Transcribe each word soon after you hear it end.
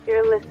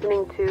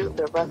listening to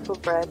the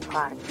Wrestlebread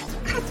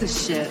podcast. Cut the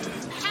shit.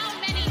 How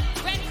many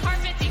red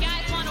carpets you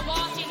guys want to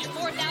walk in your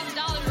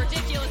 $4,000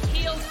 ridiculous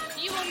heels?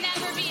 You will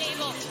never be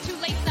able to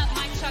lace up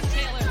my Chuck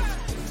Taylor.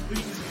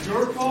 This is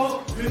your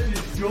fault. This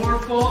is your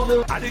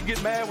fault. I didn't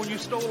get mad when you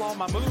stole all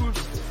my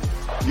moves.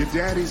 Your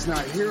daddy's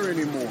not here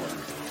anymore.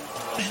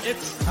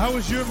 How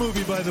was your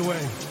movie, by the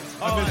way?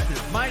 I missed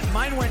it.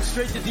 Mine went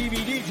straight to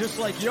DVD, just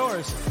like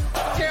yours.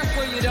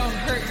 Careful you don't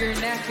hurt your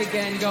neck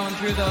again going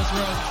through those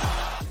ropes.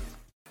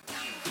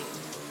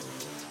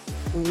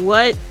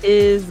 What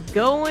is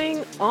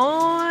going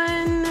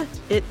on?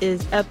 It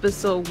is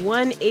episode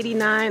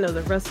 189 of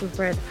the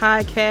Wrestlebread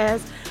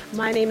podcast.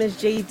 My name is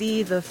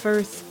JD, the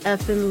first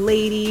effing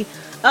lady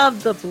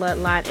of the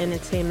Bloodline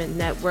Entertainment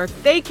Network.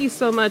 Thank you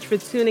so much for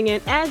tuning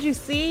in. As you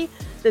see,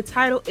 the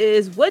title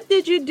is What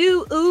Did You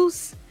Do,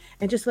 Oos?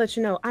 And just to let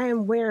you know, I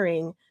am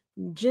wearing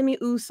Jimmy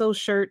Uso's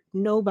shirt,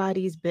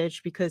 Nobody's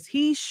Bitch, because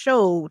he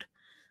showed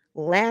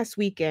last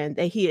weekend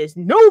that he is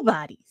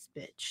nobody's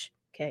bitch,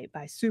 okay,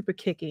 by super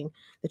kicking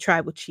the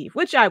tribal chief,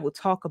 which I will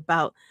talk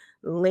about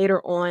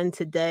later on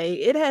today.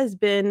 It has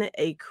been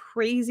a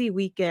crazy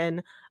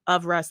weekend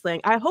of wrestling.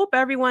 I hope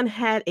everyone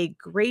had a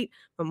great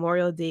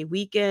Memorial Day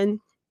weekend.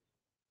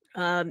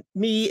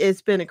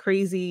 It's been a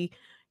crazy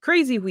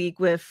week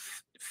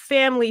with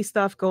family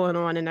stuff going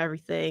on and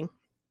everything.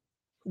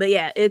 But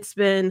yeah, it's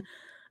been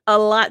a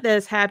lot that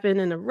has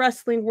happened in the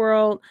wrestling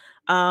world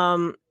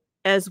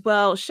as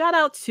well. Shout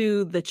out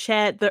to the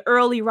chat, the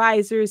early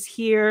risers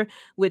here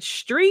with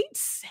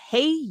Streets.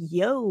 Hey,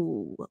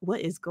 yo,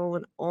 what is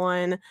going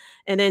on?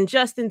 And then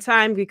just in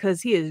time,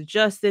 because he is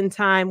just in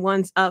time,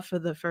 one's up for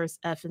the first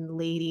effing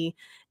lady.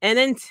 And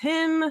then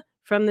Tim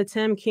from the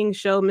Tim King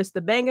Show,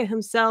 Mr. Banger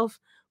himself.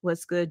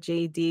 What's good,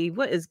 JD?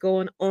 What is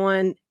going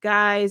on,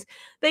 guys?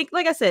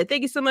 Like I said,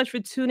 thank you so much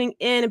for tuning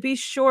in. And be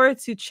sure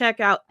to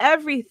check out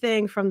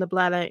everything from the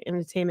Bloodline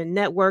Entertainment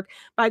Network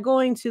by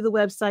going to the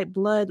website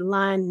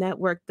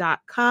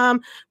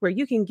bloodlinenetwork.com, where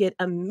you can get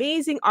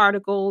amazing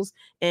articles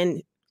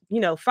and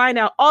find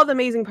out all the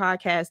amazing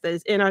podcasts that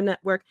is in our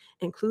network,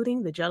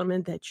 including the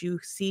gentlemen that you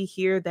see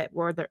here that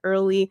were the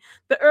early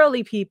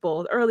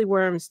people, the early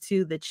worms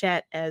to the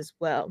chat as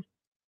well.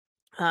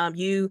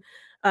 You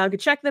can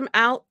check them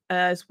out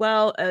as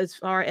well as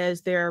far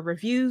as their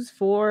reviews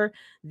for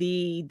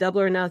the Double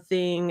or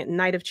Nothing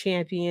Night of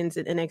Champions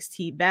and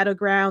NXT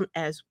Battleground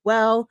as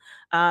well.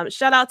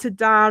 Shout out to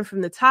Don from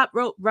the Top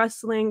Rope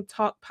Wrestling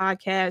Talk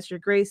Podcast. Your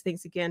Grace,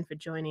 thanks again for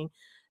joining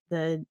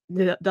the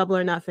Double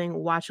or Nothing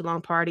watch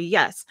along party.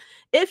 Yes,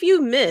 if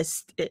you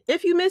missed it,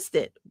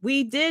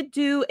 we did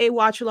do a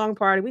watch along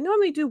party. We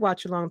normally do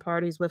watch along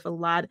parties with a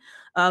lot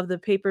of the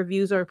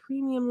pay-per-views or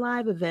premium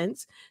live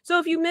events. So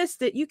if you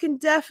missed it, you can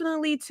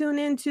definitely tune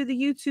into the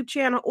YouTube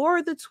channel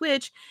or the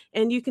Twitch,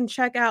 and you can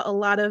check out a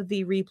lot of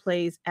the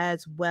replays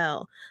as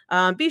well.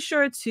 Be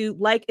sure to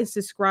like and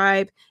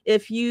subscribe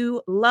if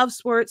you love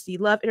sports, you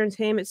love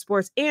entertainment,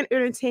 sports and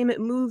entertainment,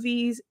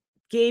 movies,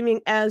 gaming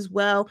as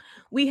well.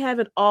 We have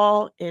it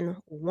all in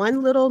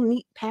one little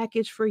neat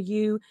package for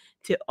you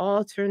to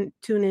all tune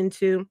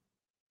into,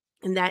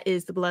 and that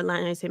is the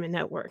Bloodline Entertainment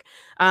Network.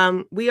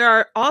 We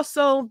are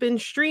also been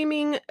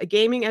streaming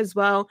gaming as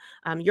well.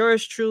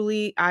 Yours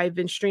truly, I've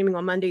been streaming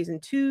on Mondays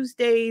and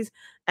Tuesdays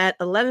at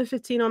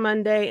 11:15 on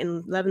Monday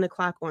and 11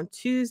 o'clock on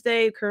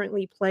Tuesday,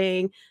 currently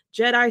playing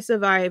Jedi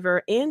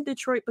Survivor and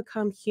Detroit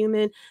Become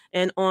Human.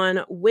 And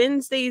on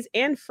Wednesdays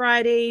and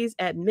Fridays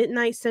at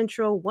midnight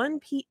Central,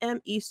 1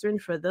 p.m. Eastern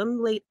for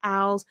them late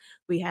owls,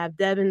 we have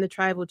Devin, the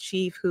Tribal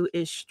Chief, who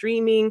is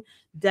streaming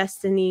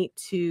Destiny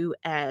 2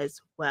 as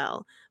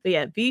well. But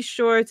yeah, be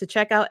sure to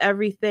check out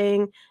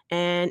everything.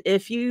 And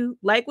if you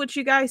like what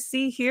you guys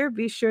see here,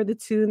 be sure to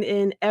tune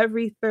in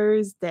every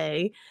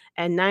Thursday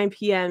at 9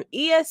 p.m.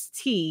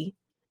 EST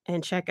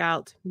and check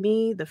out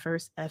me, the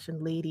first effing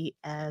lady,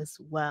 as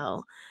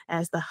well,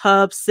 as the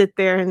hubs sit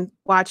there and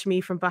watch me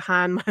from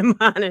behind my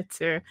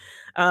monitor.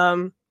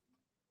 But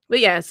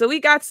yeah, so we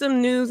got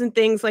some news and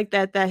things like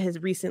that has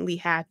recently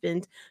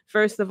happened.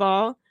 First of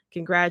all,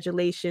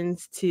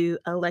 congratulations to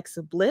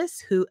Alexa Bliss,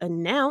 who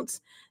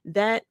announced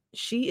that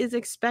she is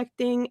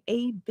expecting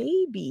a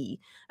baby.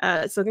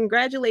 So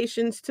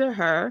congratulations to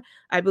her.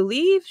 I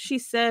believe she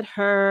said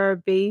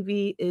her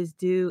baby is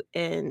due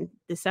in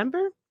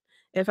December,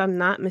 if I'm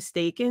not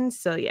mistaken.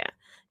 So yeah,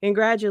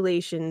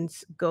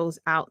 congratulations goes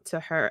out to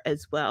her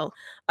as well.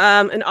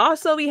 And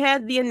also we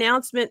had the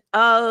announcement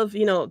of,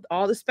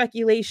 all the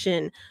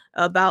speculation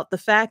about the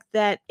fact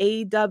that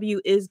AEW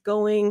is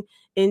going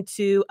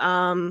into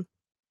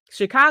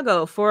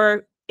Chicago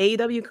for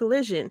AEW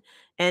Collision.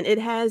 And it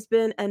has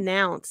been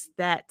announced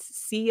that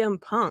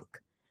CM Punk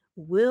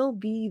will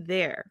be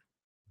there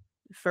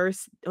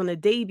first on the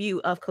debut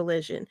of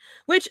Collision,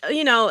 which,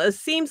 it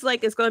seems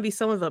like it's going to be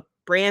some of a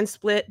brand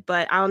split,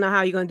 but I don't know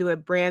how you're going to do a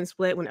brand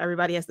split when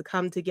everybody has to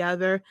come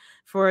together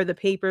for the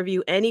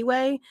pay-per-view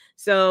anyway.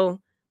 So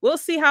we'll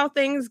see how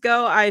things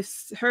go. I've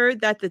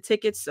heard that the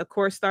tickets, of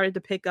course, started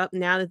to pick up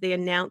now that they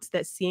announced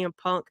that CM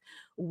Punk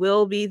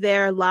will be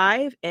there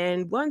live,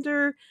 and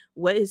wonder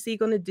what is he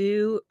going to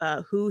do,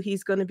 who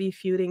he's going to be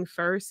feuding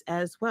first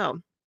as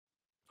well.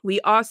 We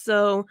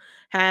also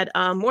had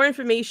more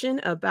information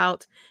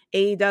about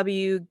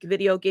AEW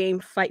video game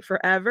Fight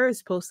Forever. It's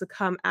supposed to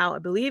come out, I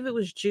believe it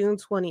was June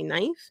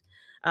 29th,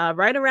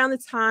 right around the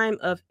time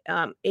of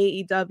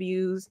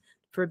AEW's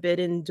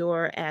Forbidden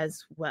Door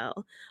as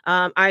well.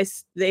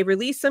 They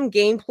released some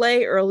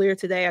gameplay earlier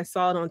today. I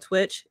saw it on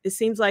Twitch. It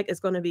seems like it's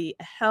going to be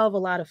a hell of a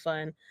lot of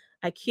fun.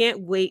 I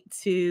can't wait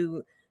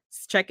to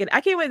check it. I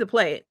can't wait to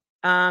play it.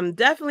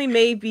 Definitely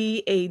may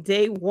be a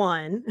day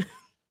one.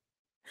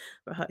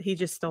 He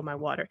just stole my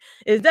water.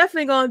 It's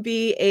definitely going to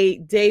be a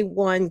day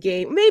one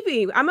game.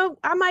 Maybe I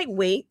might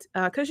wait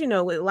because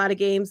with a lot of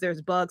games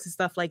there's bugs and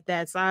stuff like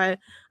that. So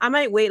I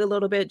might wait a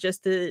little bit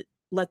just to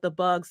let the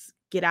bugs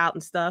get out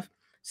and stuff.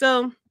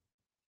 So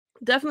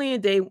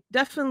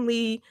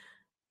definitely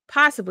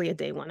possibly a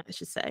day one, I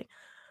should say.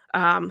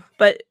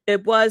 But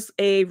it was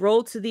a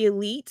roll to the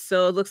elite,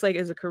 so it looks like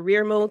there's a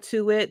career mode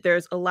to it.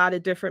 There's a lot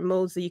of different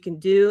modes that you can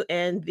do,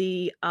 and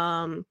the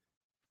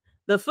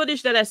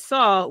footage that I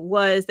saw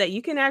was that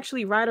you can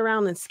actually ride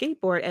around and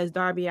skateboard as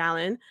Darby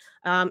Allin,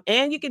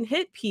 and you can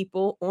hit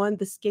people on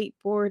the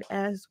skateboard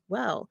as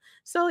well.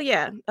 So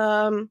yeah,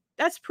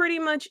 that's pretty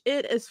much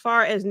it as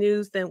far as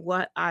news than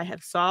what I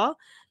have saw.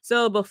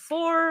 So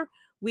before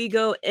we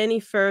go any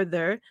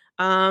further,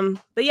 but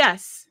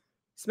yes,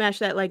 smash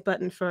that like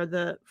button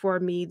for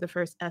me, the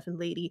first effing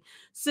lady.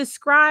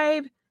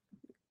 Subscribe.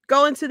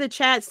 Go into the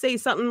chat, say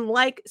something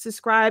like,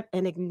 subscribe,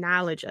 and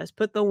acknowledge us.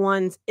 Put the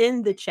ones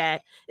in the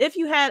chat if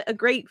you had a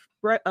great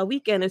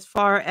weekend as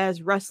far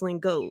as wrestling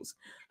goes.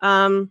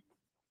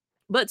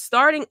 But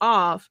starting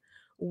off,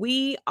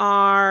 we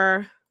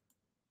are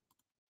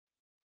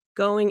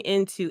going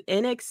into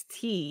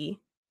NXT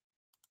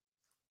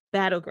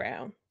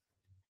Battleground.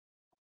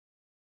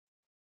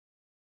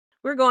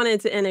 We're going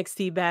into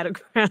NXT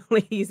Battleground,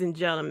 ladies and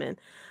gentlemen.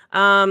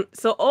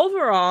 So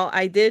overall,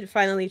 I did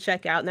finally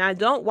check out. Now I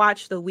don't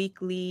watch the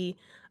weekly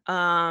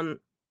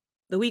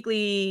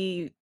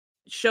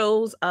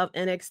shows of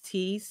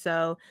NXT.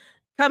 So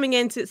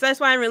that's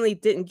why I really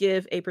didn't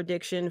give a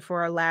prediction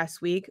for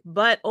last week.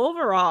 But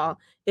overall,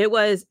 it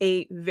was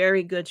a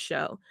very good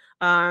show.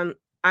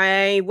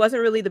 I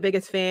wasn't really the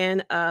biggest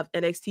fan of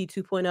NXT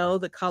 2.0,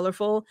 the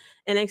colorful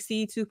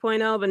NXT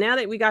 2.0, but now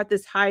that we got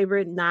this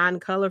hybrid,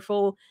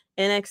 non-colorful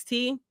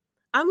NXT,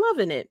 I'm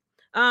loving it.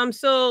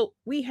 So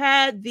we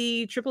had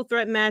the triple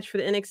threat match for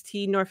the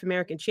NXT North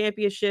American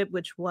Championship,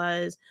 which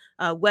was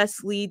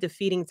Wesley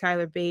defeating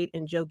Tyler Bate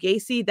and Joe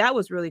Gacy. That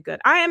was really good.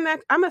 I'm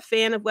a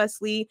fan of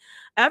Wesley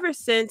ever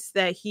since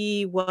that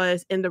he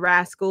was in the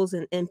Rascals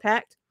and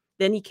Impact.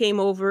 Then he came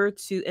over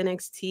to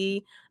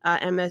NXT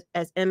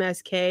as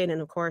MSK, and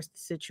then of course the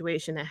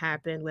situation that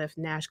happened with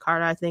Nash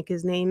Carter, I think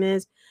his name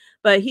is.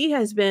 But he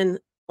has been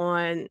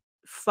on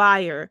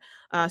fire,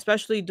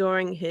 especially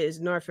during his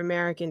North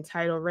American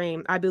title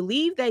reign. I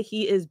believe that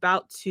he is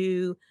about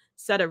to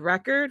set a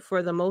record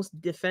for the most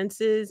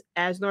defenses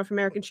as North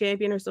American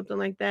champion or something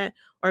like that,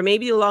 or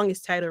maybe the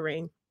longest title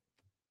reign.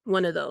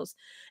 One of those.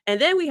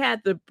 And then we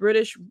had the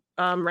British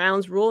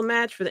rounds rule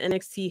match for the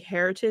NXT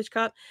Heritage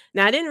Cup.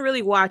 Now, I didn't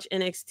really watch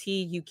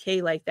NXT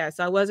UK like that,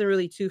 so I wasn't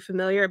really too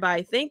familiar, but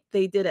I think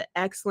they did an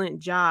excellent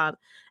job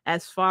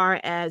as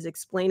far as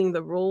explaining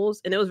the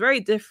rules. And it was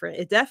very different.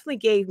 It definitely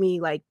gave me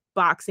like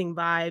boxing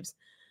vibes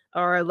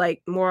or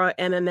like more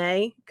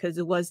MMA because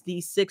it was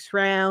the 6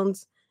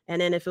 rounds. And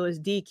then if it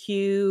was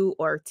DQ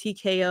or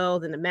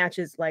TKO, then the match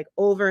is like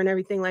over and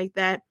everything like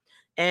that.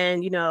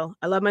 And,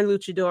 I love my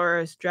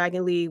luchadors.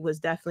 Dragon Lee was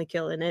definitely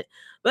killing it.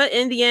 But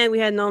in the end, we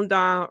had Noam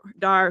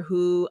Dar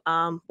who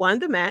won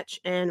the match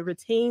and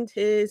retained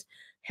his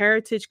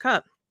Heritage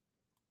Cup.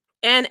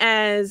 And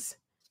as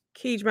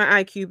Cage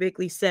My IQ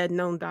Bickley said,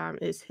 Noam Dar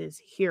is his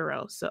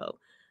hero. So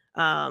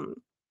I'm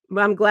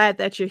glad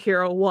that your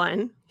hero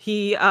won.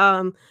 They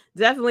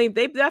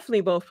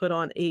definitely both put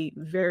on a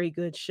very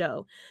good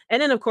show.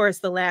 And then, of course,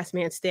 the last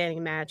man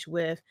standing match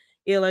with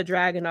Ilya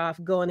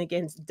Dragunov going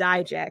against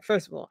Dijak.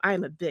 First of all, I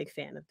am a big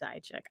fan of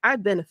Dijak.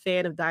 I've been a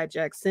fan of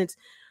Dijak since,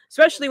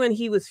 especially when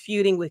he was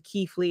feuding with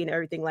Keith Lee and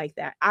everything like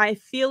that. I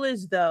feel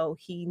as though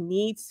he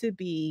needs to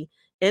be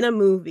in a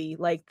movie,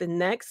 like the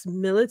next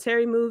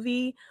military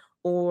movie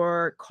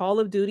or Call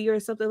of Duty or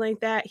something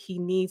like that. He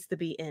needs to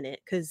be in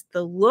it because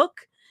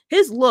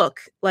his look,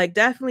 like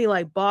definitely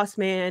like Boss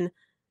Man.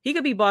 He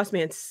could be Boss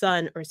Man's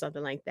son or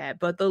something like that.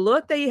 But the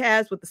look that he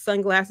has with the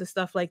sunglasses,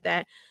 stuff like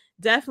that,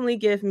 definitely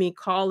give me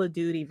Call of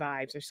Duty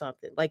vibes or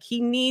something. Like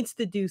he needs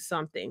to do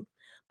something.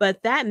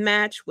 But that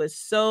match was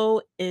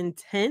so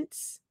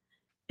intense.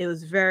 It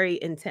was very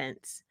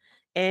intense.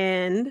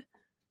 And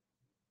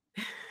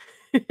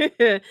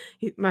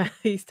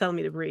he's telling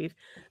me to breathe.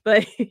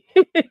 But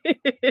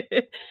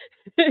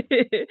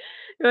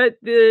but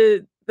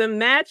the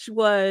match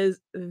was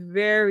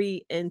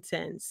very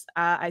intense.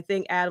 I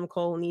think Adam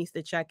Cole needs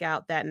to check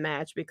out that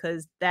match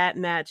because that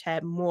match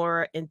had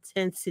more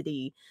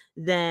intensity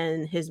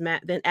than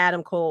than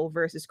Adam Cole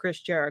versus Chris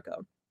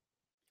Jericho.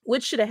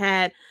 which should have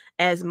had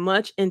as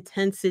much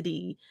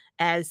intensity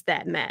as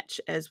that match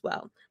as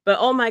well. But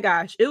oh my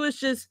gosh, it was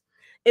just,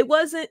 it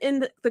wasn't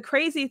in the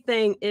crazy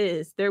thing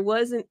is there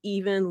wasn't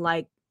even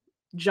like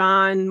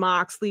John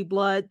Moxley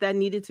blood that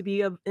needed to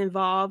be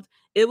involved.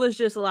 It was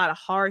just a lot of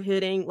hard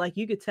hitting. Like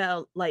you could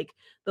tell, like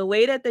the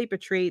way that they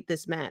portrayed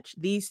this match,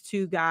 these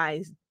two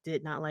guys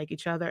did not like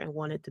each other and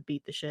wanted to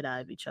beat the shit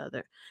out of each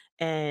other.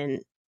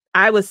 And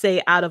I would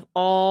say out of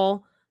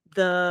all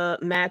the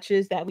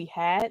matches that we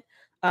had,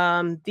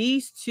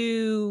 these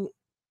two,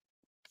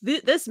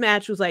 this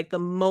match was like the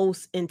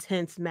most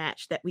intense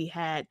match that we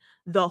had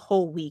the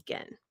whole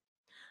weekend.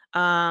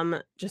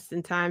 Just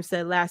in time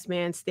said last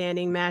man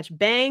standing match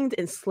banged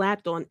and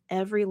slapped on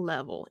every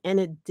level, and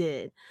it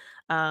did.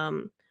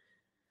 Um,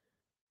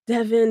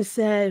 Devin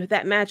said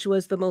that match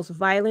was the most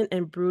violent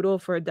and brutal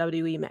for a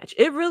WWE match.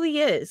 It really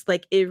is.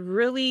 Like it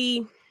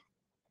really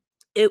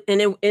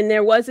and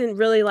there wasn't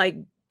really like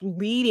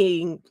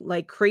bleeding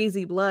like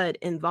crazy blood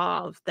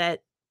involved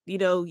that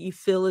you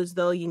feel as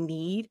though you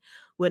need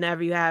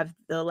whenever you have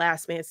the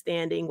last man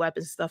standing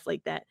weapons, stuff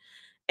like that.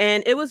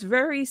 And it was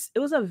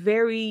a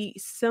very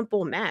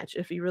simple match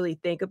if you really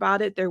think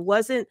about it. There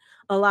wasn't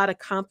a lot of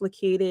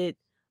complicated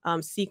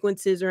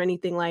sequences or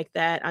anything like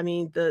that. I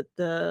mean,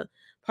 the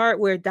part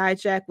where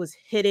Dijak was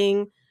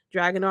hitting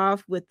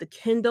Dragunov with the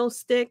kendo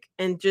stick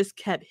and just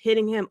kept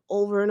hitting him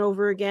over and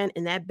over again,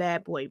 and that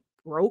bad boy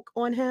broke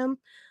on him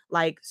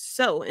like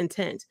so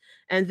intense.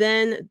 And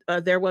then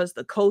there was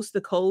the coast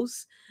to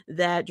coast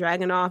that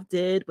Dragunov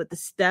did with the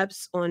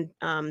steps on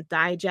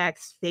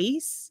Dijak's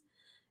face.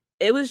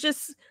 It was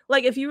just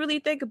like, if you really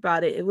think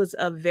about it, it was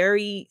a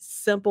very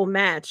simple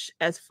match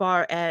as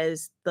far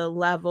as the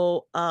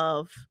level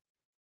of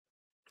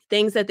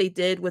things that they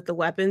did with the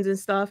weapons and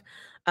stuff.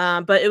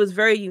 But it was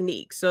very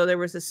unique. So there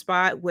was a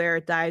spot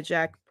where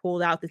Dijak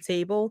pulled out the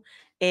table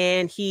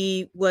and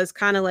he was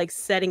kind of like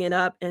setting it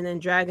up, and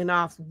then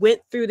Dragunov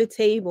went through the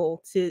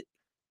table to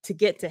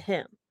get to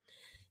him.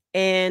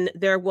 And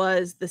there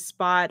was the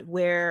spot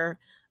where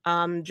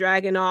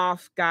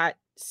Dragunov got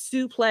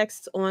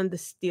suplexed on the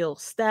steel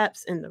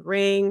steps in the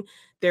ring.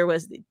 There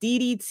was the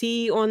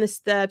DDT on the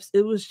steps.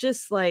 It was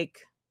just like,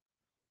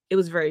 it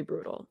was very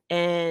brutal.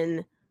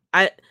 And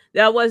I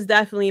that was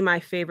definitely my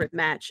favorite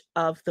match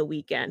of the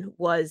weekend,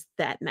 was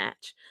that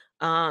match.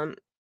 Um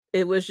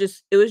it was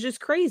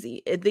just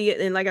crazy.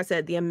 And like I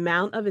said, the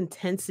amount of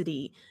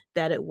intensity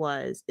that it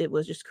was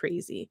just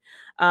crazy.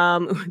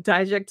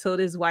 Dijak told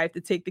his wife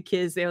to take the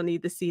kids, they don't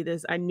need to see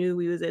this. I knew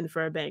we was in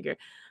for a banger.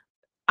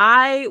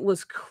 I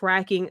was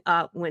cracking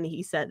up when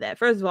he said that.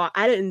 First of all,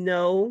 I didn't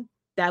know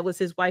that was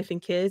his wife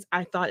and kids.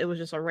 I thought it was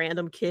just a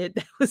random kid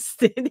that was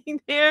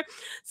standing there.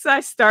 So I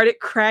started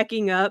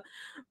cracking up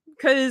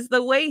because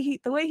the way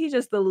he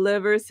just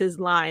delivers his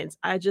lines,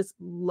 I just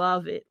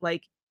love it.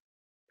 Like,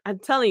 I'm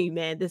telling you,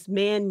 man, this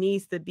man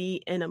needs to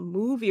be in a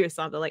movie or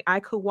something. Like, I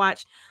could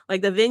watch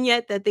like the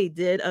vignette that they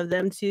did of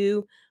them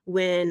two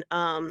when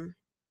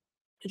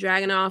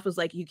Dragunov was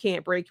like, "You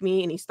can't break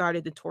me," and he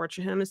started to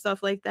torture him and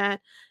stuff like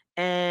that.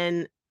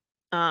 And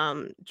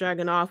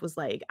Dragunov was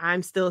like,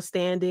 "I'm still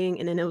standing,"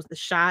 and then it was the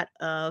shot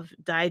of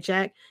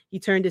Dijak. He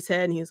turned his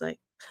head and he was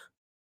like,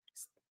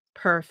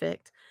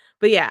 perfect.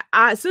 But yeah,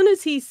 as soon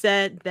as he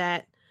said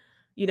that,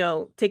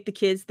 take the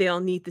kids, they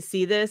don't need to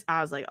see this,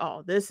 I was like,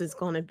 oh, this is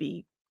going to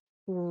be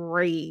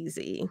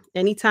crazy.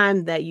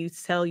 Anytime that you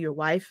tell your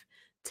wife,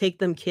 take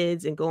them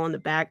kids and go on the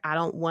back, I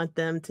don't want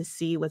them to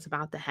see what's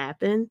about to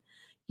happen,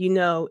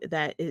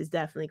 that is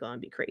definitely going to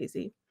be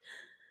crazy.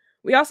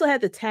 We also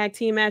had the tag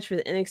team match for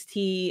the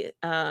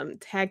NXT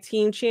Tag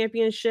Team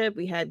Championship.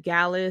 We had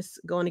Gallus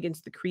going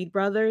against the Creed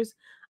brothers.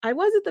 I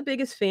wasn't the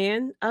biggest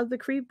fan of the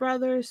Creed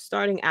brothers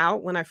starting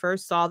out when I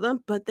first saw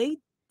them, but they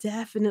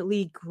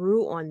definitely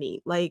grew on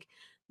me. Like,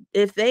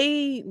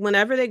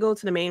 whenever they go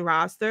to the main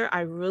roster,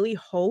 I really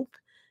hope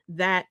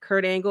that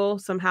Kurt Angle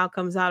somehow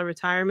comes out of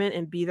retirement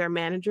and be their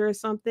manager or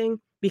something,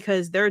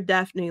 because they're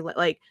definitely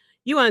like,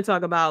 you want to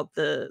talk about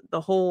the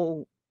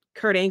whole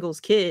Kurt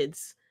Angle's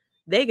kids,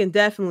 they can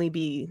definitely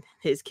be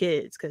his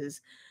kids, because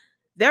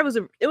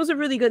it was a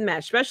really good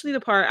match, especially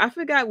the part, I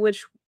forgot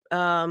which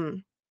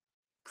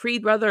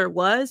Creed brother it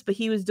was, but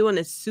he was doing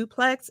a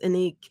suplex and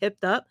he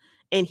kept up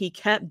and he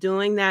kept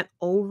doing that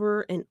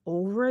over and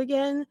over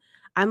again.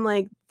 I'm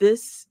like,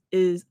 this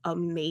is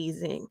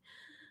amazing.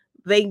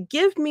 They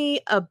give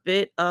me a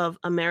bit of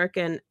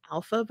American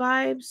Alpha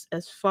vibes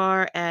as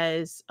far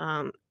as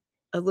a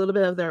little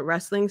bit of their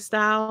wrestling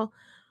style.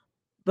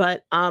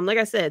 But like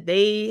I said,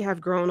 they have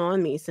grown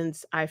on me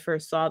since I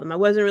first saw them. I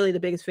wasn't really the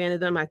biggest fan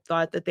of them. I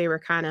thought that they were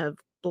kind of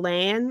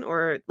bland,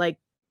 or like,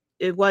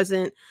 it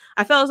wasn't,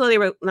 I felt as though they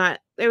were not,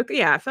 they were,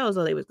 yeah, I felt as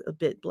though they was a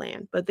bit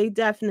bland, but they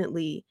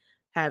definitely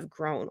have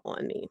grown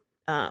on me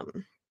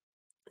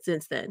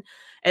since then.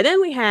 And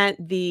then we had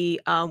the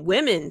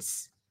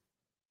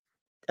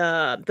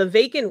the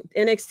vacant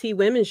NXT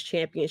Women's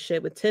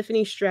Championship with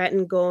Tiffany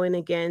Stratton going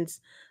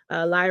against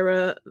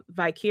Lyra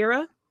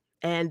Valkyria.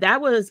 And that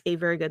was a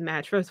very good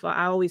match. First of all,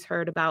 I always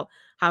heard about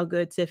how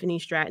good Tiffany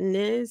Stratton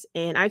is,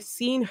 and I've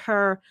seen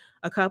her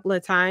a couple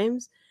of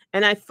times,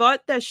 and I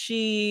thought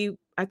she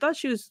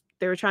was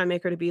they were trying to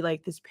make her to be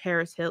like this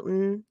Paris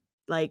Hilton,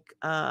 like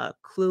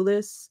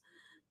clueless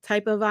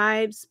type of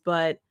vibes,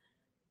 but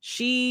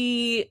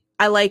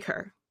I like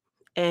her,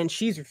 and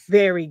she's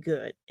very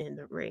good in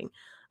the ring.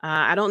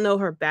 I don't know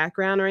her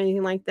background or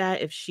anything like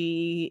that, if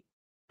she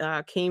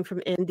came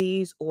from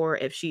indies or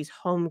if she's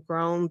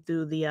homegrown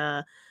through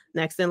the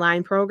Next in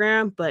Line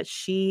program, but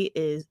she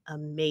is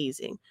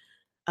amazing.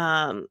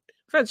 Um,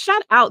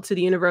 Shout out to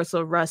the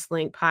Universal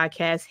Wrestling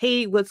Podcast.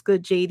 Hey, what's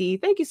good,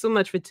 JD? Thank you so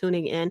much for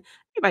tuning in.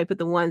 Everybody, put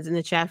the ones in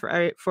the chat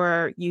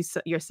for you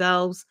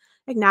yourselves.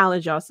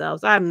 Acknowledge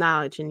yourselves. I'm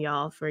acknowledging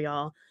y'all for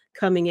y'all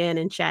coming in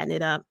and chatting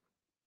it up.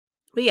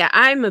 But yeah,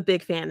 I'm a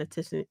big fan of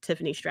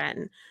Tiffany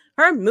Stratton.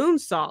 Her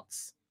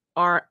moonsaults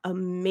are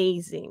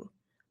amazing.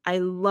 I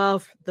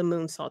love the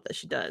moonsault that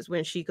she does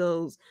when she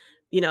goes,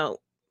 you know,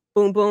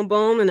 boom, boom,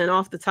 boom, and then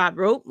off the top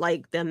rope.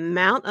 Like the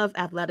amount of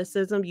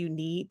athleticism you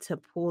need to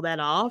pull that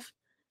off,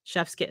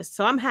 chef's kiss.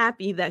 So I'm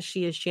happy that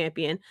she is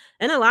champion.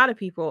 And a lot of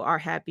people are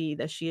happy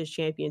that she is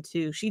champion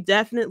too. She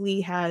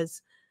definitely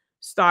has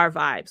star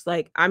vibes.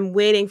 Like I'm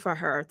waiting for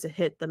her to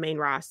hit the main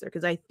roster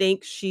because I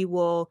think she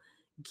will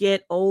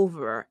get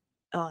over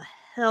a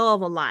hell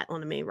of a lot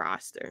on the main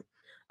roster.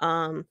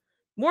 Um,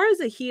 More as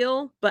a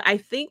heel, but I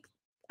think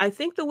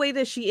the way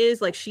that she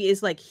is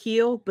like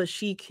heel, but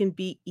she can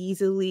be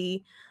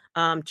easily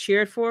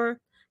cheered for.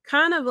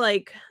 Kind of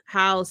like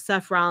how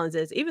Seth Rollins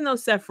is. Even though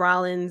Seth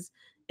Rollins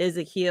is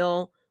a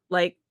heel,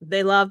 like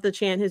they love to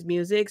chant his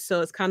music,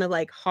 so it's kind of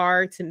like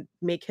hard to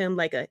make him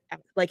like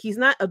he's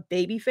not a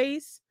baby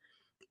face,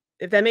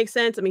 if that makes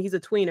sense. I mean, he's a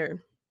tweener,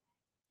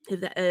 if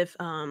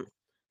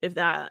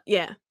that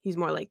yeah, he's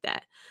more like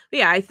that. But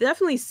yeah, I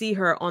definitely see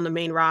her on the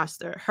main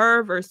roster.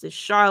 Her versus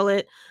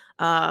Charlotte,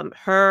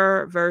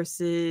 her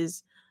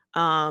versus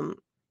um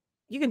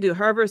you can do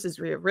her versus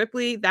Rhea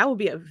Ripley. That would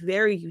be a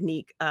very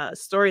unique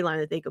storyline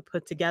that they could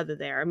put together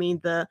there. I mean,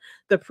 the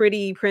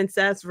pretty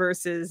princess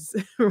versus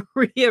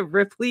Rhea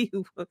Ripley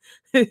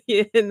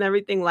and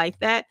everything like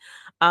that.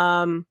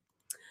 Um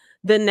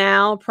the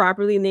now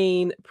properly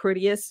named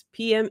prettiest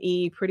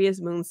PME,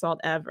 prettiest moonsault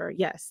ever.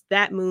 Yes,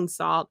 that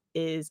moonsault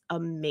is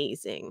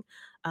amazing.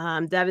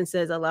 Devin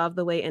says, I love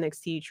the way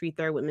NXT treat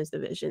their women's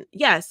division.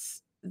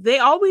 Yes, they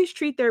always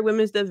treat their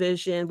women's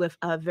division with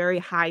a very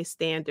high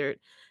standard.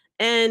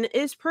 And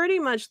it's pretty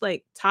much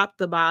like top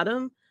to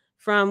bottom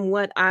from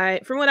what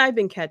I've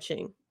been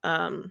catching.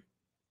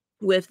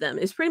 With them.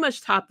 It's pretty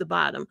much top to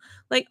bottom.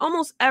 Like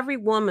almost every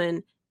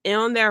woman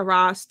on their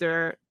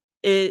roster,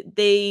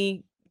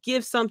 they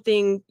give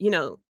something,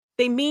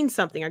 they mean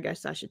something, I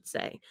guess I should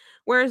say.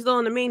 Whereas though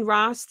on the main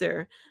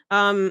roster,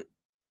 a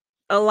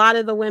lot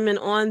of the women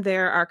on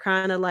there are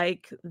kind of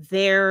like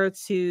there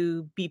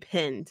to be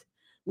pinned.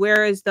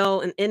 Whereas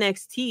though in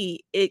NXT,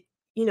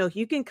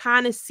 you can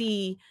kind of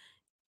see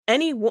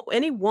any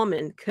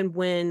woman can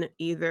win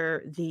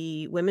either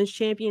the women's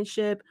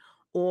championship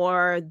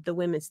or the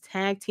women's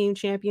tag team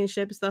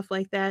championship, stuff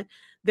like that.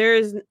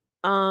 There's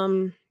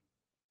um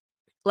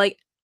like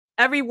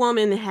every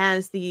woman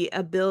has the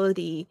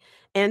ability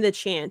and the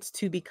chance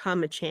to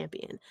become a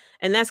champion.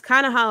 And that's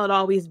kind of how it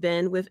always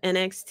been with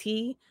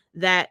NXT,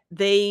 that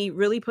they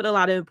really put a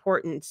lot of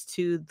importance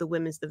to the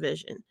women's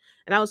division.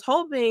 And I was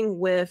hoping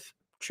with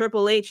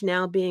Triple H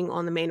now being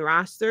on the main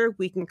roster,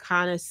 we can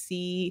kind of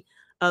see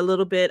a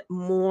little bit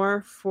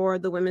more for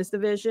the women's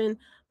division,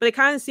 but it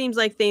kind of seems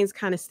like things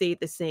kind of stayed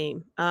the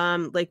same.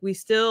 Like we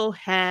still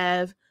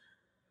have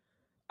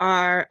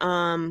our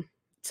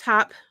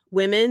top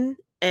women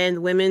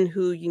and women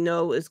who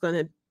is going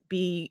to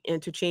be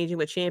interchanging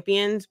with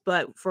champions,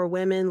 but for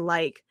women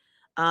like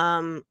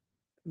um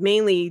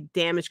mainly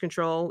Damage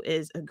Control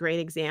is a great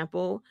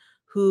example,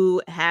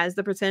 who has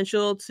the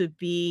potential to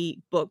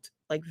be booked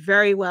like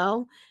very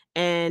well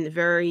and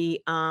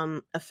very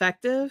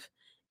effective,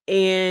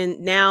 and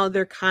now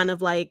they're kind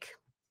of like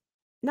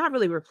not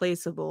really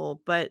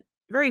replaceable but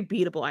very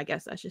beatable, I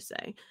guess I should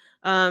say.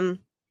 um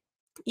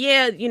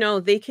yeah,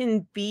 they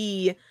can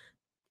be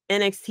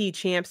NXT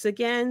champs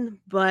again,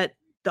 but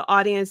the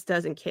audience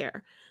doesn't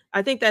care.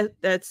 I think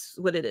that's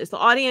what it is. The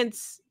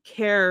audience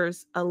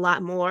cares a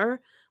lot more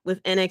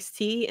with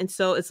NXT, and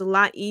so it's a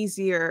lot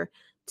easier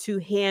to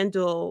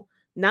handle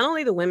not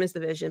only the women's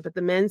division but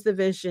the men's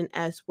division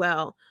as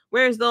well.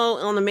 Whereas though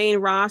on the main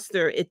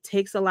roster, it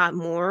takes a lot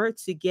more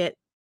to get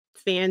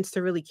fans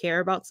to really care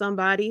about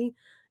somebody.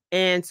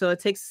 And so it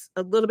takes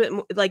a little bit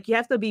more, like you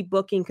have to be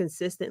booking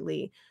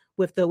consistently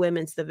with the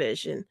women's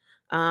division.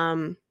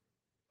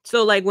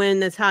 So like when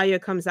Natalia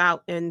comes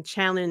out and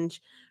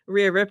challenge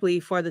Rhea Ripley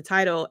for the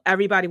title,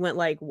 everybody went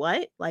like,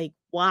 "What? Like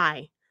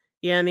why?"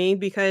 You know what I mean?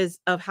 Because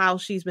of how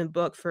she's been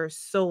booked for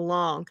so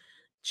long.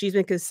 She's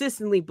been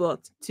consistently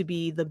booked to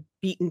be the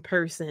beaten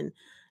person.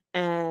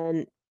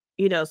 And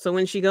so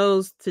when she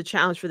goes to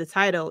challenge for the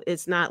title,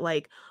 it's not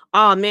like,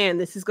 "Oh man,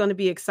 this is going to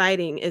be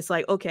exciting." It's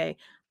like, "Okay,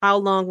 how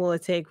long will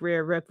it take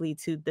Rhea Ripley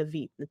to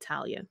defeat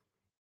Natalia?"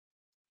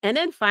 And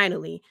then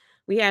finally,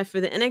 we had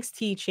for the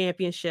NXT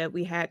Championship,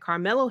 we had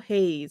Carmelo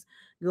Hayes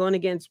going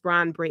against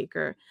Bron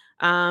Breakker.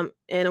 And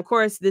of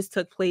course, this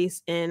took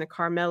place in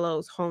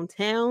Carmelo's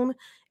hometown.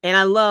 And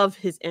I love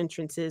his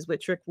entrances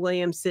with Trick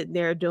Williams sitting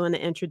there doing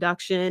the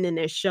introduction, and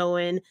they're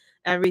showing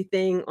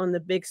everything on the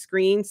big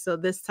screen. So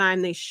this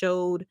time they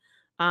showed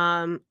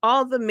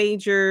all the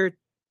major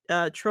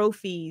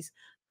trophies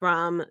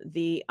from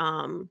the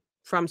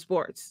from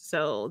sports.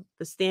 So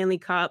the Stanley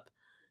Cup,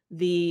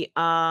 the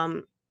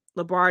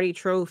Lombardi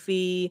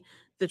Trophy,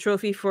 the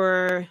trophy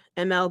for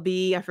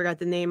MLB, I forgot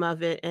the name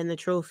of it, and the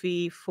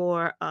trophy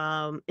for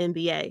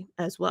NBA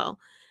as well.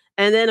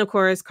 And then of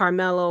course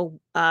Carmelo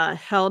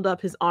held up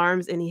his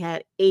arms and he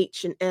had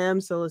H and M,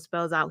 so it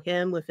spells out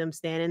him with him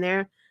standing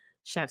there.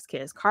 Chef's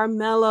kiss.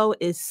 Carmelo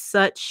is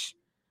such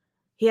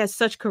he has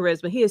such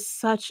charisma. He is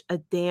such a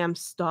damn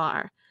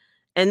star.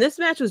 And this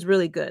match was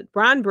really good.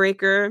 Bron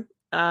Breakker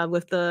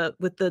with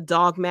the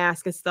dog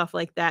mask and stuff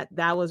like that.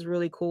 That was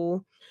really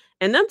cool.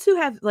 And them two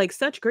have like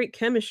such great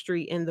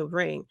chemistry in the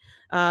ring.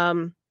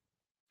 Um,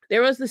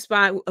 there was the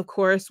spot, of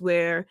course,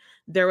 where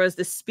there was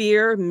the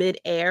spear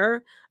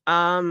midair.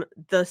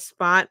 The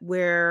spot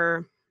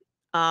where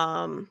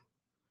um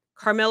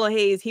Carmelo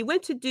Hayes, he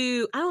went to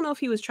do, I don't know if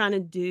he was trying to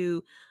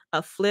do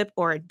a flip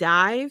or a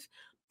dive,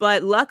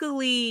 but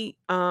luckily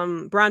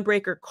Bron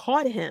Breakker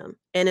caught him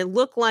and it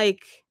looked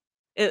like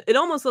it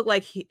almost looked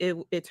like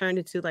it turned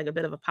into like a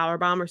bit of a power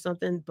bomb or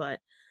something, but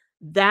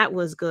that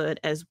was good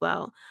as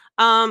well.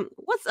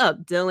 What's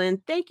up,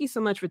 Dylan? Thank you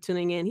so much for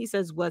tuning in. He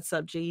says, "What's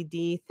up,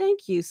 JD?"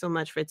 Thank you so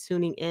much for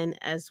tuning in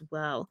as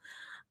well.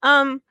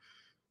 Um,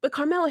 but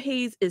Carmelo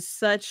Hayes is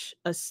such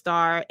a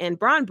star, and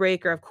Bron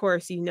Breakker, of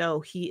course,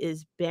 he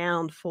is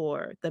bound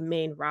for the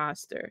main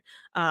roster.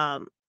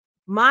 Um,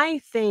 my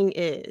thing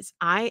is,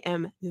 I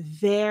am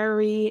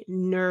very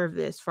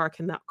nervous for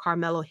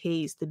Carmelo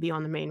Hayes to be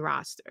on the main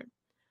roster.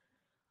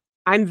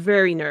 I'm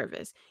very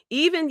nervous.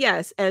 Even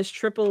yes, as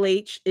Triple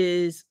H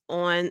is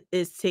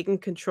taking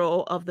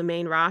control of the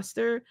main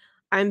roster,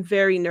 I'm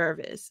very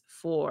nervous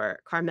for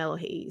Carmelo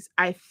Hayes.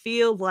 I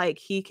feel like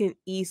he can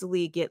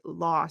easily get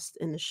lost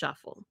in the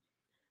shuffle.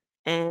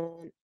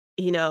 And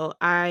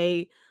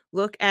I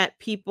look at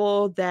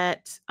people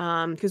that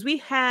because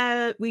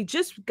we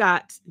just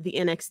got the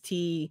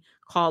NXT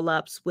call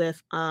ups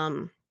with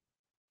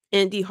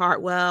Indy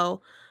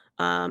Hartwell,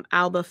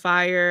 Alba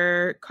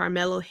Fire,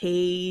 Carmelo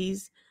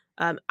Hayes,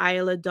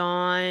 Isla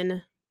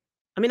Dawn.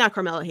 I mean, not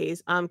Carmelo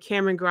Hayes,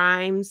 Cameron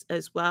Grimes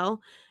as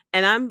well.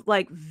 And I'm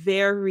like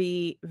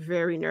very,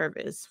 very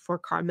nervous for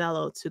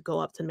Carmelo to go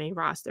up to the main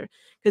roster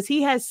because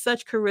he has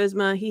such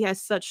charisma. He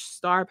has such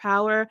star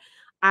power.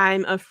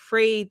 I'm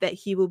afraid that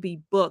he will be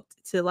booked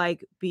to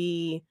like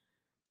be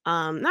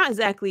not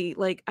exactly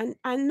like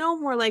I know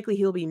more likely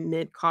he'll be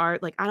mid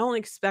card. Like I don't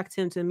expect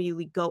him to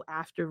immediately go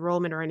after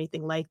Roman or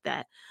anything like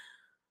that.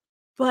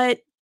 But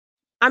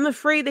I'm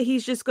afraid that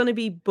he's just going to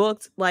be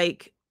booked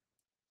like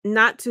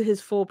not to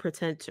his full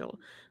potential.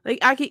 Like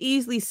I could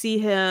easily see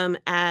him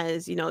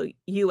as,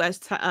 US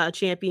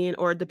champion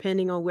or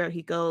depending on where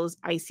he goes,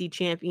 IC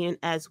champion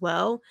as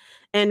well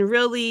and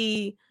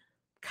really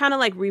kind of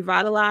like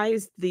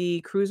revitalize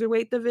the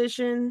cruiserweight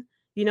division,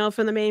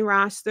 from the main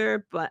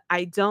roster, but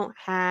I don't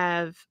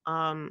have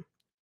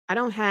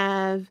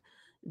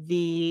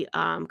the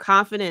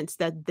confidence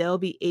that they'll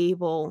be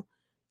able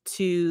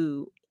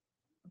to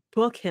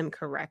book him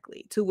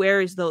correctly to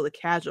where as though the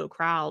casual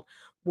crowd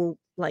will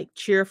like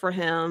cheer for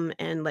him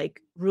and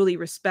like really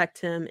respect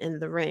him in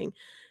the ring.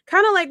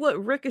 Kind of like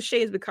what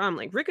Ricochet has become.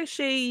 Like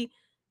Ricochet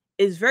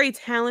is very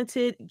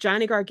talented.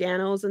 Johnny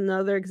Gargano is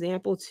another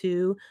example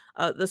too.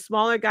 The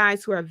smaller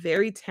guys who are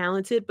very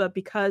talented, but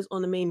because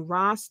on the main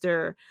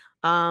roster,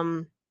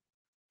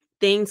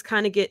 things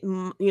kind of get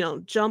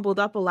jumbled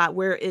up a lot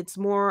where it's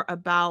more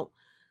about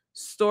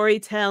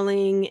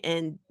storytelling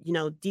and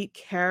deep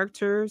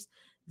characters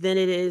than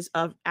it is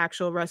of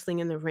actual wrestling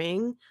in the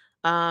ring.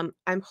 I'm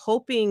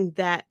hoping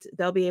that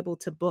they'll be able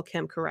to book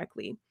him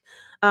correctly.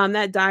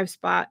 That dive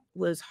spot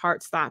was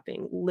heart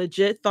stopping.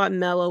 Legit thought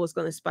Mello was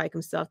going to spike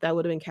himself. That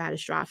would have been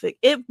catastrophic.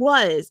 It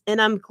was,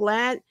 and I'm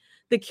glad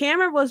the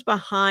camera was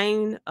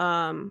behind.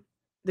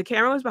 The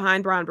camera was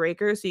behind Bron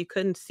Breakker, so you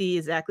couldn't see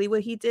exactly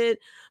what he did,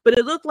 but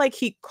it looked like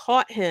he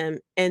caught him,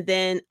 and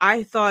then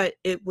I thought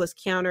it was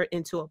countered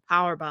into a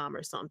power bomb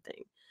or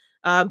something.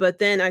 But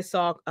then I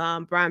saw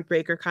Bron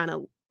Breakker kind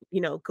of,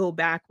 go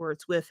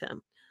backwards with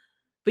him.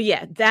 But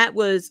yeah, that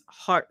was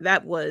hard.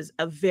 That was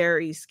a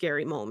very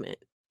scary moment.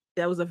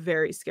 That was a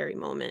very scary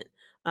moment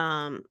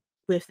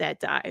with that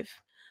dive.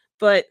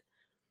 But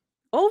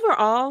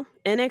overall,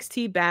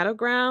 NXT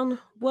Battleground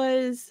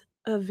was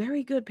a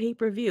very good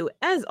pay-per-view.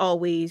 As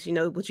always,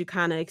 what you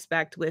kind of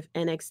expect with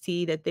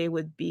NXT that they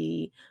would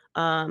be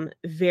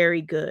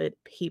very good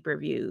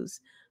pay-per-views.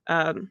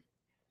 Um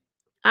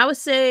I would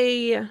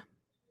say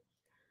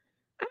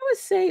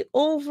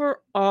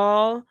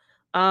overall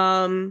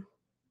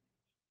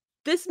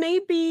this may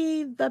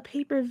be the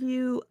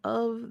pay-per-view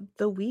of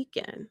the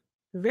weekend.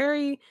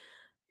 Very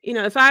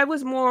if I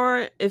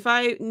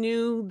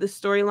knew the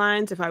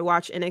storylines, if I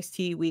watch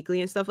NXT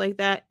weekly and stuff like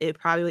that, it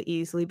probably would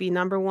easily be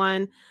number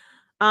one.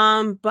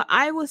 But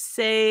I would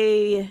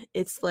say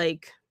it's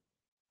like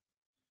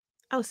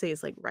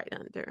right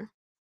under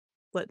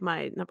what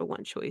my number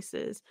one choice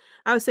is.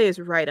 I would say it's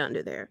right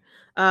under there.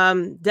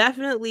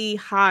 Definitely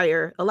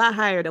higher, a lot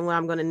higher than what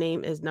I'm going to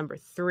name as number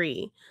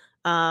three.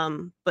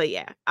 But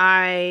yeah,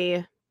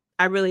 I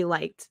really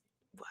liked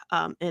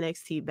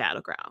NXT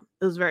Battleground.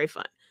 It was very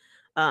fun.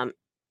 Um,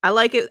 I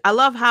like it. I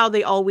love how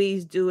they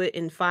always do it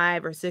in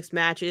 5 or 6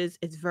 matches.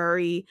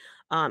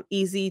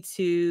 Easy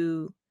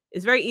to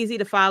it's very easy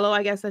to follow,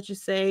 I guess I should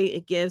say.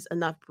 It gives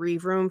enough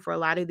breathe room for a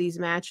lot of these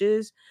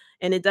matches,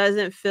 and it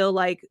doesn't feel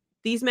like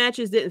these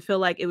matches didn't feel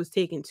like it was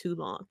taking too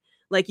long.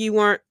 Like you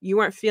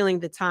weren't feeling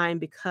the time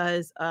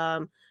because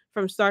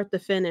from start to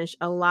finish,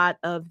 a lot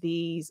of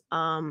these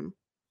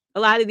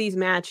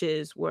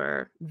matches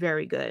were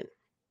very good.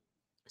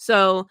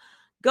 So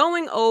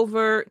going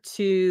over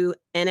to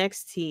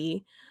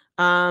NXT,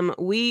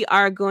 we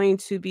are going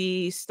to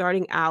be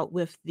starting out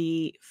with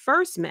the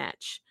first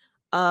match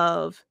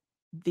of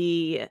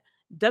the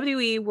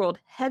WWE World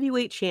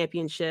Heavyweight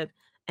Championship,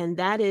 and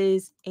that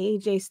is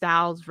AJ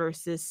Styles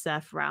versus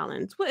Seth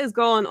Rollins. What is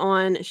going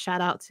on?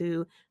 Shout out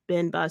to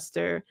Ben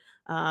Buster.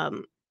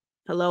 Um,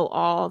 Hello,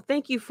 all.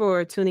 Thank you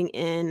for tuning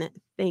in.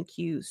 Thank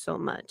you so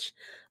much.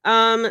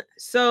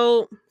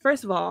 So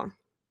first of all,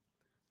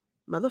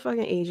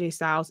 motherfucking AJ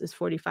Styles is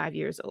 45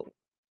 years old.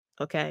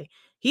 Okay.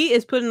 He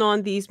is putting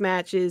on these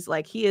matches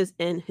like he is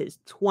in his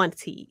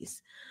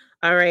 20s.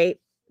 All right.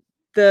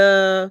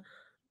 The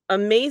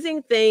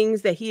amazing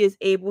things that he is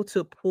able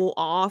to pull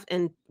off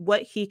and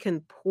what he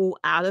can pull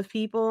out of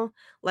people.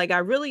 Like, I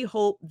really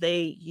hope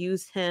they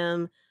use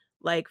him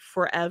like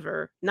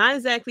forever. Not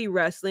exactly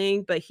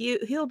wrestling, but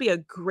he'll be a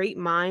great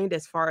mind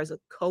as far as a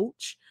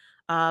coach,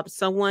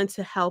 someone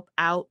to help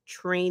out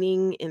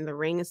training in the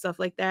ring and stuff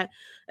like that,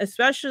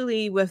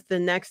 especially with the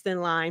next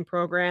in line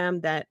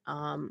program that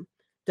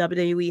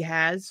WWE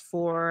has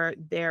for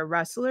their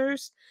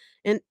wrestlers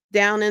and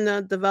down in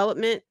the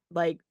development.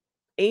 Like,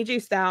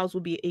 AJ Styles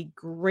will be a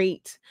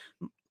great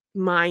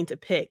mind to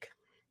pick.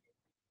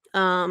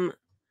 Um,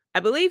 I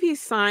believe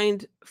he's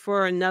signed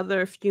for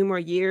another few more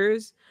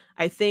years.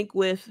 I think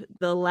with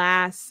the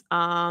last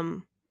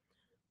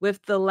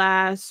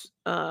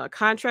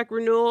contract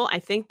renewal, I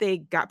think they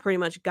pretty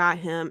much got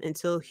him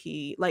until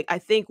I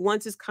think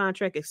once his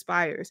contract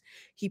expires,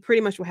 he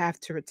pretty much will have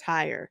to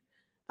retire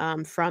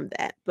from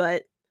that.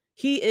 But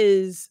he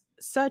is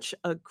such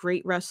a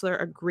great wrestler,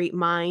 a great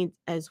mind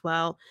as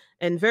well,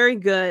 and very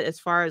good as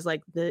far as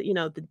like the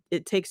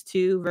It Takes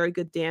Two, very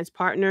good dance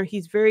partner.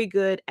 He's very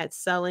good at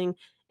selling,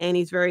 and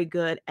he's very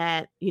good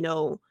at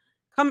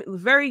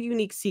very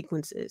unique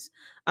sequences.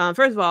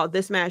 First of all,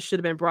 this match should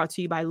have been brought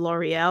to you by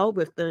L'Oreal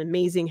with the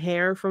amazing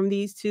hair from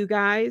these two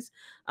guys.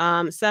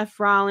 Seth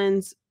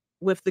Rollins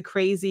with the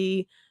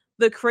craziest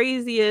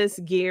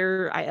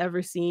gear I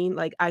ever seen.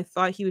 Like, I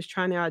thought he was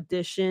trying to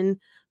audition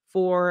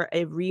for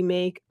a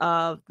remake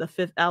of The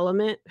Fifth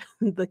Element,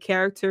 the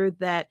character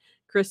that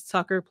Chris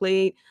Tucker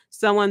played.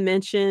 Someone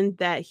mentioned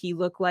that he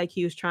looked like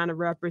he was trying to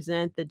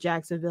represent the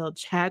Jacksonville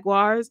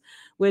Jaguars,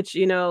 which,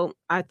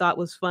 I thought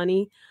was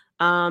funny.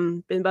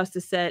 Ben Buster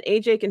said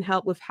AJ can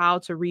help with how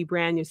to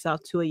rebrand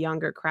yourself to a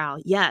younger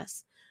crowd.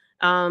 Yes.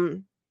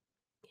 Him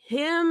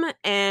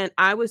and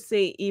I would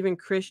say even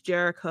Chris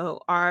Jericho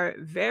are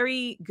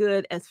very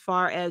good as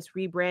far as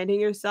rebranding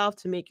yourself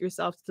to make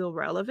yourself still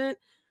relevant,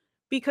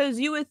 because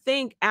you would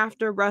think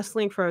after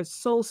wrestling for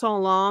so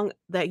long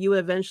that you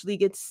eventually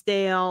get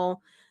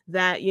stale,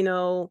 that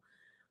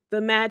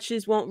the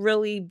matches won't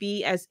really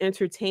be as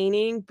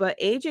entertaining. But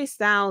AJ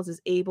Styles is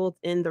able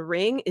in the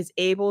ring, is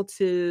able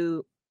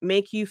to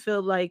make you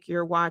feel like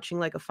you're watching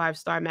like a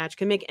 5-star match,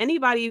 can make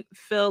anybody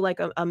feel like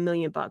a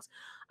million bucks.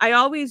 I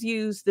always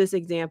use this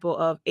example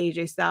of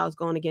AJ Styles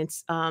going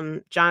against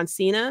John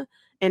Cena,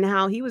 and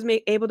how he was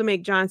able to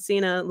make John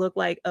Cena look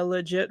like a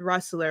legit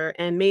wrestler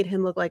and made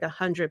him look like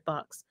 $100.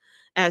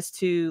 As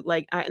to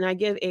and I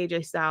give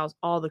AJ Styles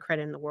all the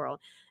credit in the world.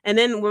 And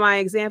then with my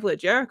example at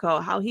Jericho,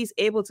 how he's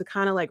able to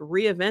kind of like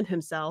reinvent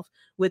himself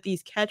with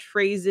these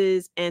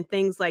catchphrases and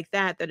things like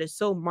that is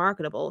so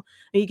marketable.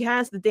 And he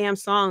has the damn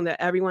song that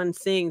everyone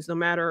sings, no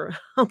matter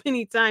how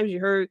many times you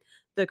heard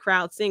the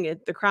crowd sing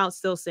it, the crowd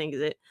still sings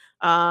it.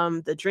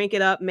 The Drink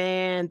It Up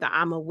Man, the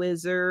I'm a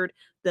Wizard,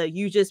 the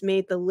You Just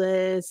Made the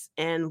List,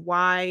 and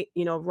why,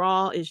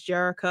 Raw is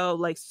Jericho.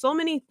 Like, so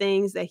many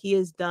things that he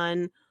has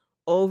done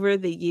over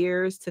the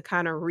years to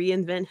kind of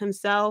reinvent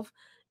himself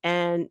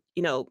and,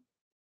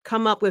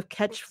 come up with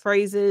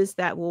catchphrases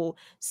that will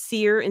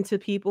sear into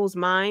people's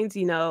minds.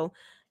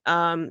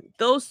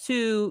 Those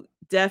two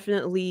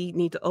definitely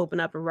need to open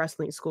up a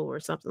wrestling school or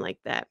something like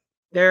that.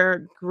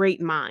 They're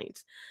great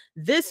minds.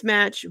 This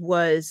match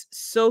was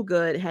so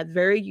good, had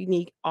very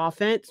unique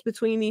offense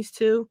between these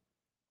two.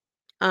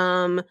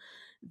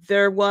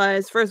 There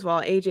was, first of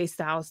all, AJ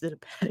Styles did a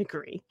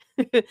pedigree.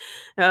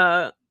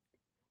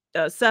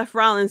 Seth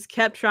Rollins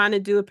kept trying to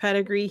do a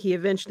pedigree. He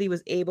eventually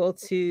was able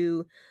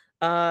to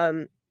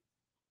um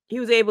he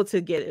was able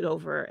to get it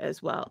over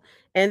as well.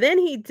 And then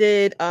he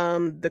did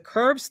the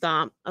curb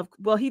stomp of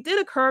well, he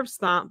did a curb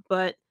stomp,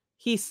 but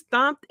he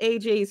stomped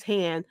AJ's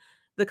hand.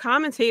 The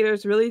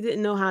commentators really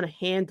didn't know how to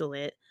handle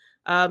it.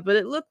 But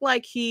it looked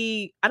like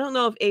I don't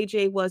know if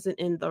AJ wasn't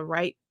in the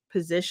right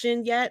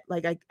position yet.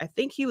 Like I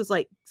think he was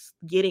like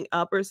getting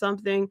up or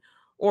something,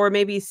 or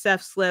maybe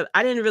Seth slipped.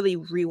 I didn't really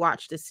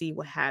rewatch to see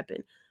what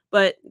happened,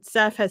 but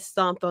Seth has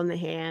stomped on the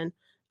hand.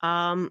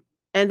 Um,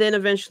 and then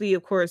eventually,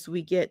 of course,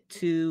 we get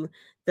to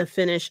the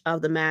finish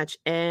of the match,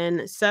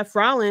 and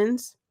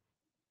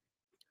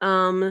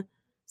um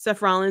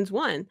Seth Rollins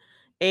won.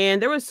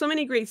 And there was so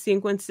many great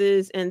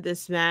sequences in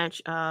this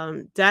match.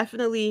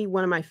 Definitely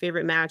one of my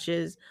favorite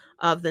matches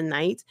of the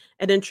night.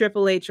 And then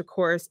Triple H, of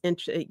course,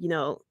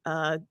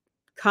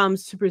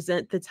 comes to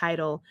present the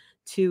title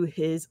to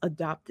his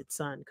adopted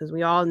son, because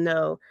we all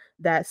know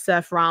that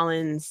Seth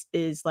Rollins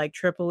is like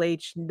Triple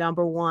H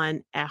number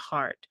one at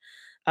heart.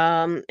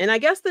 And I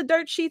guess the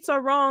dirt sheets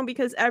are wrong,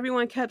 because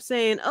everyone kept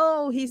saying,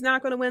 oh, he's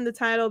not going to win the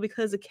title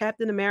because of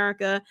Captain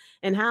America,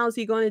 and how is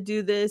he going to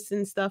do this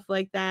and stuff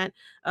like that.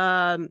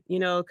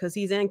 Because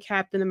he's in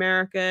Captain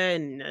America,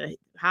 and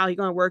how he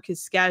going to work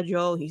his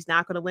schedule. He's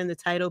not going to win the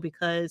title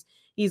because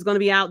he's going to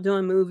be out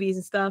doing movies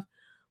and stuff.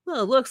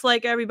 Well, it looks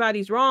like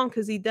everybody's wrong,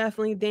 because he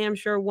definitely damn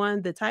sure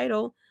won the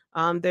title.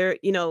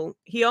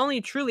 He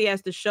only truly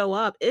has to show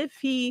up if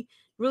he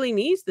really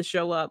needs to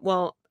show up.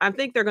 Well, I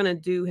think they're going to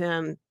do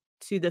him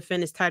to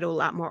defend his title a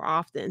lot more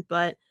often,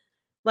 but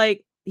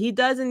like he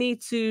doesn't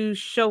need to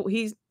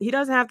he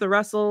doesn't have to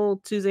wrestle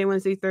Tuesday,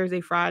 Wednesday,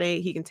 Thursday,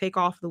 Friday. He can take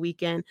off the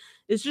weekend.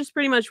 It's just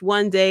pretty much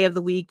one day of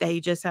the week that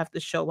he just have to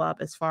show up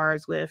as far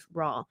as with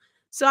Raw.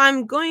 So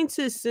I'm going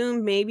to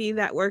assume maybe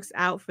that works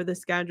out for the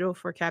schedule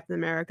for Captain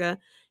America.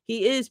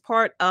 He is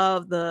part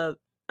of the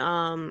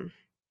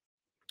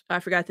I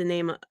forgot the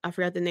name. I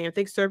forgot the name. I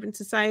think Serpent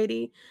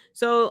Society.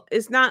 So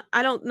it's not.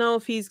 I don't know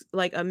if he's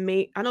like a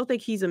main. I don't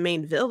think he's a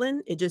main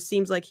villain. It just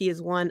seems like he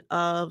is one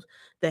of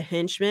the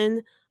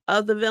henchmen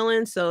of the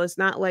villain. So it's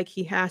not like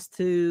he has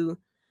to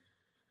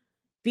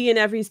be in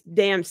every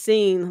damn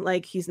scene.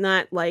 Like he's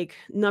not like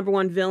number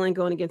one villain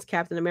going against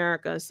Captain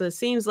America. So it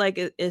seems like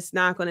it's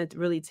not going to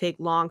really take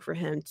long for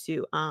him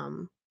to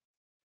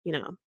you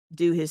know,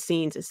 do his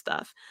scenes and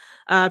stuff.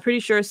 Pretty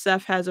sure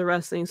Seth has a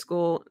wrestling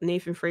school.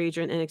 Nathan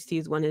Frazier in NXT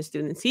is one of his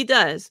students. He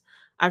does.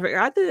 I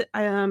forgot the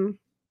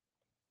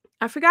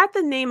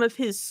name of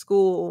his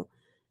school.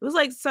 It was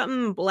like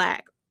something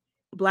Black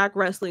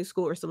Wrestling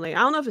School or something. I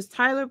don't know if it's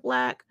Tyler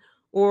Black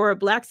or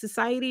Black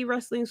Society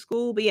Wrestling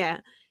School, but yeah,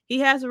 he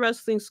has a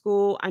wrestling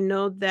school. I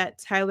know that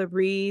Tyler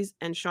Breeze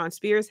and Sean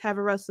Spears have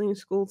a wrestling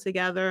school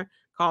together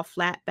called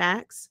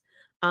Flatbacks.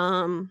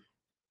 Who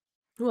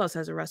else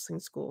has a wrestling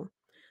school?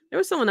 There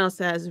was someone else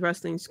that has a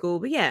wrestling school,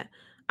 but yeah,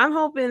 I'm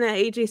hoping that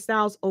AJ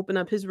Styles open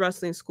up his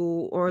wrestling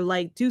school, or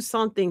like do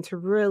something to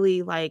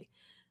really like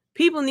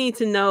people need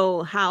to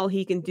know how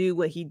he can do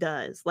what he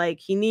does.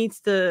 Like he needs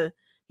to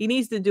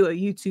do a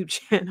YouTube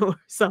channel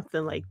or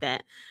something like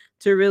that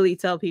to really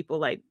tell people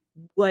like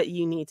what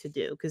you need to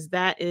do, because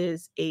that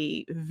is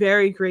a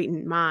very great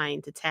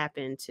mind to tap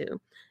into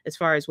as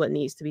far as what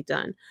needs to be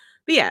done.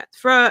 But yeah,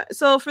 for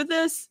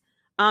this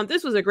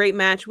this was a great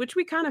match, which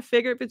we kind of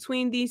figured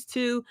between these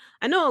two.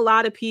 I know a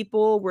lot of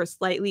people were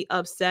slightly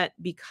upset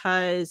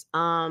because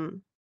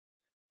AJ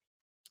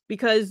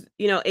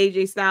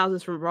Styles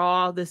is from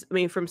Raw.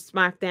 From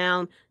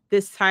SmackDown.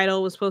 This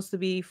title was supposed to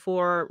be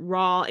for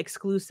Raw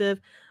exclusive,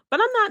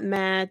 but I'm not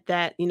mad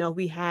that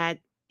we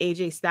had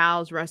AJ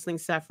Styles wrestling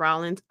Seth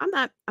Rollins. I'm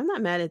not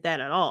mad at that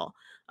at all.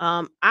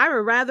 I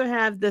would rather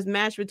have this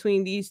match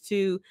between these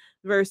two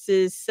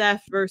versus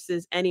Seth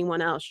versus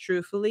anyone else,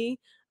 truthfully,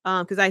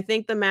 because I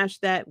think the match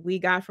that we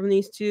got from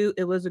these two,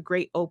 it was a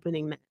great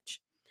opening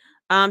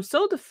match.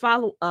 So to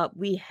follow up,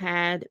 we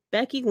had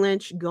Becky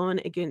Lynch going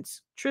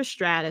against Trish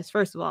Stratus.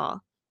 First of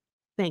all,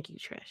 thank you,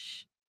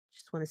 Trish.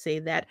 Just want to say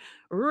that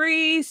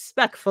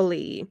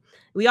respectfully.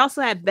 We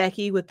also had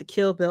Becky with the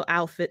Kill Bill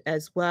outfit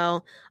as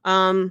well.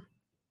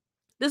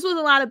 This was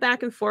a lot of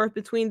back and forth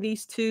between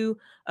these two.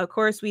 Of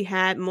course, we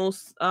had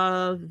most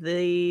of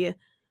the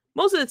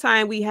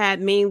time we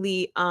had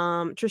mainly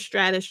Trish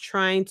Stratus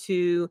trying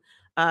to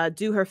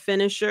do her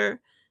finisher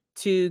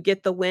to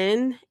get the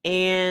win,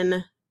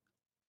 and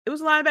it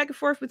was a lot of back and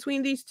forth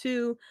between these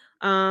two.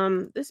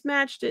 This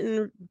match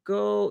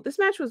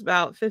was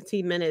about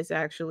 15 minutes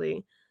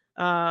actually.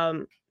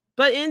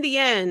 But in the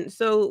end,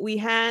 so we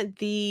had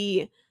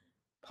the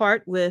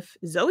part with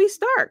Zoe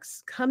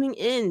Starks coming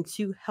in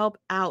to help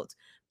out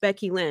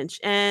Becky Lynch,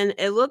 and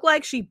it looked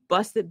like she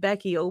busted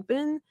Becky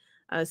open.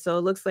 So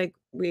it looks like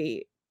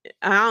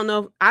I don't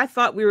know. I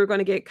thought we were going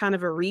to get kind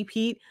of a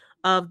repeat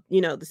of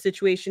the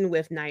situation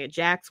with Nia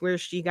Jax, where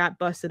she got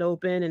busted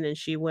open and then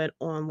she went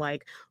on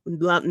like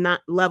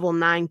level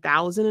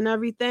 9,000 and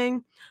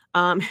everything.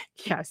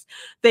 Yes,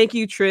 thank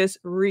you, Trish.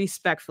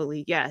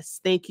 Respectfully,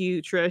 yes, thank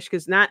you, Trish,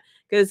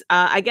 because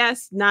I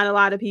guess not a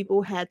lot of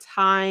people had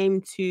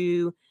time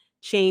to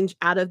change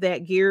out of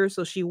that gear.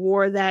 So she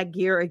wore that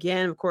gear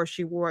again. Of course,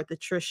 she wore the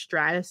Trish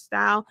Stratus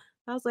style.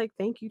 I was like,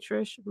 thank you,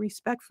 Trish,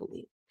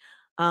 respectfully.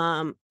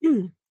 Um,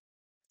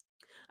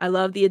 I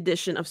love the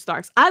addition of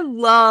Starks. I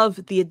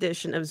love the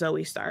addition of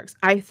Zoe Starks.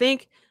 I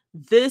think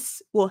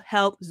this will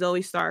help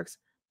Zoe Starks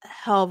a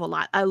hell of a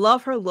lot. I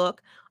love her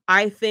look.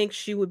 I think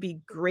she would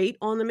be great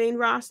on the main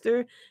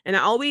roster. And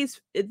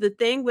the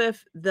thing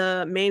with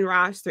the main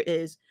roster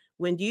is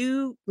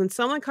when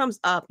someone comes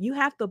up, you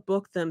have to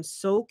book them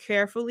so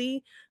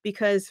carefully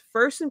because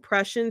first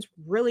impressions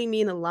really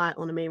mean a lot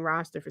on the main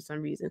roster for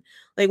some reason.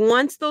 Like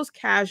once those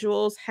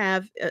casuals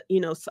have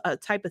a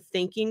type of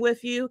thinking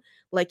with you,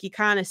 like you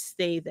kind of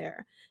stay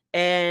there.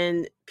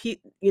 And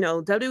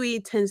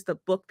WWE tends to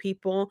book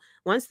people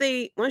once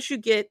you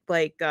get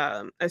like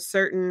a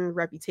certain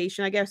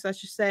reputation, I guess I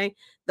should say,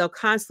 they'll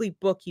constantly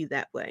book you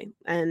that way.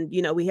 And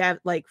we have,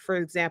 like, for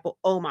example,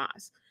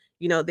 Omos.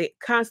 They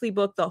constantly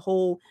book the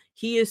whole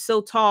he is so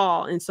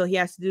tall and so he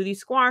has to do these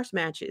squash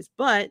matches.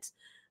 But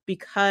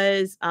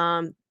because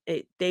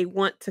they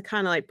want to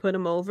kind of like put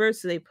him over,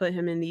 so they put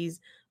him in these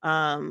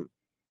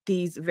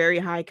very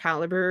high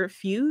caliber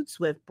feuds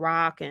with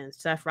Brock and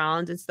Seth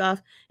Rollins and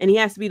stuff. And he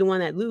has to be the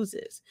one that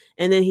loses.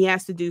 And then he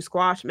has to do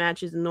squash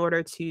matches in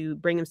order to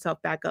bring himself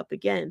back up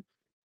again.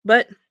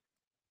 But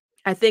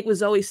I think with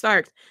Zoe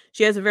Starks,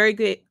 she has a very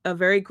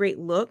great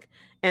look.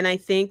 And I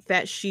think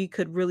that she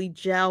could really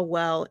gel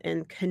well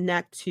and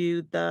connect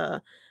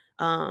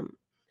um,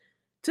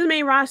 to the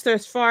main roster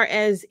as far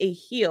as a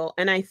heel.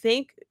 And I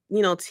think,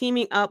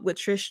 teaming up with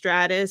Trish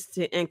Stratus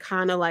and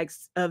kind of like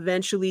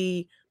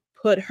eventually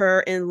put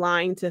her in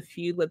line to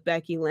feud with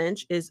Becky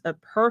Lynch is a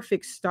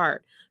perfect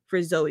start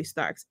for Zoe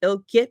Starks.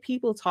 It'll get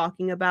people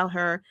talking about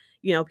her.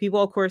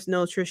 People, of course,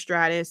 know Trish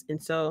Stratus.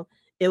 And so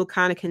it will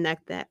kind of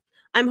connect that.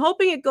 I'm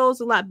hoping it goes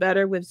a lot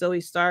better with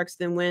Zoe Starks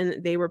than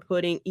when they were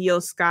putting Io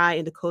Sky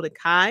and Dakota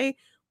Kai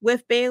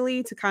with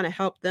Bayley to kind of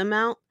help them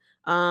out.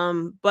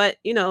 But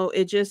it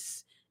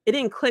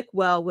didn't click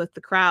well with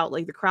the crowd.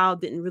 Like the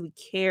crowd didn't really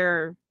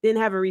care,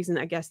 didn't have a reason,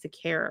 I guess, to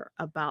care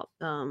about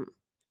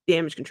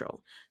Damage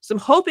Control. So I'm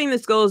hoping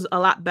this goes a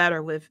lot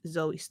better with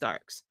Zoe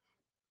Starks.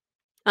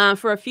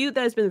 For a feud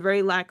that has been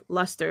very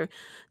lackluster,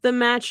 the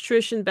match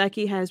Trish and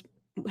Becky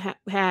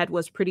had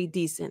was pretty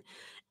decent.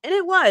 And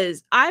it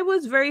was. I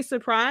was very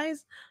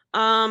surprised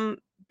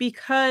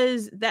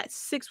because that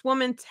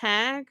 6-woman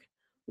tag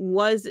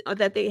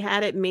that they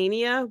had at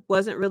Mania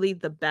wasn't really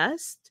the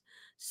best.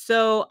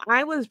 So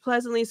I was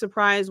pleasantly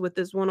surprised with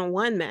this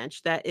one-on-one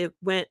match that it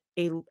went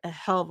a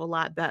hell of a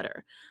lot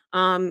better.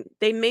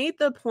 They made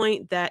the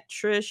point that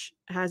Trish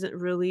hasn't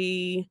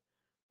really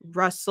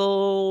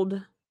wrestled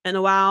in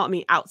a while. I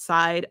mean,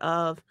 outside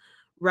of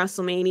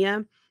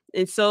WrestleMania.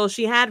 And so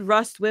she had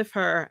Rust with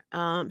her.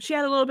 She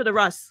had a little bit of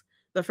Rust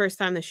the first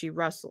time that she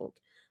wrestled.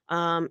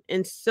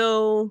 And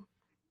so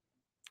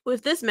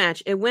with this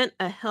match, it went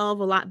a hell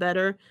of a lot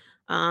better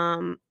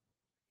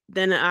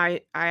than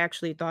I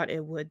actually thought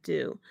it would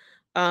do.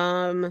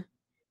 But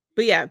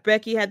yeah,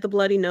 Becky had the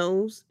bloody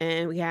nose,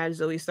 and we had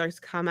Zoe Starks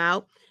come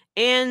out,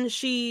 and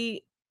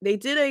they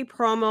did a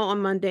promo on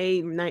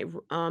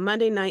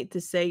Monday night to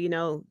say,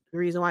 the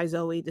reason why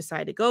Zoe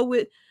decided to go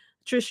with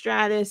Trish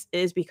Stratus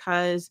is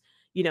because,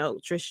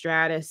 Trish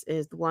Stratus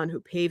is the one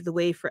who paved the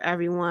way for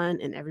everyone,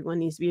 and everyone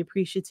needs to be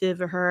appreciative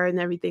of her and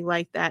everything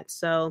like that.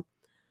 So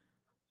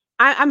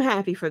I'm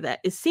happy for that.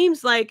 It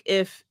seems like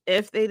if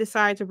they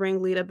decide to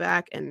bring Lita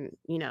back and,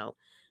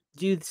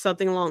 do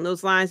something along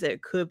those lines, that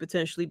it could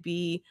potentially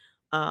be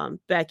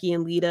Becky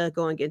and Lita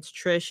going against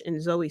Trish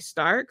and Zoe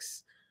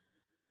Starks.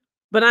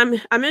 But I'm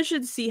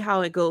interested to see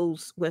how it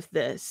goes with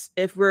this.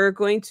 If we're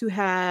going to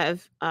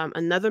have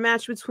another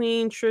match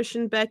between Trish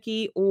and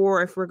Becky,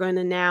 or if we're going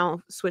to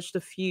now switch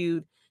the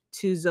feud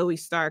to Zoe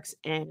Starks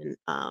and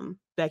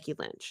Becky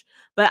Lynch.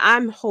 But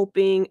I'm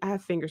hoping, I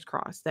have fingers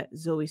crossed, that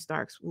Zoe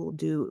Starks will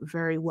do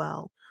very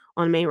well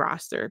on the main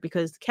roster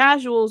because the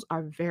casuals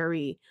are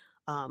very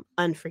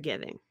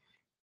unforgiving.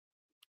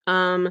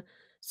 So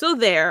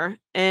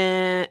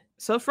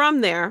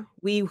from there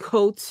we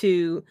go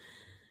to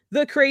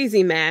the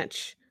crazy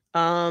match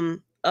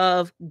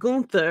of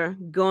Gunther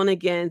going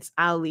against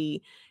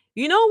Ali.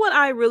 You know what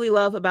I really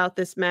love about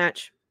this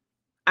match?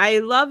 I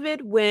love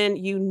it when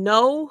you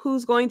know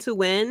who's going to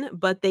win,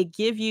 but they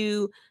give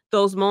you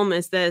those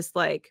moments that's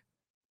like,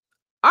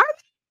 are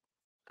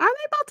they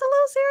about to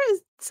lose here?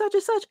 Is such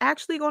and such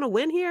actually going to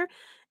win here?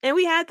 And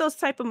we had those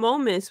type of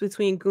moments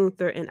between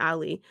Gunther and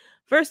Ali.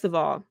 First of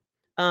all,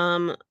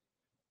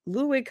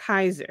 Ludwig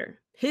Kaiser,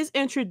 his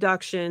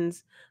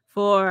introductions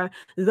for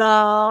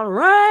the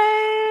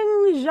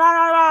Ring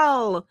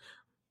General.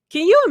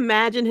 Can you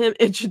imagine him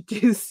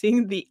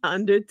introducing The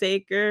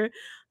Undertaker?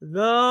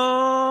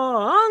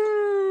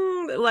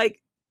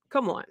 Like,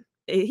 come on.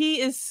 He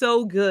is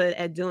so good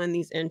at doing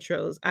these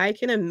intros. I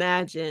can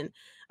imagine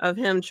of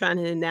him trying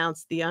to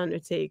announce The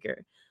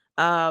Undertaker.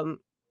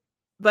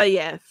 But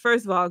yeah,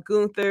 first of all,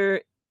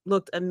 Gunther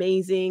looked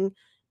amazing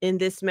in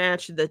this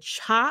match. The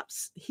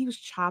chops, he was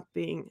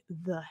chopping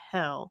the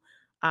hell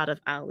out of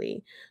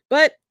Ali.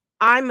 But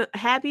I'm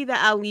happy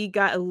that Ali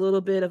got a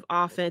little bit of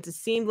offense. It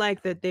seemed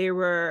like that they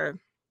were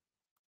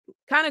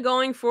kind of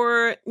going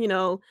for,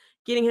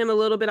 getting him a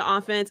little bit of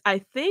offense. I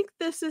think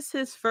this is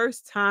his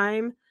first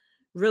time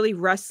really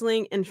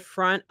wrestling in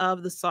front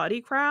of the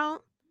Saudi crowd.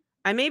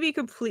 I may be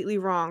completely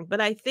wrong, but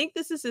I think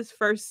this is his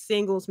first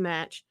singles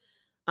match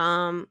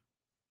um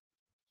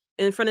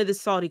in front of the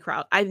Saudi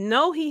crowd. I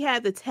know he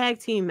had the tag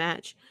team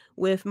match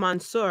with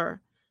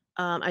Mansoor.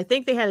 I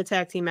think they had a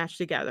tag team match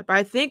together, but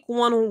I think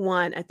one on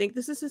one, I think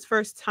this is his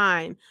first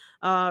time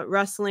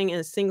wrestling in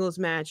a singles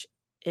match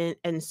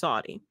in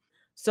Saudi.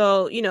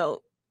 So,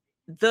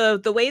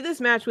 the way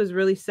this match was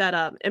really set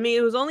up, I mean,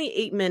 it was only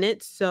 8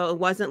 minutes, so it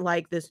wasn't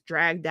like this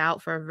dragged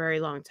out for a very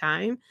long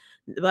time.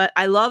 But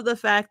I love the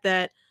fact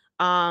that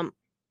um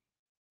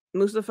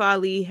Mustafa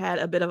Ali had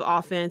a bit of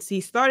offense. He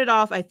started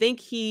off, I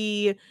think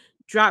he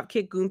drop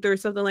kicked Gunther or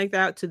something like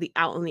that to the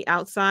out on the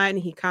outside, and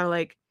he kind of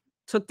like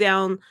took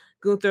down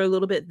Gunther a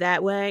little bit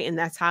that way, and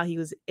that's how he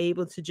was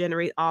able to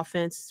generate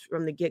offense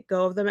from the get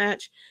go of the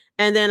match.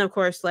 And then, of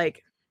course,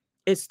 like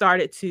it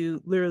started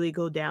to literally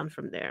go down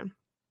from there.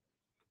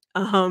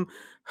 Um,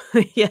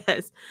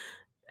 yes,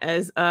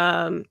 as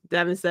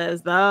Devin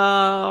says,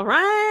 the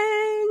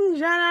Ring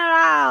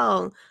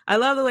General. I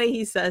love the way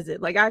he says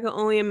it. Like I can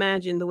only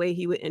imagine the way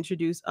he would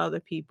introduce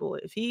other people.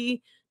 If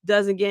he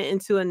doesn't get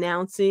into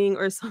announcing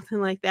or something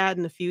like that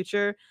in the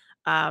future,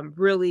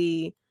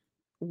 really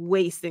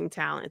wasting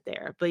talent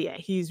there. But yeah,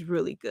 he's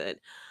really good.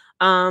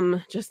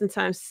 Just in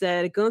time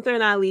said Gunther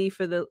and Ali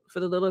for the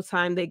little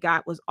time they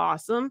got was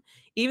awesome.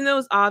 Even though it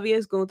was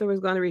obvious Gunther was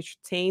going to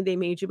retain, they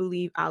made you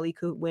believe Ali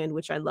could win,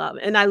 which I love.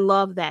 And I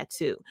love that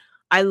too.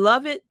 I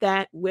love it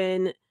that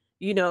when,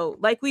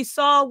 like we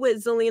saw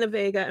with Zelina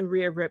Vega and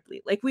Rhea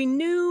Ripley, like we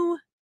knew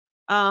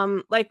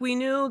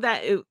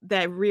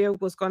that Rhea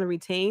was going to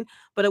retain,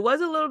 but it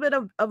was a little bit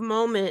of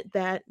moment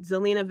that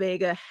Zelina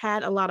Vega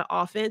had a lot of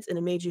offense, and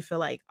it made you feel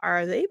like,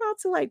 are they about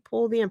to like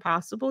pull the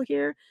impossible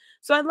here?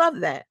 So I love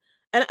that,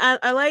 and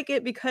I like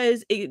it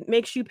because it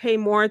makes you pay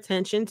more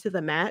attention to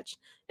the match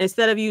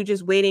instead of you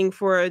just waiting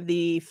for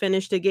the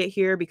finish to get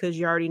here because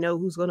you already know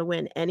who's going to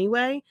win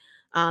anyway.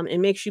 It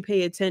makes you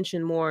pay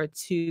attention more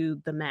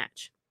to the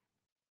match.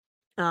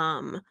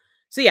 Um,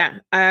 so yeah,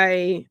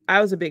 I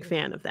was a big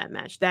fan of that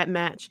match. That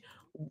match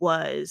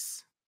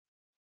was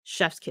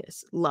chef's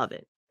kiss. Love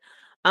it.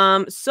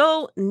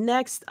 So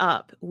next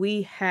up,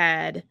 we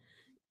had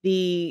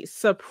the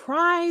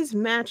surprise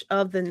match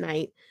of the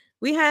night.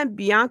 We had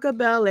Bianca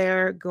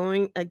Belair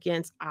going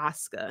against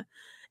Asuka.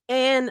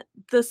 And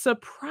the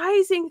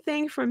surprising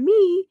thing for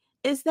me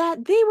is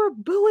that they were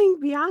booing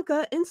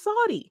Bianca in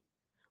Saudi.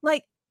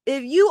 Like,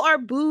 if you are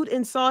booed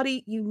in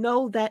Saudi, you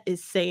know that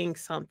is saying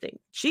something.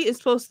 She is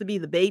supposed to be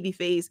the baby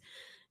face.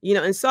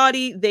 In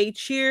Saudi, they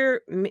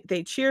cheer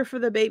for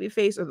the baby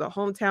face or the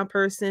hometown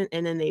person,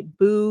 and then they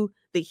boo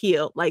the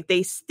heel. Like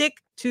they stick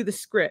to the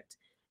script.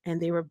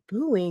 And they were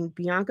booing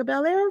Bianca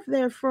Belair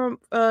there from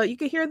you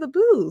could hear the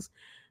boos.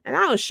 And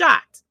I was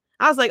shocked.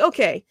 I was like,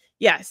 okay,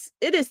 yes,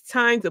 it is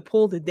time to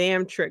pull the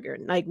damn trigger.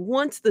 Like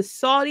once the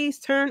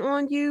Saudis turn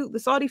on you, the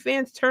Saudi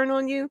fans turn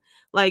on you,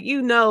 like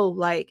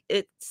like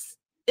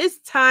it's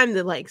time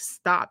to like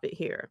stop it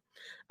here.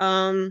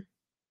 Um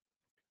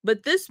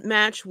but this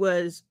match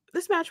was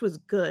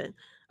good.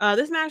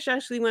 This match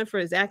actually went for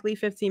exactly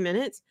 15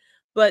 minutes,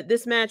 but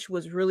this match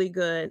was really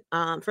good.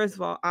 First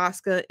of all,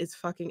 Asuka is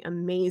fucking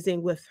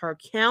amazing with her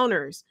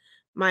counters.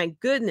 My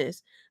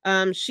goodness.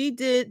 She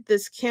did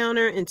this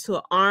counter into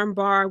an arm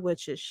bar,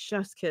 which is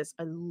chef's kiss.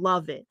 I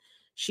love it.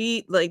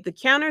 She like the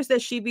counters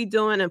that she be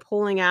doing and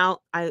pulling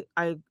out. I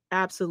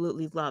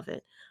absolutely love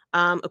it.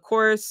 Of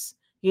course,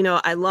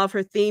 I love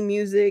her theme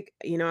music.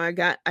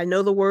 I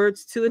know the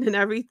words to it and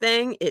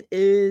everything. It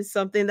is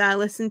something that I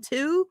listen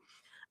to.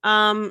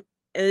 Um,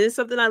 it is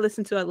something I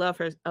listen to. I love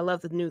her. I love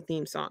the new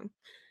theme song.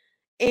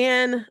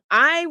 And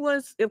I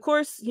was, of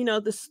course,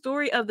 the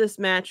story of this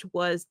match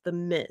was the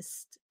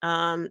mist.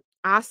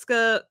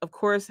 Asuka, of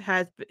course,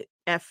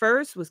 at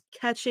first was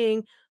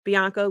catching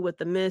Bianca with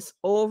the mist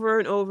over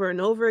and over and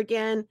over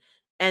again.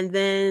 And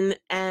then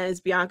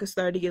as Bianca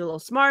started to get a little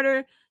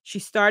smarter,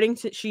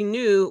 she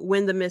knew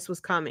when the mist was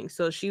coming.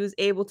 So she was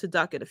able to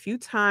duck it a few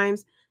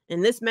times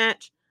in this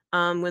match.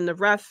 When the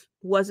ref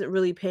wasn't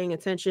really paying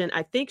attention,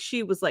 I think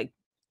she was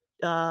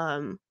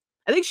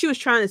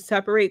trying to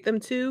separate them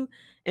two.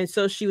 And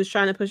so she was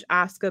trying to push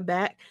Asuka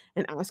back,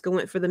 and Asuka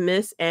went for the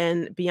miss,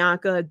 and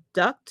Bianca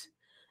ducked.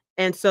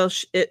 And so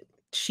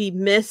she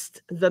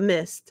missed the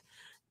mist.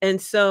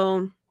 And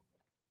so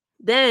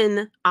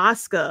then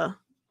Asuka,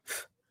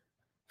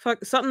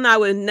 fuck, something I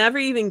would never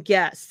even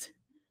guessed,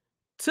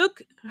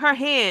 took her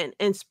hand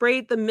and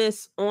sprayed the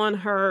mist on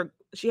her.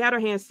 She had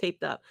her hands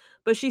taped up,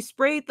 but she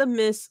sprayed the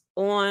mist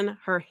on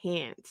her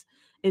hands.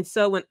 And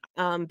so when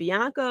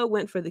Bianca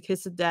went for the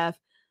kiss of death,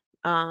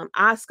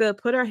 Asuka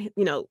put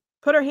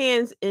her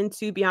hands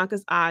into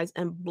Bianca's eyes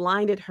and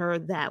blinded her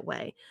that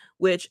way,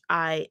 which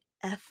I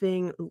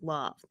effing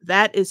love.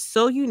 That is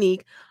so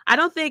unique. I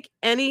don't think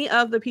any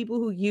of the people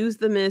who used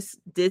the mist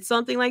did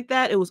something like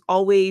that. It was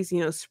always,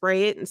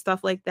 spray it and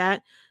stuff like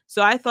that.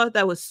 So I thought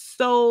that was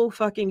so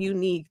fucking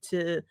unique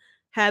to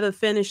have a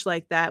finish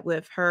like that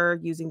with her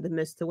using the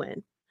mist to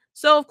win.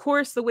 So of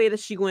course, the way that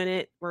she won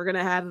it, we're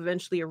gonna have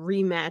eventually a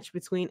rematch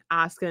between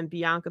Asuka and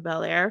Bianca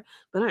Belair.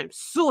 But I'm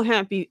so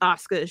happy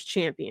Asuka is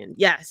champion.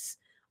 Yes,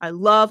 I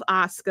love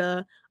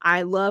Asuka.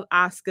 I love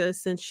Asuka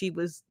since she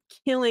was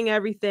killing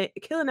everything,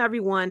 killing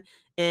everyone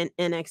in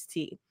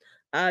NXT.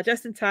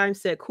 Justin Time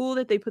said, "Cool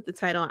that they put the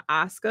title on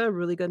Asuka.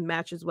 Really good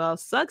match as well.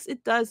 Sucks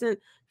it doesn't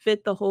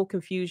fit the whole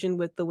confusion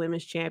with the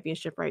women's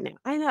championship right now.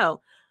 I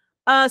know.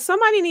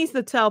 Somebody needs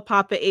to tell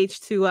Papa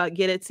H to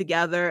get it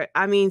together.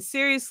 I mean,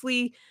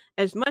 seriously,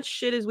 as much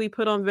shit as we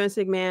put on Vince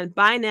McMahon,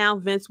 by now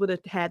Vince would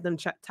have had them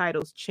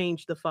titles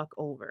changed the fuck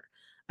over.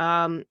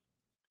 Um,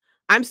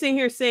 I'm sitting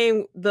here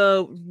saying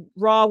the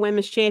Raw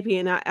Women's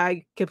Champion.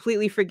 I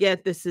completely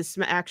forget this is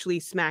actually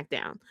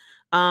SmackDown.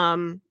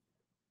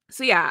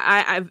 So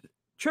yeah, I've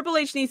Triple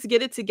H needs to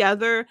get it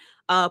together.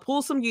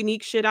 Pull some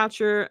unique shit out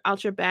your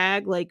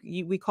bag. Like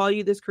we call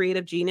you this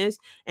creative genius,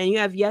 and you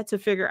have yet to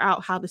figure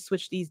out how to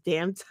switch these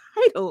damn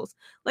titles.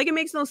 Like it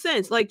makes no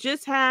sense. Like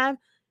just have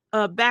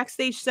a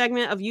backstage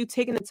segment of you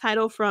taking the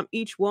title from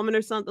each woman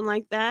or something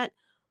like that.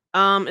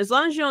 As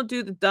long as you don't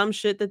do the dumb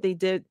shit that they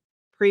did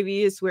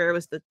previous, where it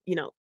was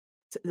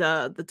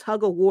the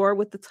tug of war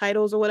with the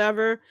titles or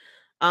whatever.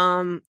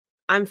 Um,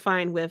 I'm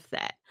fine with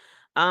that.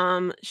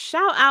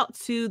 Shout out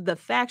to the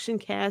Faction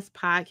Cast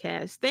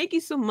podcast. Thank you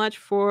so much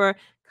for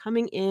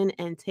coming in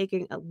and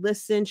taking a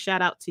listen.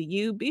 Shout out to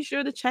you. Be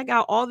sure to check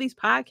out all these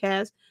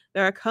podcasts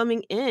that are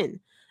coming in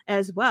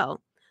as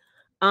well.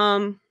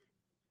 But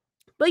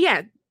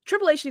yeah,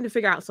 Triple H need to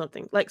figure out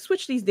something. Like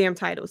switch these damn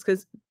titles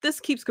because this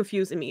keeps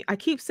confusing me. I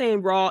keep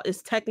saying Raw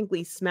is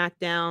technically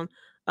SmackDown,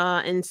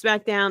 and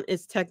SmackDown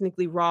is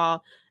technically Raw.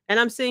 And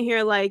I'm sitting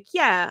here like,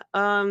 yeah,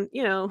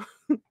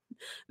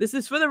 this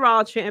is for the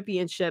Raw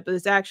Championship, but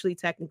it's actually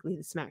technically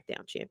the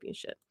SmackDown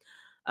Championship.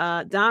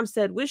 Dom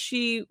said, wish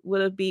she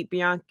would have beat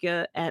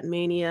Bianca at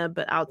Mania,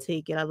 but I'll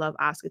take it. I love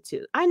Asuka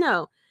too. I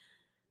know.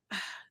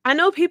 I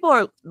know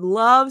people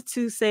love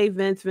to say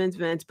Vince, Vince,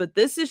 Vince, but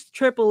this is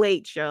Triple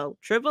H, yo.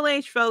 Triple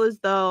H felt as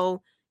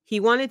though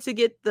he wanted to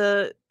get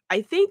the.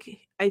 I think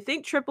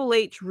Triple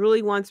H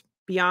really wants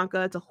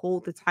Bianca to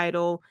hold the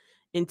title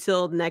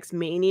until next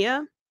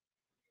Mania,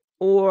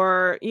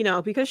 or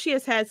because she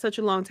has had such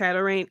a long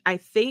title reign. I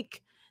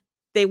think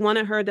they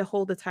wanted her to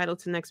hold the title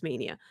to next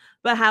Mania.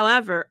 But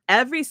however,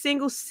 every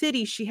single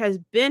city she has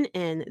been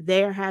in,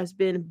 there has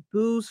been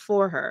boos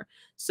for her.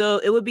 So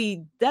it would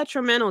be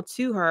detrimental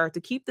to her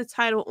to keep the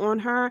title on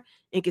her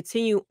and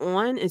continue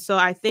on. And so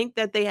I think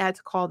that they had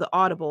to call the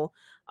audible.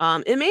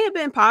 It may have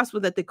been possible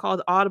that they called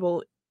the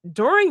audible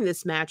during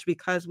this match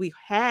because we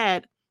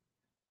had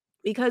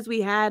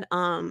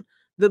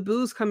the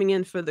boos coming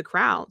in for the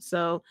crowd.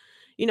 So,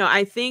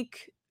 I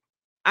think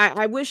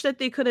I wish that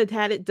they could have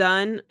had it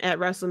done at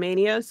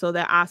WrestleMania so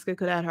that Asuka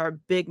could have her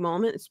big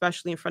moment,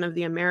 especially in front of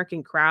the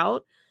American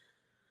crowd.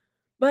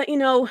 But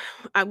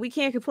we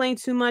can't complain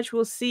too much.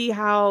 We'll see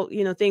how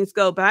things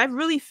go. But I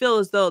really feel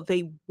as though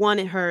they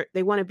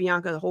wanted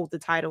Bianca to hold the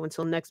title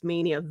until next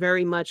Mania,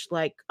 very much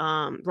like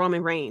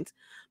Roman Reigns.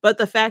 But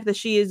the fact that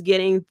she is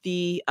getting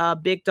the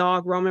big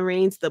dog Roman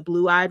Reigns, the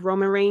blue-eyed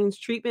Roman Reigns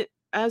treatment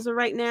as of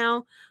right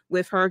now,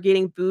 with her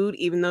getting booed,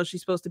 even though she's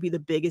supposed to be the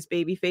biggest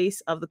baby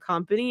face of the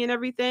company and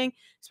everything,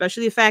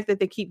 especially the fact that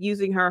they keep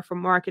using her for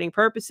marketing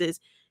purposes.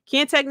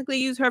 Can't technically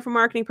use her for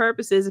marketing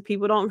purposes if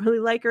people don't really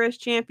like her as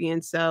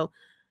champion. So,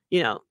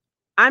 you know,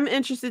 I'm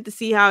interested to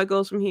see how it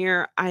goes from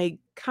here. I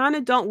kind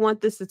of don't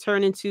want this to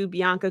turn into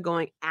Bianca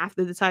going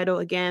after the title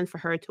again for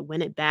her to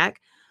win it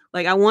back.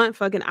 Like, I want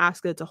fucking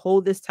Asuka to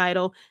hold this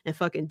title and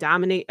fucking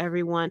dominate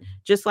everyone,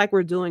 just like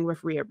we're doing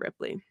with Rhea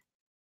Ripley.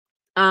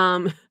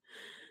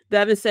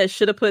 Devin says,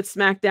 should have put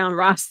SmackDown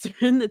roster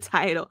in the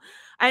title.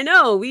 I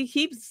know,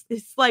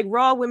 it's like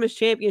Raw Women's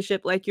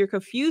Championship, like you're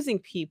confusing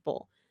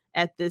people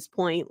at this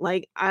point.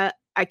 Like, I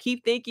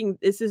keep thinking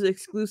this is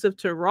exclusive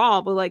to Raw,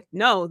 but like,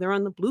 no, they're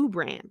on the Blue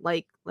brand.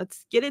 Like,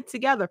 let's get it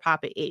together,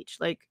 Papa H.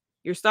 Like,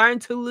 you're starting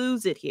to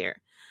lose it here.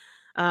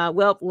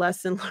 Well,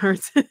 lesson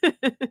learned.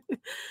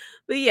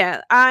 But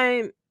yeah,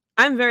 I'm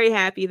very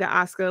happy that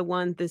Asuka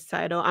won this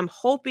title. I'm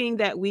hoping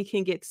that we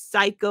can get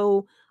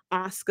Psycho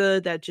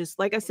Asuka, that just,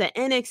 like I said,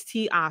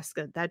 NXT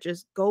Asuka, that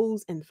just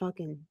goes and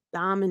fucking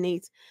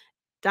dominates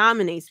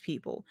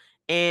people,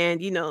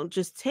 and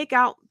just take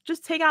out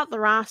the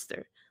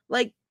roster.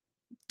 Like,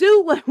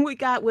 do what we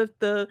got with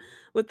the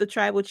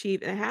tribal chief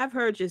and have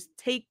her just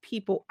take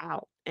people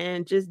out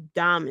and just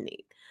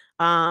dominate.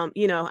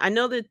 I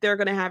know that they're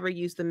gonna have her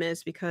use the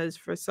Miz because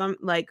for some,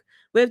 like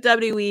with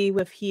WWE,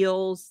 with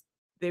heels,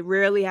 they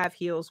rarely have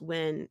heels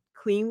win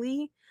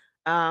cleanly.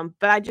 But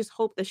I just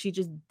hope that she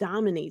just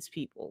dominates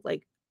people.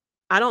 Like,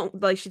 I don't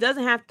like she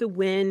doesn't have to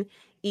win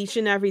each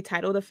and every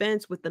title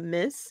defense with the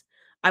Miz.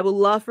 I would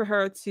love for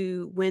her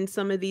to win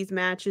some of these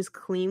matches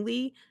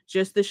cleanly,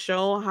 just to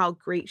show how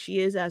great she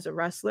is as a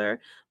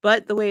wrestler.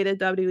 But the way that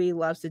WWE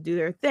loves to do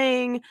their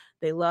thing,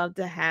 they love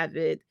to have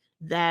it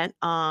that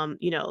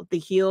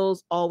the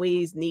heels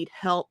always need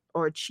help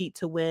or cheat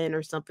to win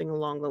or something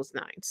along those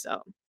lines.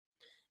 So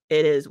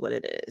it is what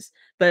it is.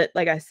 But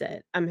like I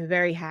said, I'm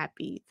very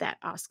happy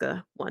that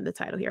Asuka won the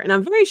title here. And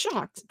I'm very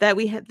shocked that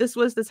we had this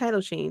was the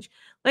title change.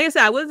 Like I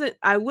said,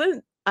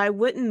 I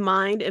wouldn't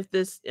mind if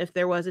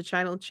there was a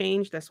title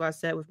change. That's what I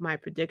said with my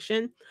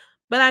prediction.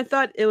 But I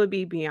thought it would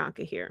be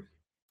Bianca here.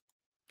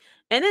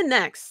 And then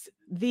next,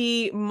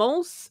 the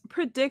most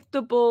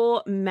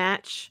predictable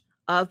match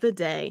of the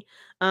day.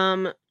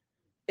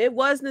 It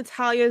was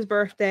Natalia's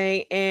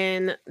birthday,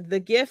 and the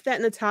gift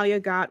that Natalia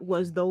got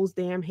was those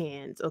damn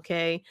hands,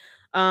 okay?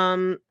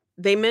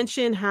 They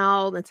mentioned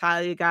how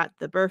Natalia got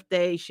the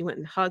birthday, she went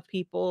and hugged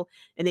people,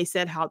 and they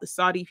said how the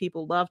Saudi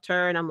people loved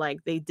her, and I'm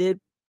like, they did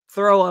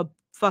throw a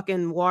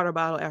fucking water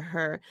bottle at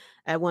her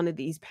at one of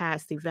these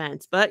past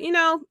events. But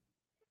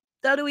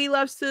WWE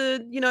loves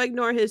to,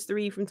 ignore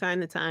history from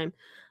time to time.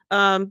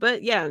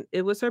 But yeah,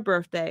 it was her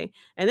birthday.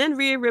 And then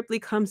Rhea Ripley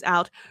comes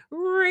out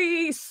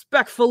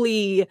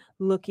respectfully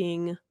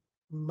looking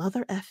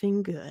mother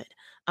effing good.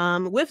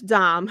 With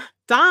Dom.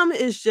 Dom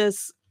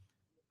is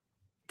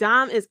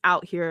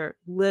out here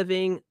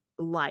living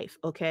life,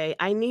 okay?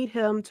 I need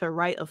him to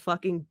write a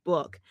fucking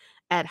book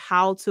at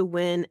how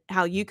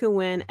you can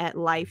win at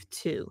life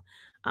too.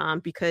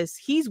 Because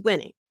he's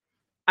winning.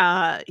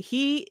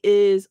 He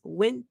is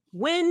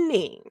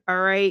winning,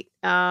 all right?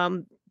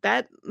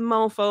 That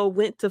mofo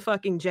went to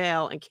fucking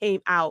jail and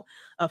came out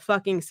a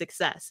fucking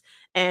success.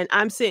 And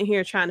I'm sitting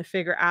here trying to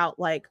figure out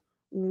like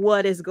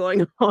what is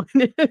going on.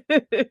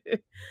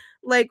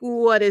 Like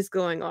what is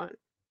going on?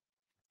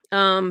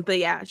 But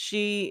yeah,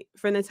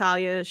 for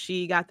Natalia,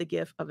 she got the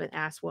gift of an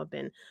ass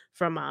whooping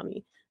from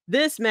mommy.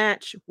 This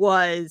match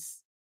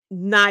was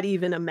not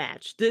even a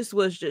match. This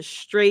was just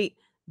straight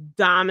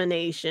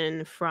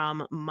domination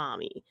from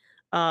mommy.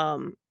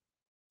 Um,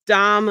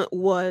 Dom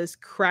was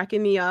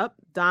cracking me up.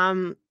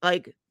 Dom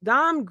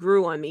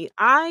grew on me.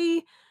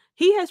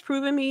 He has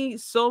proven me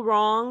so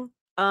wrong.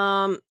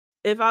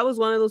 If I was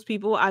one of those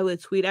people, I would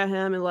tweet at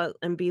him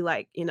and be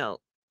like,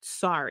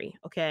 sorry,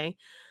 okay?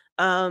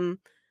 Um,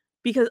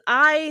 because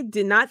I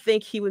did not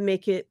think he would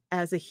make it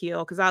as a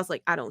heel because I was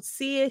like, I don't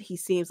see it. He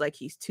seems like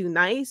he's too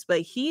nice,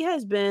 but he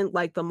has been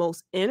like the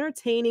most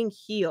entertaining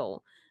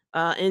heel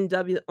on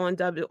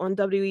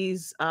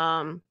WWE's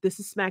this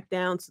is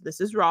SmackDown, so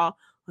this is Raw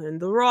on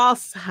the Raw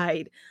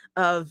side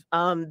of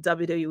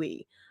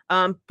WWE.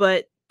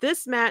 But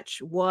this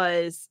match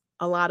was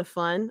a lot of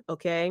fun,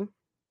 okay?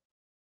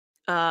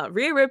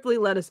 Rhea Ripley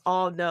let us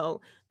all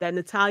know that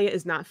Natalia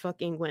is not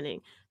fucking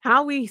winning.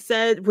 How we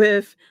said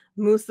with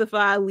Mustafa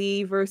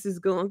Ali versus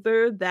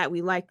Gunther that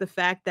we like the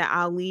fact that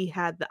Ali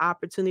had the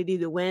opportunity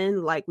to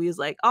win. Like we was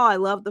like, oh, I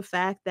love the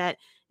fact that,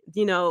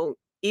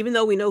 even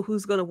though we know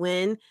who's gonna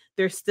win,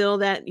 there's still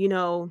that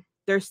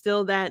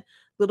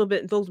little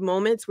bit those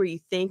moments where you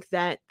think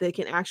that they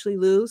can actually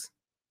lose.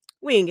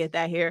 We didn't get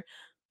that here.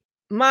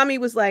 Mommy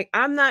was like,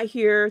 I'm not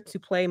here to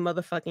play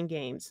motherfucking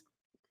games.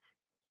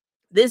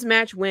 This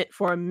match went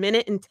for 1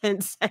 minute and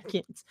 10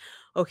 seconds.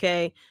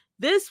 Okay.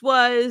 This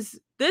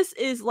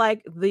is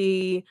like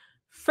the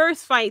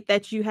first fight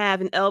that you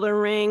have in Elden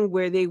Ring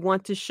where they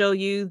want to show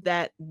you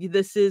that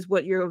this is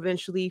what you'll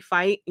eventually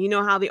fight. You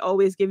know how they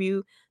always give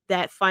you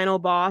that final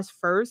boss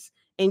first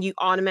and you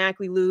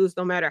automatically lose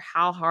no matter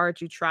how hard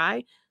you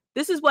try.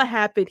 This is what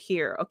happened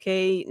here.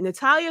 Okay.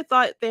 Natalia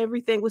thought that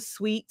everything was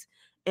sweet.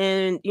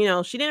 And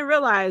she didn't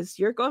realize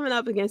you're going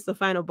up against the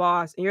final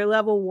boss and you're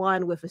level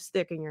 1 with a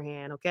stick in your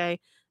hand. Okay.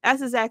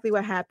 That's exactly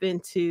what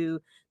happened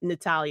to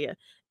Natalia.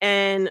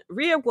 And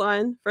Rhea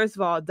won. First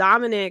of all,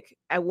 Dominic,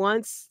 at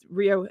once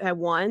Rhea had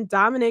won,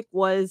 Dominic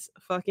was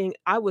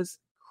I was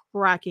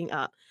cracking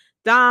up.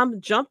 Dom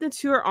jumped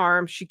into her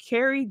arms. She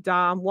carried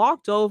Dom,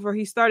 walked over.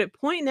 He started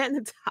pointing at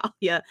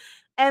Natalia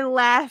and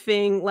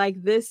laughing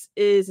like this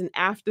is an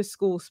after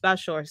school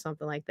special or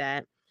something like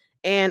that.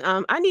 And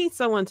I need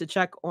someone to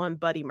check on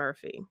Buddy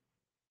Murphy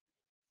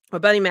or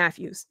Buddy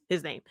Matthews,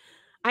 his name.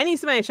 I need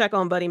somebody to check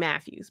on Buddy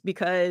Matthews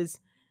because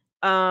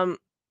because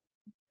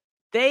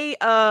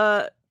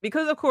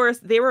of course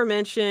they were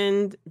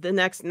mentioned the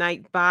next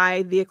night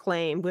by the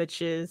Acclaim,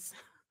 which is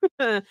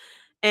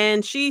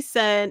and she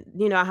said,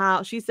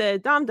 how she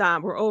said,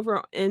 Dom, we're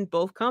over in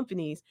both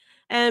companies.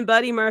 And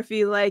Buddy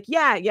Murphy, like,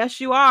 yeah,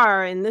 yes, you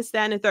are. And this,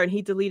 that, and the third. And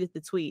he deleted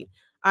the tweet.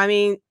 I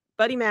mean,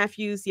 Buddy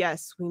Matthews,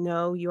 yes, we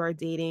know you are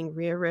dating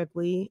Rhea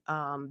Ripley.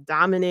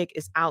 Dominic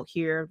is out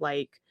here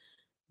like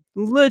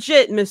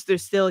legit Mr.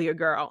 Steal Your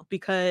Girl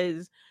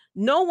because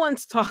no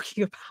one's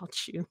talking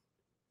about you.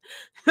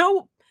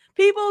 No,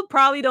 people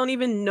probably don't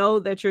even know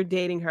that you're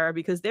dating her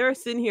because they're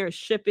sitting here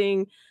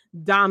shipping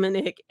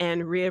Dominic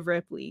and Rhea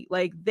Ripley.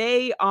 Like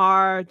they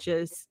are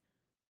just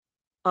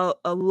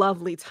a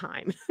lovely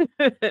time.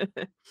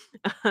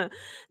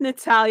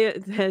 Natalia,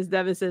 as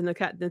Devin says,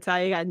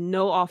 Natalia got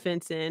no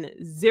offense in,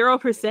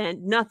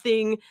 0%,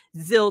 nothing,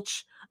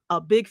 zilch.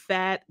 a big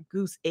fat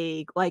goose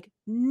egg, like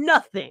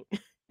nothing.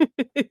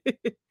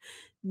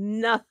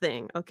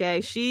 Nothing.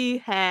 Okay. She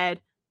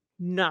had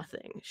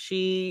nothing.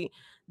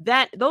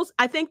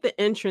 I think the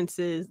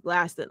entrances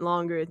lasted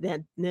longer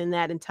than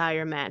that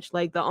entire match.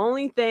 Like the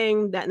only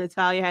thing that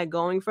Natalia had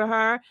going for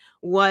her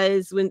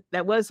was when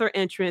that was her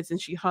entrance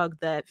and she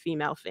hugged that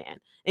female fan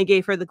and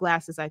gave her the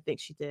glasses, I think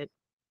she did.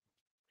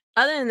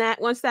 Other than that,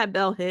 once that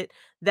bell hit,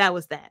 that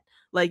was that.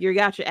 Like you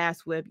got your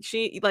ass whipped.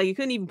 She like you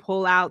couldn't even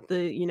pull out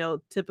the,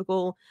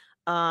 typical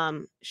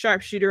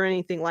sharpshooter or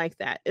anything like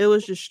that. It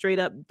was just straight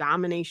up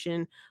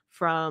domination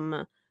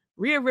from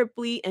Rhea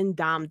Ripley and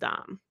Dom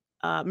Dom.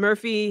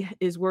 Murphy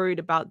is worried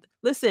about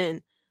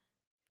listen,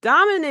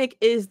 Dominic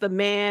is the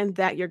man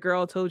that your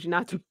girl told you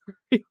not to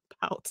worry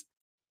about.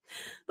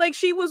 Like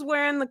she was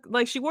wearing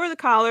she wore the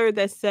collar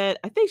that said,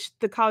 I think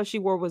the collar she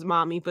wore was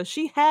mommy, but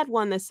she had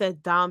one that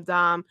said Dom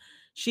Dom.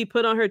 She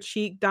put on her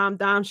cheek Dom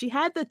Dom. She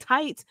had the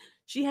tights.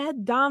 She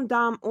had Dom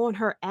Dom on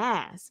her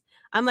ass.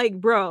 I'm like,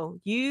 bro,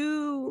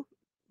 you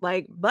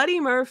like Buddy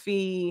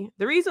Murphy.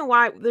 The reason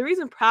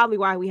probably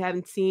why we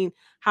haven't seen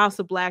House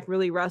of Black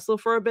really wrestle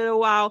for a bit of a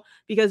while,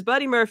 because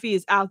Buddy Murphy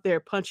is out there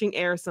punching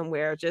air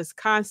somewhere, just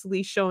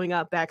constantly showing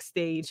up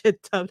backstage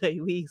at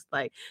WWE's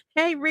like,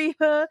 hey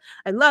Rhea,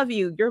 I love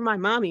you. You're my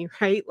mommy,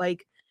 right?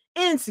 Like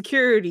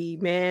insecurity,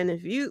 man.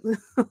 If you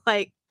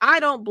like, I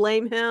don't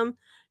blame him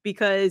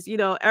because,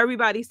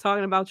 everybody's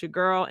talking about your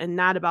girl and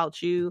not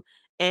about you.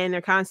 And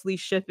they're constantly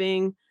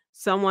shipping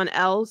someone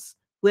else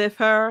with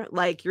her.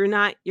 Like you're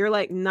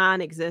like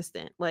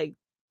non-existent. Like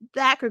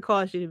that could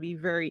cause you to be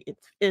very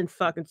in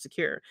fucking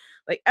secure.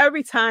 Like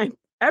every time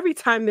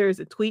there's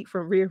a tweet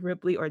from Rhea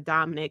Ripley or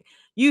Dominic,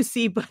 you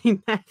see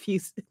Buddy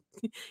Matthews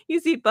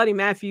you see Buddy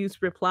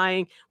Matthews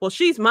replying, well,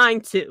 she's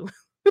mine too.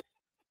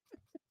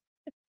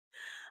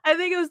 I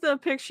think it was the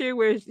picture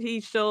where it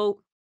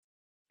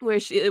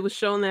was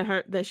shown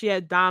that she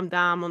had Dom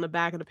Dom on the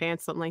back of the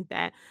pants, something like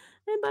that.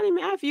 And Buddy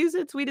Matthews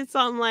had tweeted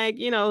something like,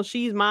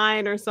 she's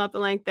mine or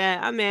something like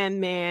that. I mean,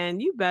 man,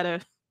 you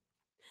better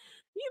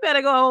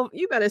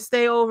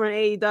stay over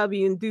in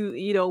AEW and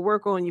do,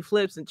 work on your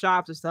flips and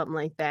chops or something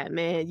like that,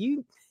 man.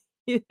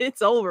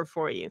 It's over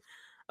for you.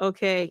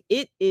 Okay.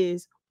 It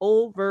is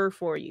over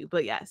for you.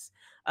 But yes,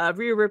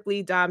 Rhea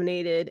Ripley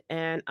dominated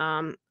and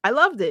I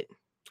loved it.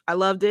 I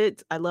loved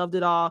it. I loved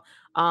it all.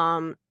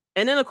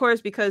 And then of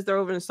course, because they're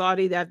over in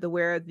Saudi, they have to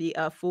wear the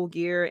full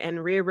gear,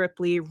 and Rhea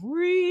Ripley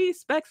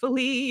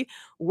respectfully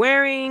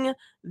wearing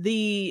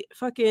the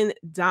fucking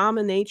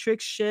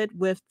dominatrix shit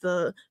with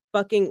the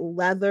fucking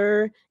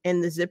leather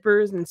and the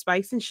zippers and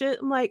spikes and shit.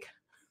 I'm like,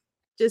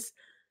 just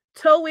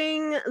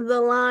towing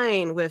the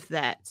line with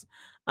that.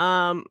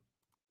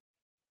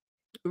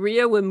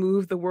 Rhea would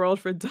move the world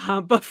for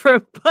Dom, but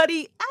for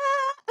Buddy,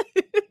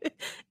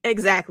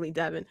 exactly,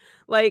 Devin.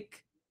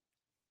 Like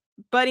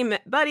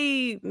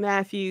Buddy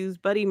Matthews,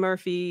 Buddy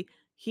Murphy,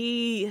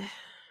 he's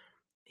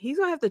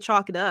gonna have to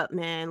chalk it up,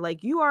 man.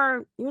 Like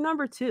you're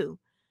number two,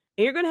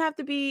 and you're gonna have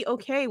to be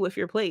okay with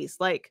your place.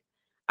 Like,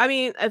 I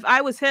mean, if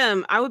I was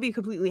him, I would be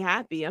completely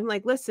happy. I'm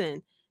like,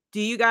 listen, do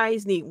you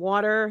guys need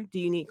water? Do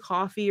you need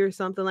coffee or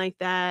something like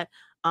that?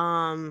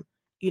 Um,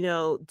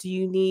 do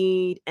you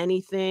need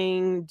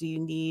anything? Do you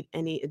need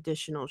any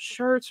additional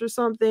shirts or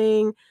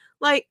something?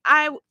 Like,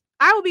 I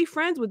would be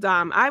friends with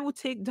Dom. I would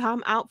take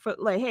Dom out for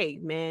like, hey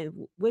man,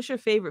 what's your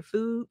favorite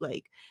food?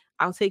 Like,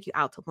 I'll take you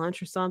out to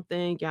lunch or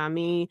something. You know what I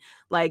mean?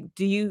 Like,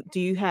 do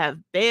you have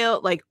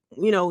bail? Like,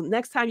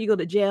 next time you go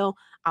to jail,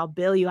 I'll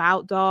bail you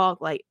out,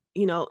 dog. Like,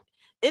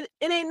 it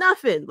ain't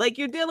nothing. Like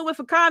you're dealing with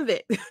a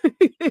convict.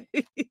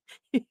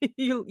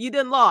 You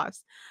didn't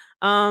lost.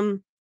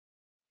 Um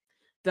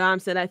Dom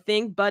said, I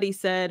think Buddy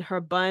said her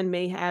bun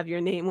may have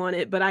your name on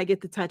it, but I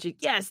get to touch it.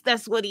 Yes,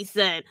 that's what he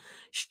said.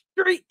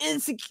 Straight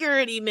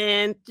insecurity,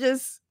 man.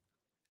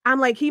 I'm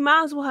like, he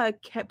might as well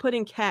have kept put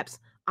in caps.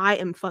 I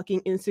am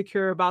fucking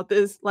insecure about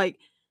this. Like,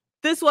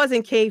 this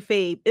wasn't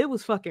kayfabe. It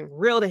was fucking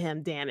real to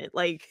him, damn it.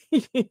 Like,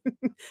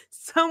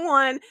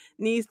 someone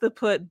needs to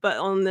put, but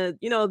on the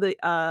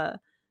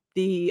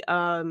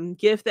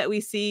gift that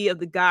we see of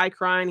the guy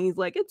crying, he's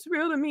like, it's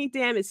real to me,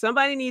 damn it.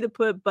 Somebody need to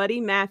put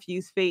Buddy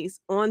Matthews' face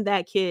on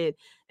that kid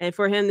and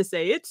for him to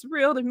say, it's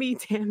real to me,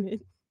 damn it.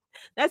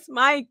 That's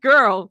my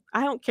girl.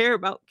 I don't care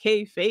about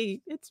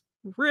kayfabe. It's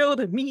real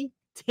to me,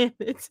 damn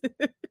it.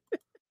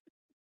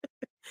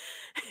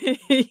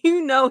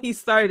 He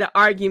started an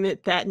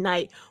argument that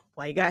night.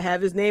 Why you gotta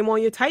have his name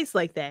on your tights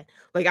like that?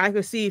 Like I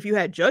could see if you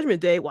had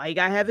Judgment Day, why you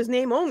gotta have his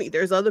name on me?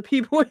 There's other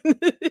people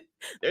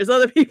there's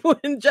other people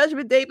in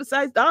Judgment Day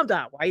besides Dom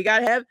Dom. Why you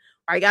gotta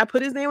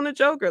put his name on the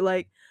Joker?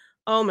 Like,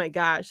 oh my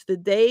gosh, the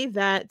day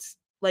that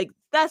like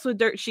that's what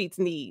dirt sheets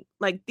need.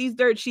 Like these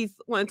dirt sheets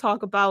want to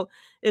talk about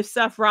if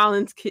Seth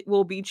Rollins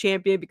will be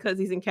champion because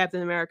he's in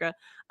Captain America.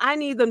 I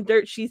need them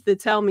dirt sheets to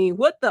tell me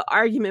what the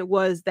argument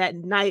was that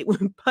night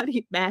when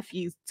Buddy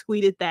Matthews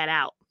tweeted that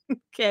out.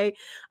 Okay.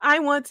 I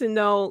want to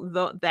know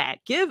that.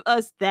 Give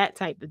us that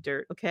type of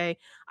dirt. Okay.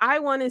 I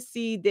want to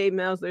see Dave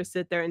Meltzer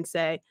sit there and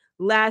say,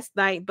 last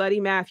night, Buddy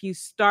Matthews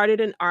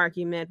started an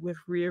argument with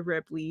Rhea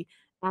Ripley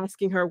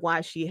asking her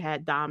why she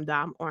had Dom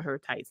on her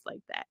tights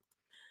like that.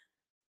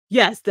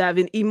 Yes,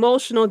 Devin,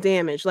 emotional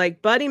damage.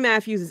 Like Buddy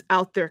Matthews is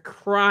out there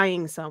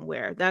crying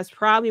somewhere. That's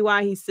probably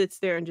why he sits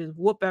there and just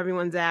whoop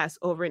everyone's ass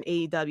over in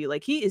AEW.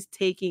 Like he is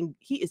taking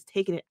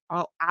it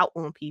all out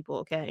on people,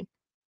 okay?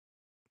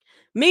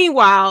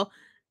 Meanwhile,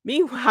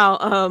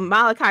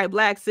 Malachi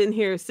Black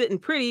sitting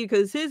pretty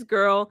because his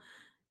girl,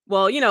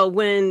 well,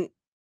 when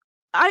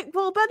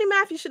Buddy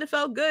Matthews should have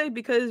felt good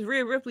because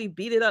Rhea Ripley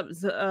beat it up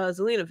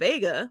Zelina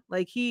Vega.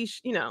 Like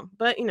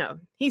but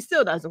he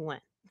still doesn't win.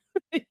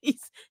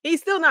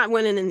 he's still not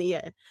winning in the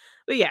end.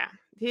 But yeah,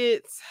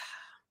 it's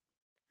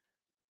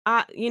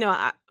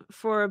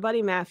for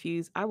Buddy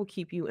Matthews, I will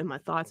keep you in my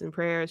thoughts and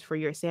prayers for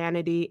your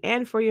sanity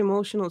and for your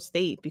emotional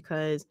state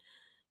because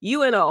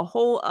you in a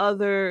whole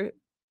other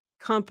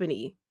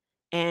company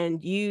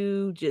and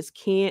you just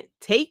can't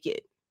take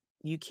it.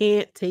 You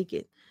can't take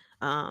it.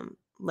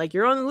 Like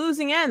you're on the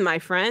losing end, my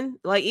friend.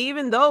 Like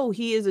even though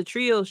he is a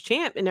trios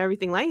champ and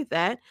everything like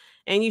that,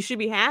 and you should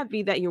be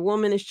happy that your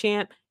woman is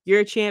champ,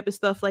 you're a champ and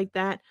stuff like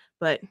that.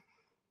 But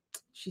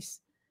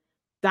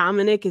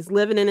Dominic is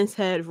living in his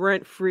head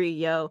rent free,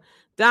 yo.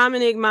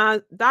 Dominic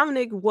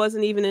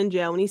wasn't even in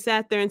jail when he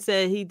sat there and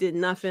said he did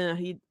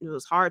nothing. It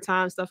was hard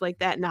times, stuff like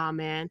that. Nah,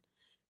 man.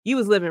 You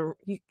was living,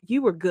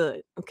 you were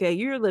good, okay?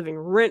 You're living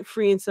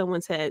rent-free in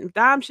someone's head.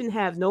 Dom shouldn't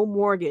have no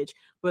mortgage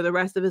for the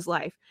rest of his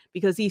life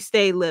because he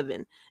stayed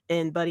living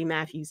in Buddy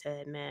Matthews'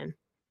 head, man.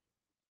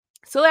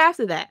 So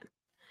after that,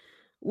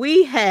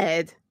 we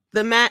had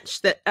the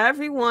match that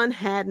everyone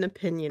had an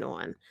opinion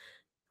on.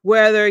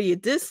 Whether you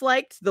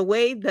disliked the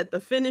way that the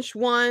finish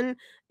won,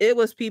 it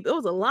was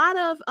a lot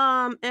of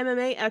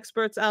MMA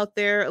experts out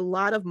there, a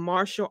lot of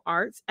martial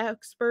arts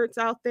experts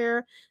out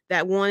there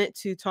that wanted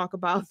to talk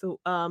about the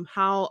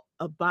how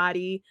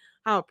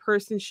a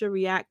person should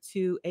react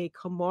to a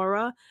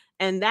Kimura,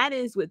 and that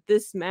is with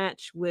this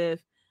match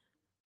with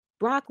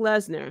Brock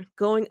Lesnar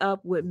going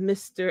up with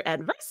Mr.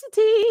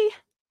 Adversity,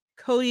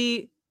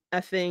 Cody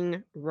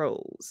effing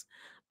Rhodes.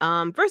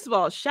 First of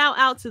all, shout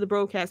out to the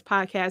Broadcast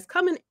Podcast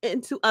coming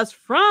into us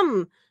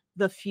from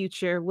the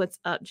future. What's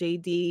up,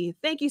 JD?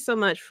 Thank you so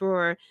much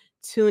for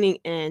tuning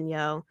in,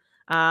 yo.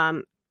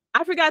 I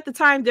forgot the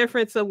time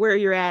difference of where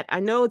you're at.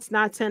 I know it's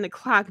not 10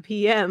 o'clock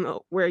p.m.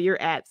 where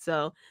you're at.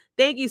 So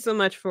thank you so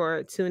much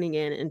for tuning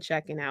in and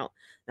checking out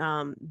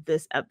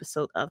this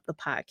episode of the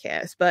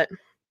podcast. But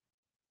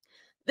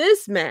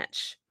this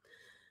match.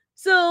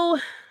 So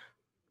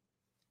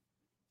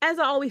as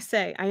I always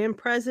say, I am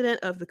president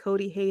of the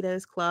Cody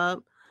Haters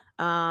Club.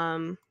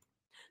 12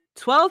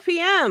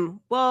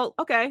 p.m. Well,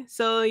 okay,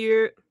 so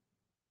you're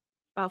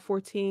about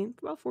 14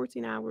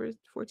 hours,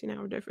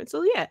 14-hour difference.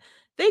 So yeah,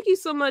 thank you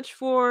so much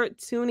for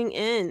tuning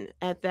in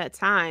at that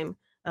time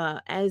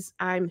as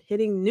I'm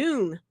hitting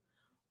noon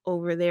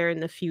over there in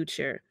the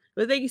future.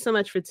 But thank you so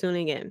much for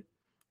tuning in.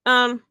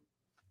 Now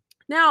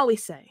I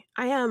always say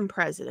I am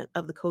president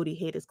of the Cody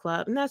Haters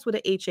Club, and that's with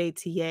a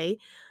HATA,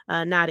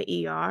 not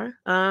an ER,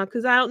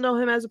 because I don't know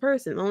him as a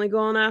person. I'm only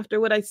going after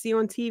what I see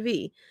on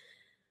TV.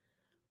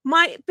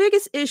 My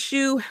biggest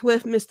issue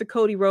with Mr.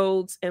 Cody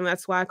Rhodes, and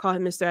that's why I call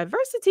him Mr.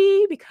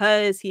 Adversity,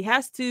 because he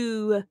has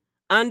to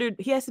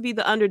be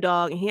the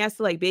underdog and he has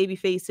to like baby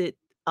face it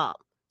up.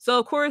 So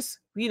of course,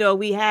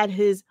 we had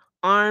his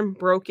arm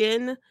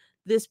broken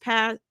this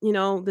past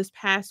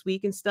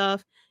week and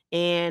stuff,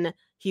 and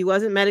he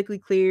wasn't medically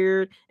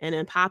cleared, and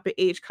then Papa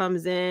H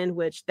comes in,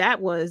 which that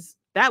was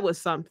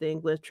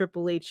something with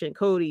Triple H and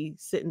Cody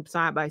sitting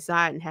side by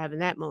side and having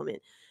that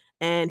moment.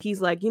 And he's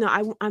like,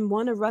 I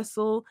want to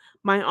wrestle.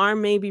 My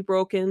arm may be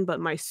broken, but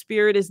my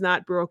spirit is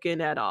not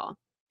broken at all.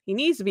 He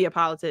needs to be a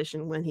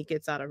politician when he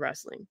gets out of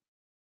wrestling.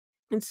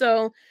 And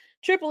so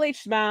Triple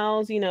H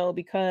smiles,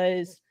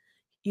 because,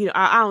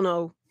 I don't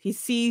know, he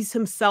sees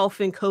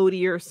himself in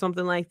Cody or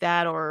something like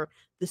that, or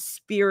the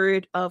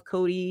spirit of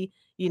Cody,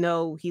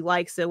 he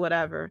likes it,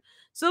 whatever.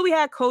 So we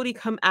had Cody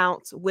come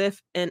out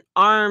with an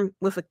arm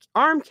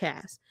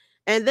cast.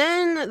 And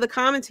then the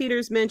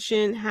commentators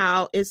mentioned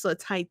how it's a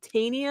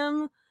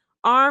titanium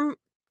arm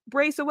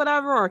brace or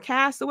whatever, or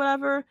cast or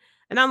whatever.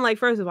 And I'm like,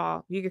 first of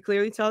all, you can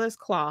clearly tell that's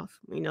cloth.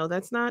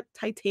 That's not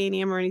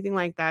titanium or anything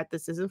like that.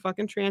 This isn't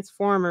fucking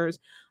Transformers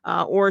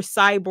or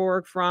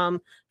Cyborg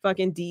from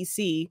fucking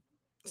DC.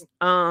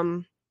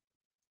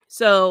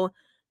 So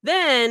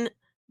then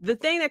the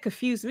thing that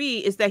confused me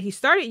is that he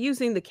started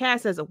using the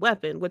cast as a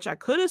weapon, which I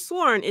could have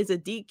sworn is a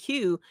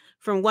DQ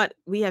from what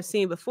we have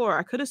seen before.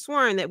 I could have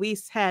sworn that we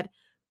had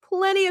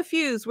plenty of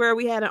feuds where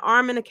we had an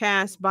arm in a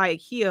cast by a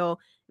heel,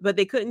 but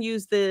they couldn't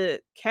use the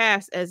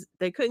cast as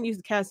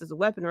a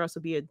weapon or else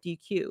it'd be a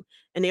DQ.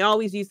 And they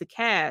always use the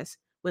cast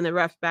when the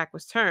ref's back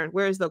was turned.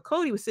 Whereas though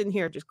Cody was sitting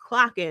here just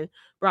clocking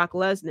Brock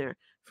Lesnar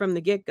from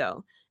the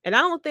get-go. And I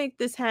don't think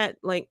this had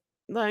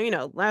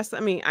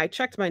I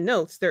checked my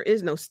notes. There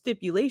is no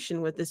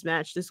stipulation with this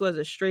match. This was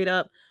a straight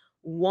up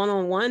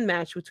one-on-one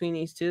match between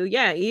these two.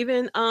 Yeah,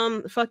 even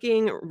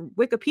fucking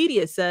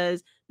Wikipedia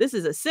says this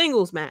is a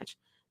singles match.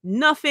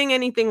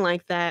 Anything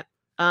like that.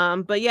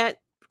 But yet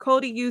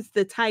Cody used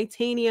the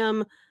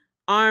titanium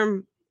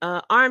arm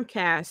arm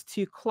cast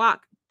to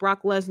clock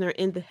Brock Lesnar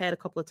in the head a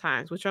couple of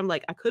times, which I'm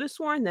like, I could have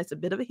sworn that's a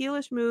bit of a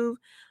heelish move.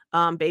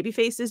 Baby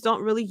faces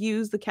don't really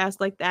use the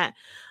cast like that.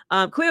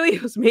 Clearly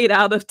it was made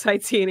out of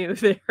titanium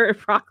if it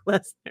hurt Brock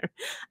Lesnar.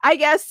 I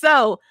guess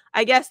so.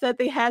 I guess that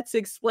they had to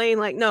explain,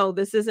 like, no,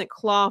 this isn't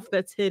cloth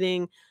that's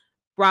hitting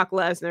Brock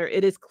Lesnar.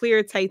 It is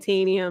clear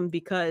titanium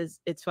because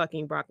it's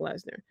fucking Brock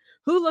Lesnar,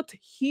 who looked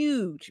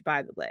huge,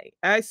 by the way.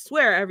 I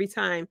swear every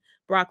time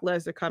Brock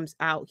Lesnar comes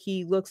out,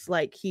 he looks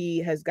like he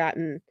has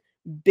gotten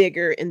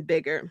bigger and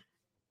bigger.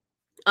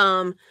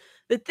 The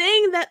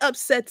thing that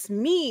upsets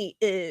me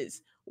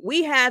is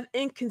we have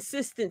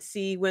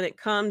inconsistency when it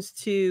comes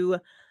to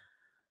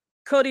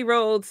Cody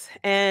Rhodes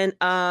and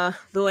the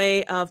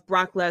way of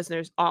Brock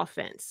Lesnar's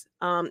offense.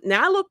 Now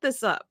I looked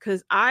this up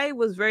because I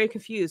was very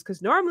confused,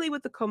 because normally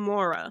with the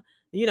Kimura,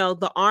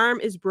 the arm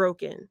is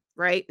broken,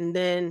 right? And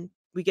then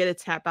we get a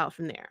tap out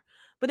from there.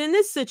 But in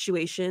this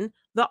situation,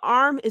 the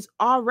arm is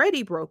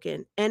already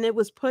broken and it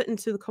was put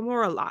into the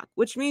Kimura lock,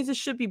 which means it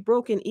should be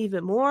broken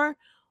even more,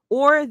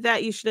 or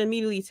that you should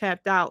immediately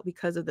tapped out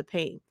because of the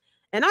pain.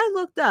 And I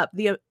looked up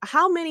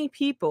how many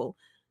people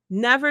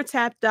never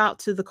tapped out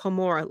to the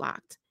Kimura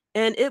lock.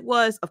 And it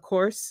was, of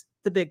course,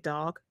 the big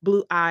dog,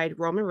 blue-eyed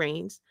Roman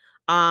Reigns,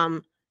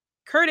 Kurt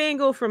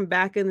Angle from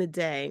back in the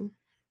day.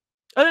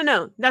 Oh,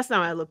 no, that's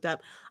not what I looked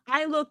up.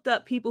 I looked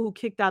up people who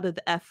kicked out of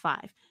the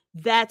F5.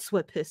 That's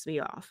what pissed me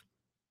off.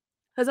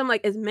 Because I'm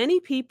like, as many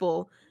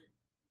people,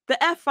 the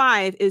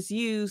F5 is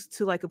used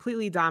to like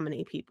completely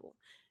dominate people.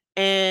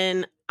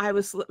 And I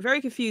was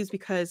very confused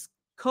because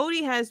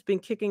Cody has been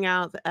kicking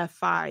out the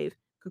F5.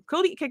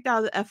 Cody kicked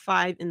out of the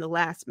F5 in the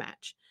last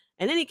match.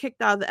 And then he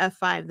kicked out of the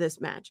F5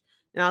 this match.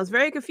 And I was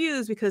very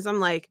confused because I'm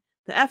like,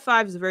 the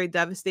F5 is a very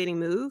devastating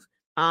move.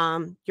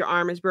 Your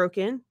arm is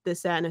broken,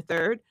 this, that, and a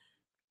third.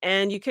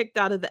 And you kicked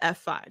out of the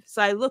F5.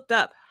 So I looked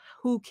up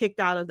who kicked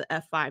out of the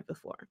F5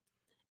 before.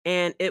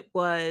 And it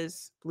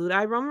was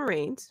Blue-Eyed Roman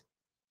Reigns,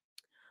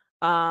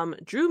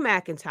 Drew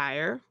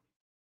McIntyre,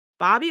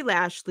 Bobby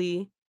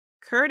Lashley,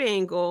 Kurt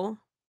Angle,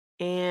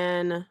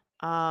 and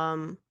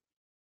there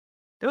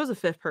was a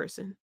fifth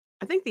person.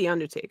 I think The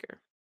Undertaker.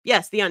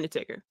 Yes, The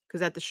Undertaker,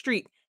 because at the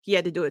street, he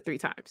had to do it 3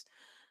 times.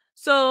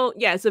 So,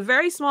 yeah, it's a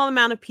very small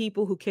amount of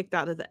people who kicked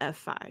out of the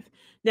F5.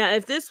 Now,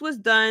 if this was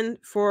done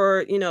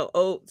for,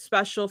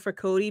 special for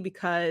Cody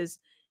because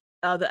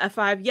the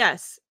F5,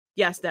 yes,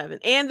 Devin,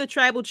 and the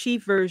Tribal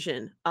Chief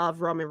version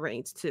of Roman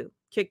Reigns too,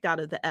 kicked out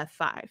of the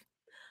F5.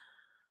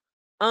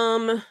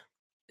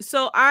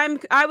 So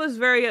I was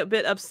a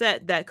bit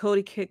upset that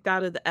Cody kicked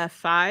out of the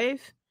F5.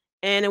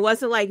 And it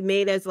wasn't like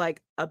made as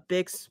like a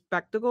big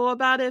spectacle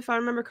about it, if I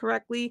remember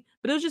correctly.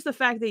 But it was just the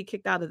fact that he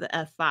kicked out of the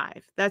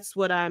F5. That's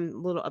what I'm a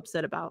little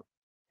upset about.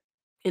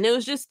 And it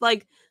was just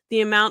like the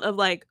amount of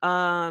like,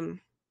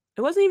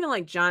 it wasn't even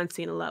like John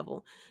Cena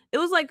level. It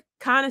was like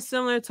kind of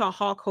similar to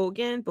Hulk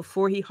Hogan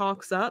before he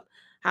hulks up.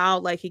 How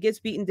like he gets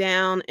beaten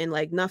down and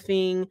like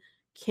nothing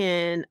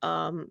can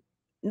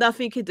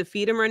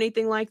defeat him or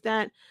anything like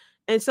that.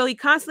 And so he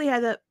constantly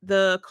had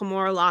the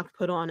Kimura lock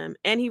put on him,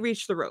 and he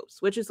reached the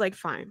ropes, which is like,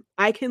 fine.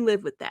 I can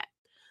live with that.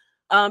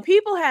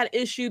 People had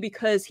issue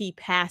because he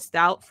passed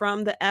out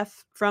from the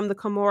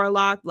Kimura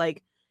lock.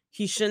 Like,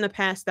 he shouldn't have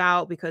passed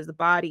out because the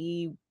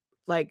body,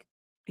 like,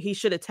 he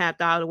should have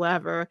tapped out or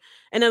whatever.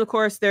 And then, of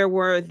course, there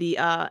were the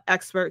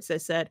experts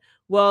that said,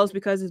 well, it's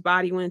because his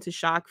body went into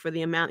shock for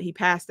the amount he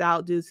passed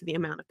out due to the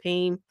amount of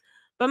pain.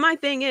 But my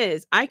thing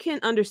is, I can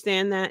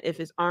understand that if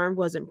his arm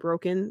wasn't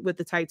broken with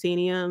the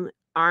titanium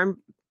arm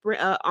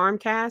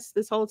cast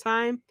this whole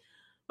time.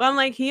 But I'm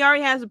like, he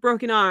already has a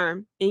broken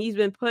arm and he's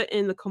been put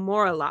in the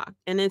Kimura lock.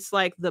 And it's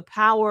like the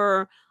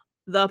power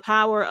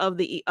of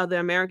the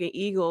American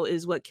Eagle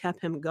is what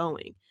kept him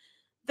going.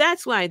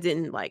 That's why I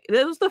didn't like it.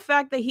 It was the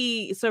fact that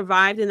he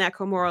survived in that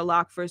Kimura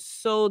lock for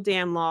so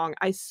damn long.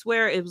 I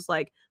swear it was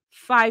like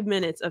 5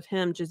 minutes of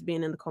him just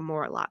being in the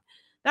Kimura lock.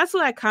 That's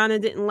what I kind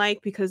of didn't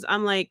like, because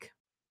I'm like,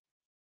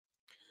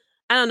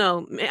 I don't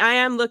know. I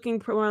am looking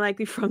more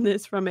likely from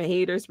a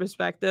hater's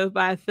perspective,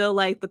 but I feel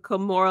like the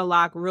Kimura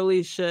lock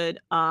really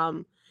shouldn't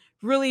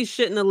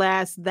have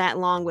lasted that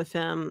long with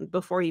him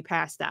before he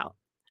passed out.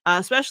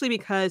 Especially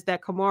because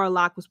that Kimura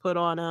lock was put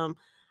on him,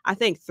 I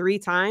think 3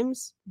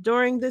 times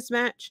during this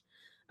match.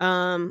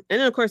 And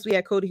then of course we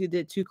had Cody, who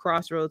did 2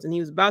 crossroads, and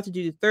he was about to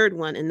do the 3rd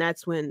one, and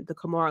that's when the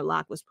Kimura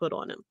lock was put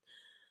on him.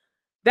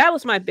 That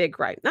was my big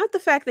gripe. Not the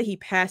fact that he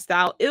passed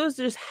out. It was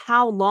just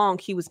how long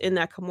he was in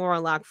that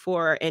Kimura lock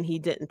for and he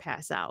didn't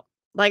pass out.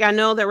 Like, I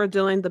know that we're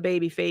doing the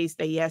baby face,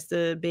 that he has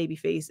to baby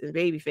face.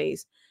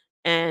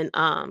 And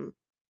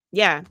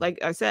yeah,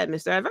 like I said,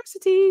 Mr.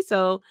 Adversity.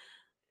 So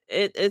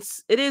it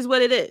is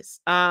what it is.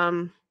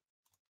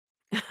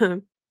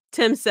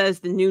 Tim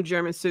says the new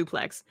German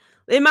suplex.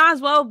 It might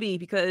as well be,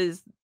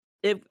 because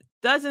it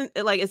doesn't,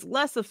 it's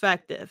less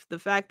effective. The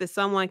fact that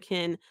someone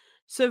can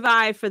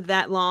survive for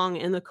that long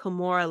in the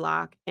Kimura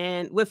lock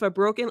and with a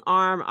broken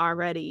arm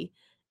already.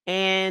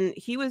 And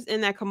he was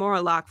in that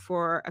Kimura lock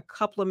for a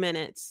couple of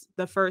minutes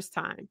the first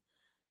time.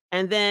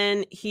 And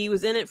then he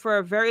was in it for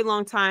a very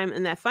long time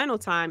in that final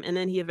time, and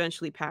then he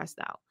eventually passed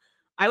out.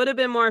 I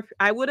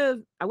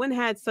wouldn't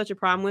had such a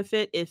problem with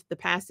it if the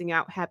passing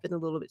out happened a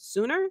little bit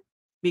sooner.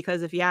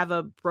 Because if you have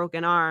a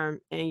broken arm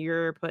and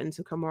you're put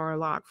into Kimura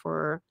lock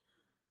for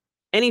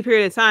any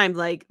period of time,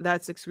 like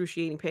that's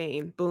excruciating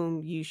pain.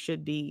 Boom, you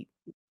should be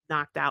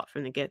knocked out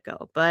from the get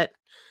go. But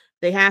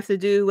they have to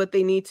do what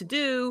they need to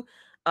do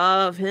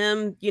of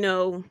him,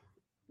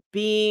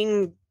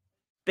 being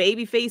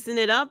baby facing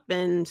it up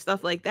and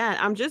stuff like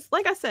that. I'm just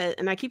like I said,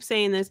 and I keep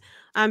saying this,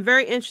 I'm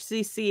very interested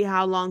to see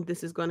how long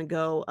this is going to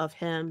go of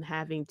him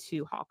having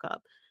to hawk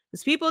up.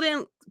 Because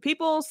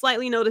people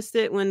slightly noticed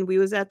it when we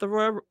was at the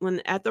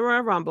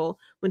Royal Rumble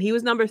when he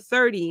was number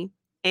 30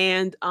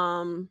 and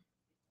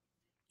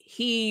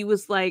he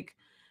was like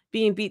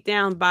being beat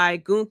down by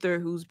Gunther,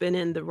 who's been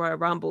in the Royal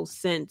Rumble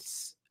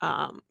since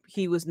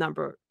Gunther was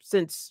number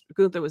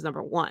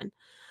 1.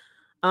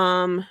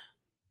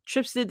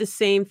 Trips did the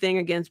same thing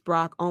against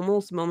Brock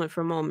almost moment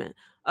for moment.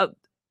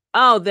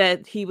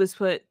 That he was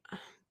put.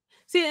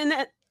 See, and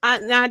that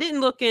I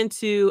didn't look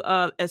into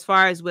as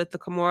far as with the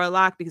Kimura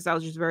lock because I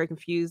was just very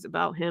confused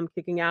about him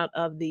kicking out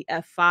of the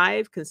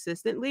F5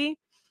 consistently.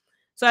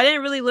 So I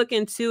didn't really look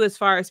into as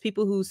far as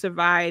people who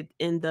survived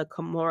in the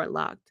Kimura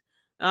locked.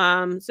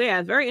 So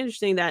yeah, very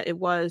interesting that it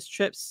was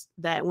Trips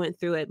that went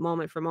through it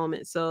moment for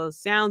moment. So it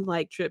sounds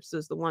like Trips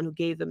was the one who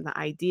gave them the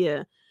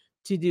idea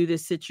to do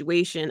this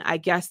situation, I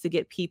guess, to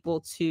get people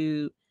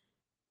to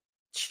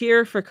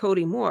cheer for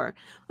Cody more.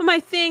 But my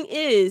thing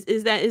is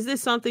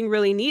this something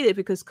really needed?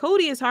 Because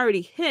Cody has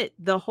already hit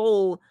the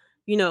whole,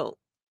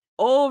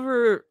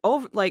 over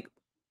like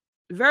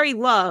very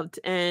loved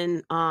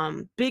and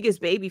biggest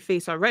baby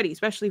face already,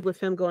 especially with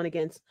him going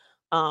against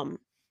going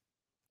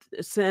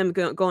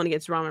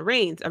against Roman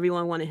Reigns.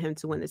 Everyone wanted him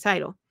to win the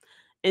title.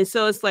 And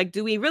so it's like,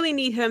 do we really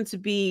need him to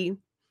be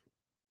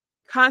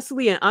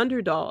constantly an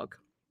underdog?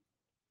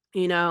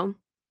 So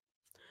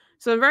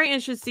I'm very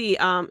interested to see.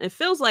 It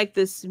feels like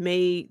this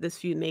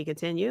feud may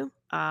continue.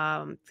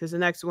 Because the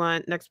next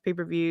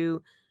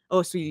pay-per-view,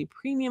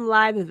 premium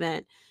live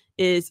event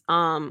is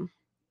the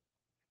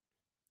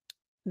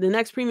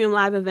next premium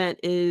live event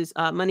is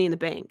Money in the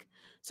Bank.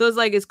 So it's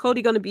like, is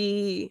Cody going to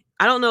be?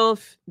 I don't know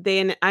if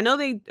I know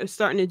they are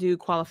starting to do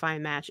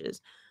qualifying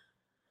matches.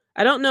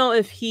 I don't know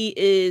if he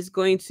is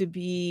going to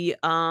be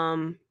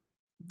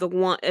the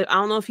one. I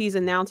don't know if he's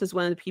announced as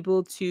one of the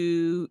people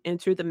to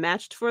enter the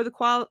match for to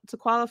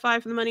qualify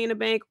for the Money in the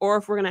Bank, or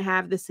if we're gonna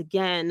have this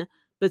again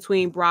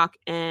between Brock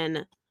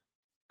and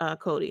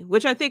Cody,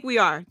 which I think we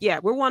are. Yeah,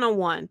 we're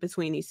 1-on-1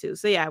 between these two.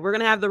 So yeah, we're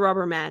gonna have the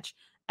rubber match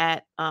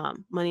at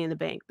Money in the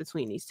Bank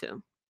between these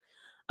two.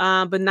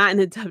 But not in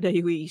the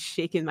WWE.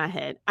 Shaking my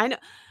head. I know.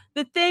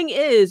 The thing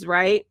is,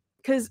 right?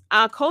 Because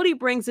Cody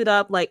brings it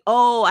up like,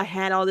 oh, I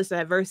had all this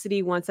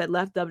adversity once I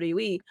left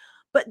WWE.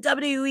 But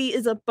WWE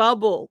is a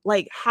bubble.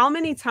 Like, how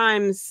many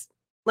times,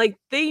 like,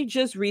 they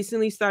just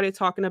recently started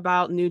talking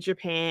about New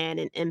Japan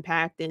and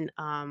Impact, and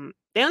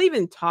they don't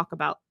even talk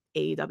about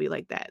AEW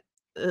like that,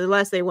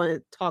 unless they want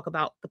to talk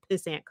about the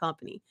pissant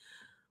company.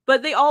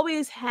 But they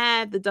always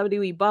had the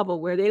WWE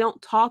bubble where they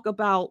don't talk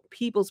about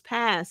people's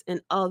past in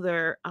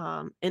other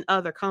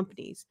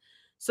companies.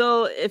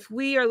 So if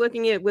we are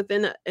looking at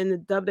in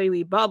the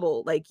WWE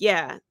bubble, like,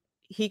 yeah,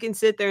 he can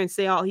sit there and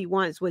say all he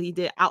wants what he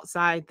did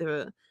outside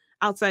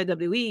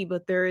WWE,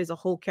 but there is a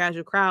whole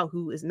casual crowd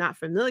who is not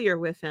familiar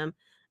with him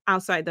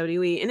outside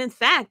WWE. And in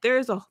fact,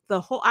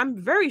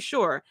 I'm very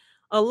sure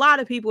a lot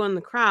of people in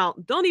the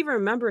crowd don't even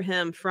remember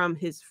him from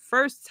his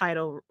first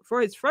title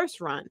for his first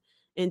run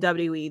in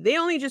WWE. They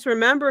only just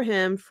remember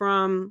him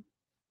from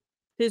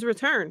his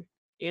return,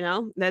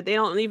 that they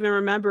don't even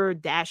remember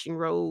Dashing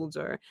Roads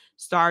or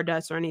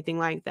Stardust or anything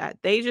like that.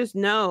 They just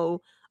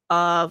know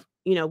of,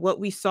 what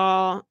we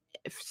saw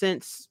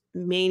since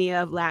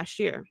Mania of last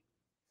year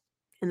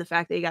and the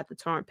fact that he got the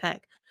torn pec.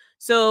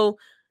 So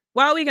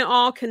while we can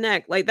all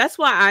connect, like that's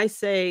why I'm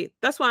saying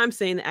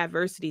the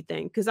adversity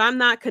thing, because I'm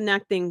not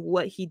connecting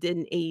what he did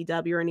in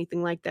AEW or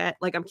anything like that.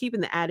 Like, I'm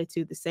keeping the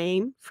attitude the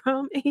same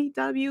from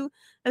AEW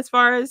as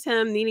far as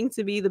him needing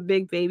to be the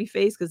big baby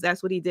face, because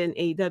that's what he did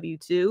in AEW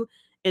too.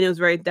 And it was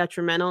very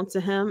detrimental to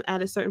him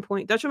at a certain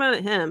point,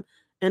 detrimental to him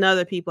and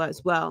other people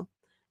as well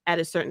at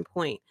a certain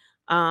point.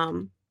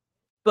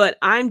 But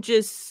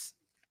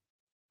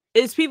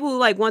it's people who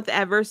like want the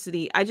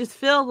adversity. I just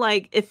feel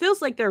like it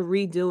feels like they're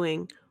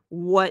redoing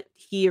what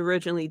he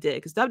originally did,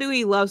 because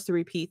WWE loves to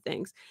repeat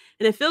things,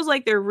 and it feels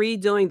like they're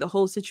redoing the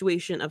whole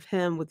situation of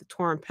him with the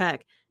torn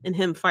pec and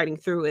him fighting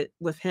through it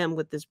with him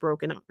with this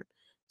broken arm.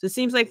 So it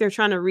seems like they're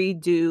trying to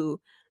redo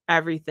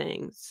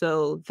everything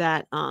so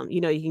that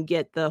you can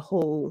get the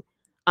whole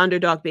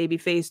underdog baby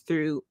face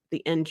through the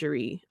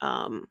injury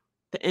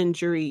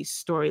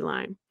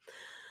storyline.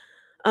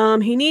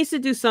 He needs to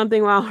do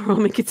something while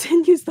Roman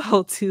continues to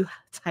hold 2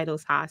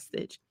 titles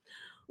hostage.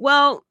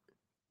 Well,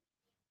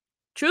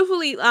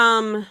 truthfully,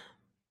 I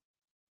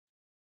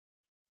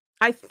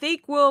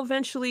think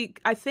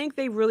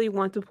they really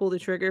want to pull the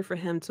trigger for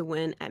him to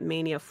win at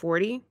Mania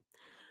 40.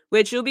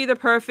 which will be the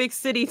perfect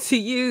city to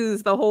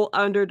use the whole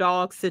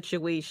underdog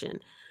situation.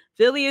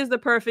 Philly is the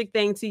perfect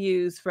thing to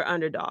use for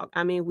underdog.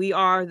 I mean, we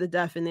are the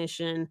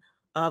definition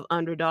of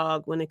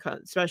underdog when it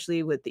comes,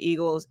 especially with the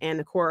Eagles and,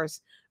 of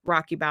course,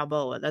 Rocky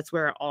Balboa. That's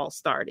where it all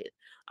started.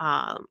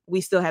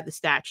 We still have the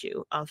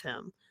statue of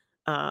him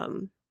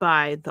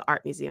by the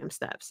Art Museum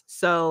steps.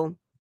 So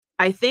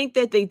I think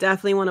that they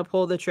definitely want to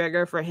pull the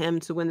trigger for him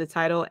to win the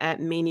title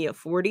at Mania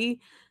 40.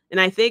 And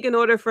I think in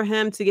order for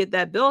him to get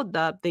that build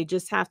up, they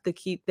just have to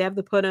they have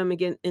to put him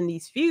again in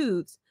these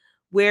feuds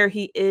where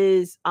he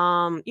is,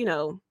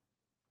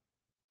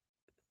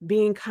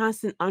 being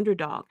constant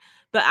underdog.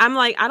 But I'm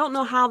like, I don't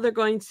know how they're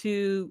going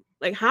to,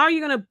 like, how are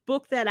you going to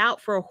book that out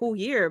for a whole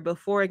year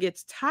before it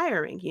gets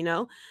tiring,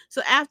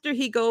 So after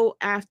he go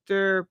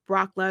after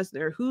Brock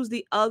Lesnar, who's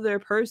the other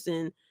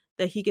person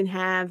that he can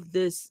have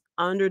this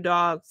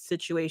underdog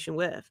situation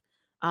with?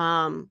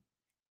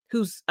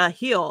 Who's a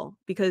heel,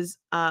 because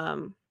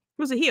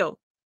who's a heel?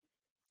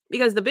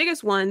 Because the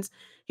biggest ones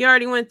he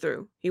already went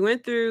through. He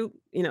went through,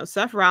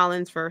 Seth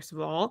Rollins first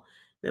of all.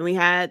 Then we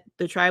had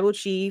the tribal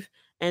chief,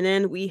 and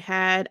then we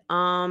had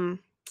who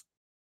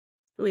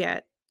we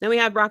had? Then we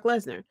had Brock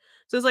Lesnar.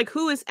 So it's like,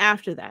 who is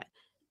after that?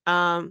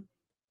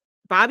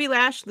 Bobby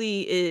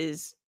Lashley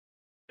is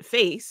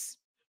face.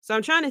 So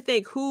I'm trying to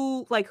think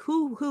who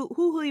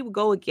he would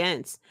go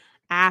against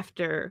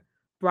after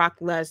Brock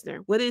Lesnar.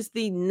 What is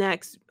the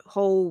next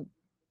whole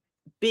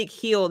big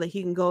heel that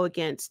he can go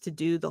against to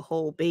do the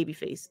whole baby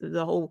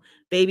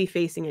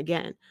facing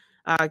again?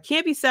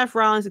 Can't be Seth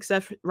Rollins,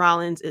 except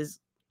Rollins is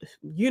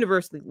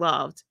universally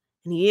loved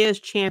and he is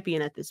champion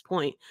at this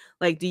point.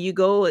 Like, do you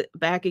go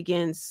back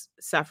against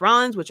Seth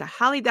Rollins, which I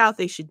highly doubt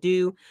they should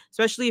do,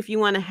 especially if you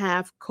want to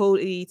have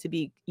Cody to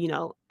be,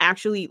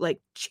 actually like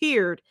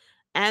cheered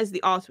as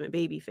the ultimate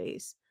baby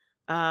face?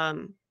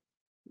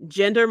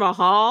 Jinder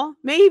Mahal,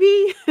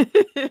 maybe.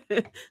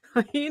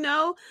 Like you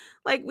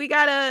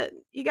gotta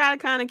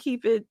kind of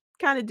keep it,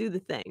 kind of do the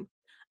thing.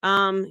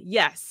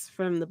 Yes,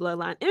 from the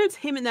Bloodline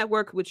Entertainment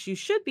Network, which you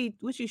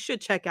should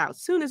check out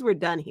soon as we're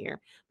done here.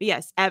 But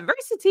yes,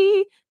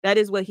 adversity, that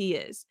is what he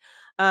is.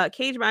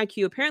 Cage My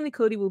IQ, apparently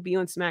Cody will be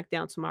on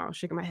SmackDown tomorrow.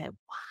 Shaking my head.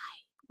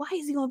 Why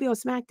is he gonna be on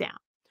SmackDown?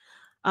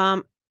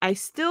 I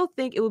still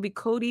think it will be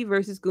Cody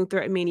versus Gunther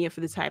at Mania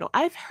for the title.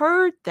 I've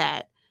heard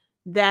that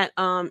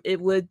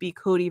it would be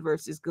Cody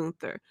versus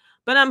Gunther,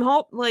 but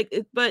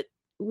but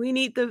we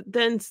need to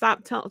then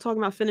stop talking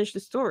about finish the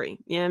story.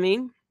 You know what I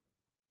mean?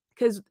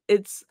 Because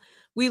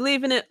we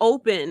leaving it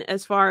open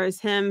as far as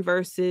him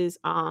versus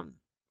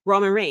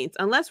Roman Reigns,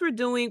 unless we're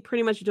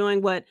pretty much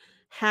doing what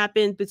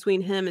happened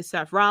between him and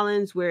Seth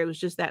Rollins, where it was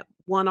just that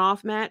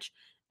one-off match,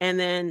 and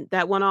then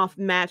that one-off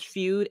match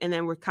feud, and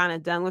then we're kind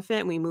of done with it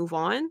and we move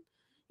on.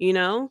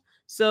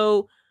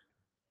 So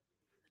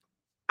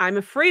I'm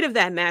afraid of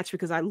that match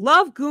because I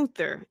love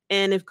Gunther.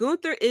 And if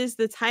Gunther is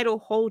the title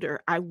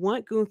holder, I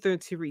want Gunther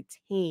to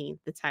retain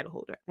the title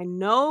holder. I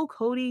know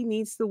Cody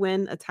needs to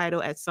win a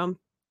title at some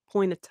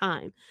point of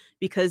time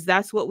because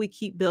that's what we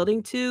keep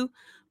building to.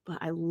 But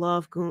I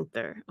love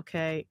Gunther.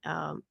 Okay.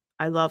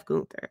 I love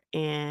Gunther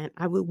and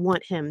I would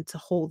want him to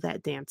hold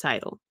that damn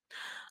title.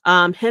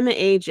 Him and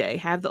AJ,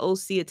 have the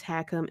OC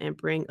attack him and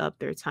bring up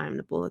their time in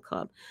the Bullet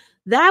Club.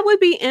 That would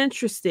be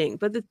interesting.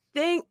 But the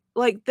thing,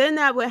 then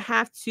that would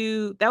have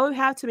to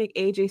make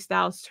AJ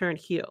Styles turn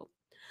heel.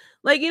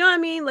 You know what I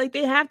mean?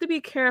 They have to be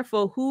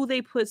careful who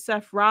they put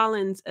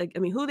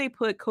who they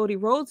put Cody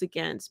Rhodes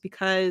against,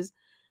 because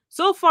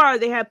so far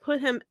they have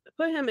put him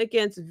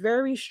against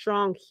very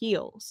strong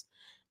heels.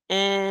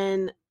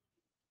 And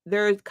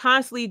they're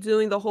constantly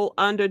doing the whole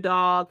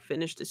underdog,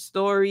 finish the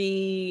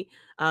story,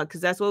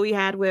 because that's what we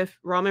had with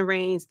Roman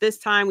Reigns. This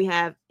time we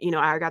have,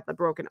 I got the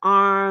broken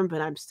arm,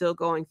 but I'm still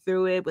going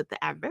through it with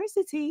the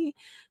adversity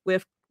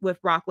with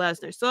Brock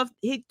Lesnar. So if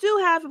he do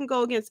have him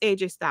go against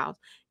AJ Styles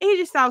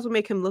will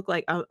make him look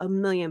like $1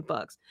 million.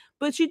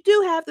 But you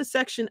do have the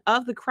section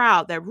of the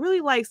crowd that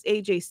really likes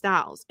AJ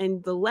Styles.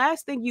 And the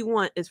last thing you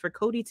want is for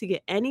Cody to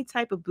get any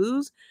type of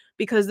booze,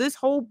 because this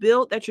whole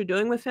build that you're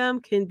doing with him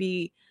can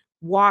be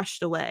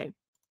washed away.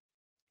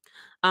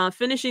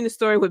 Finishing the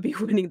story would be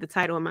winning the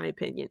title, in my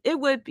opinion. It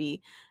would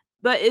be,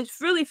 but it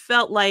really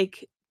felt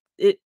like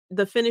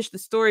the finish the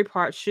story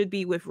part should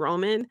be with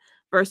Roman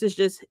versus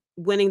just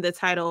winning the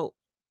title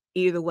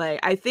either way.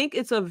 I think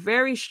it's a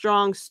very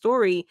strong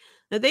story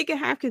that they can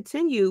have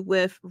continue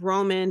with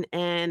Roman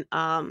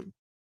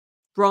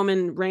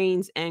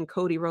Reigns and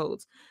Cody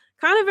Rhodes.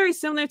 Kind of very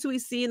similar to we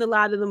see in a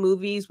lot of the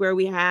movies where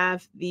we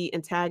have the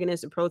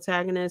antagonist and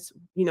protagonist,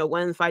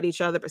 want to fight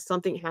each other, but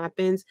something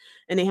happens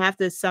and they have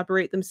to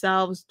separate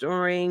themselves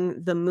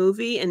during the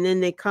movie. And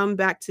then they come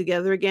back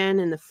together again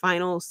in the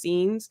final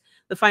scenes,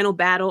 the final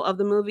battle of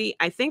the movie.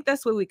 I think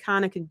that's what we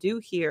kind of can do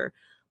here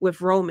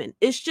with Roman.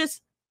 It's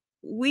just,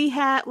 we're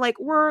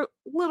a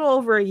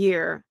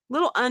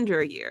little under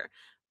a year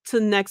to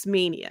next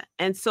Mania.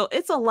 And so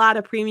it's a lot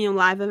of premium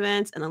live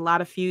events and a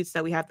lot of feuds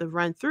that we have to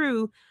run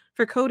through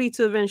for Cody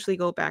to eventually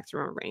go back to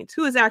Roman Reigns,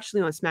 who is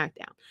actually on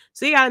SmackDown.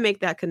 So you got to make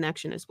that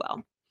connection as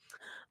well.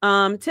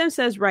 Tim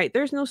says, right,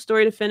 there's no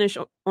story to finish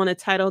on a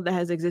title that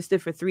has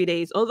existed for 3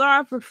 days. Although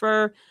I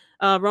prefer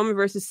Roman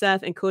versus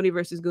Seth and Cody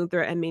versus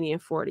Gunther at Mania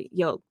 40.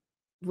 Yo,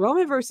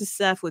 Roman versus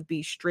Seth would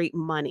be straight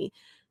money.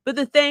 But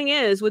the thing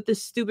is, with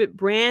this stupid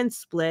brand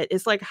split,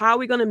 it's like, how are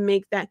we going to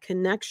make that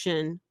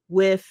connection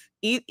with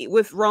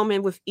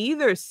Roman with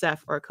either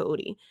Seth or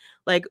Cody?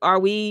 Like, are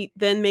we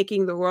then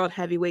making the World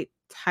Heavyweight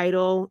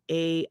title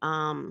a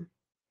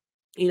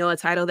a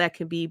title that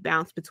can be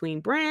bounced between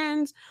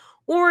brands,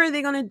 or are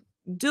they going to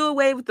do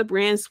away with the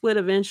brand split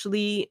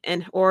eventually,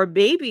 and or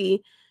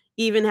maybe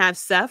even have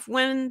Seth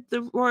win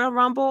the Royal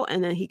Rumble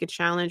and then he could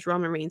challenge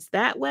Roman Reigns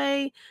that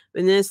way?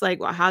 And then it's like,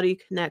 well, how do you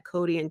connect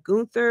Cody and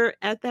Gunther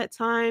at that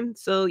time?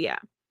 So yeah,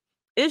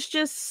 it's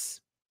just,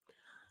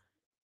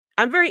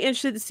 I'm very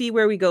interested to see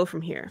where we go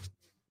from here,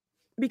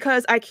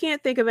 because I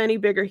can't think of any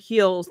bigger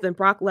heels than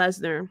Brock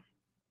Lesnar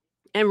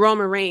and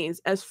Roman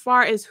Reigns as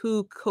far as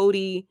who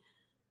Cody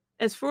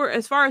as far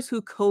as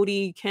who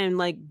Cody can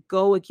like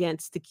go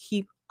against to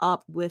keep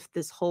up with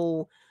this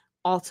whole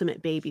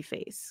ultimate baby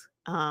face.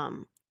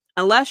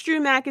 Unless Drew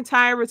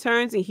McIntyre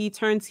returns and he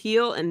turns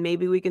heel, and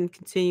maybe we can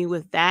continue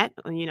with that.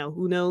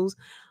 Who knows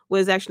what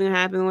is actually going to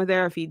happen with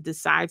there, if he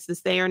decides to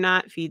stay or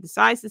not. If he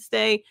decides to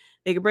stay,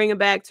 they could bring him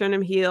back, turn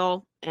him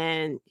heel,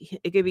 and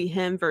it could be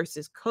him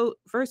versus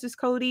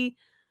Cody.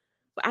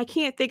 But I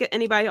can't think of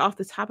anybody off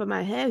the top of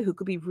my head who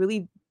could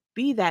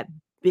be that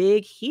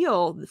big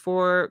heel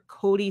for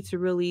Cody to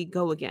really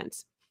go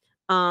against.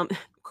 Of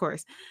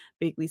course,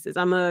 Big Lee says,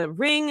 I'm a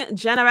Ring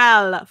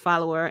General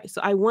follower,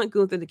 so I want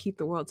Gunther to keep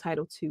the world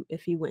title too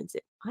if he wins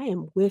it. I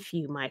am with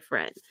you, my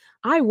friend.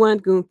 I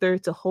want Gunther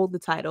to hold the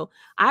title.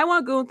 I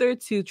want Gunther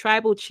to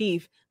tribal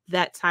chief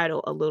that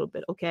title a little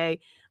bit, okay?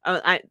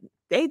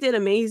 They did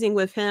amazing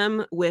with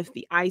him with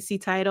the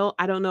IC title.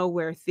 I don't know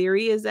where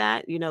Theory is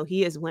at.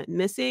 He has went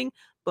missing,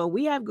 but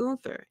we have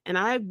Gunther, and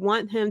I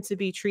want him to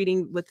be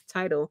treating with the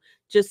title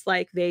just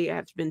like they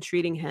have been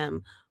treating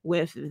him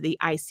with the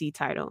IC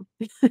title.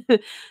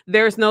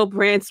 There's no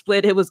brand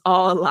split. It was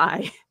all a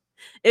lie.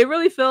 It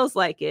really feels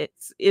like it.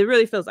 It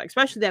really feels like,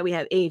 especially that we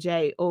have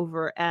AJ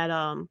over at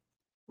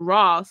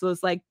Raw. So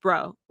it's like,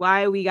 bro,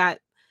 why we got?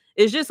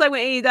 It's just like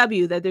with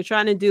AEW that they're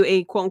trying to do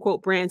a quote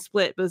unquote brand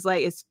split, but it's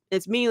like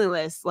it's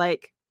meaningless.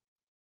 Like,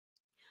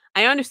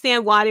 I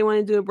understand why they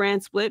want to do a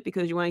brand split,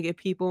 because you want to give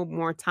people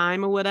more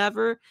time or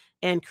whatever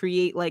and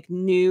create like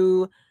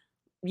you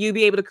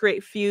be able to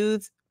create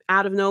feuds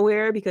out of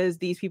nowhere because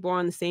these people are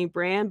on the same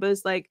brand. But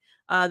it's like,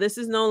 this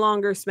is no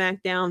longer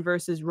SmackDown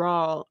versus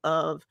Raw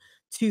of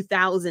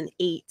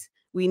 2008.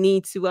 We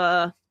need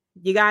to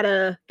you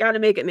gotta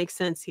make it make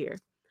sense here.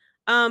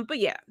 But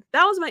yeah,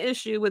 that was my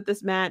issue with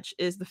this match,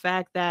 is the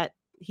fact that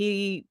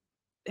he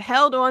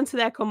held on to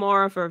that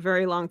Kimura for a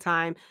very long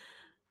time.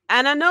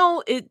 And I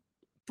know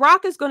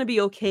Brock is going to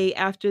be okay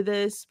after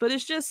this, but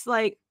it's just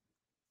like,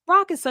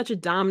 Brock is such a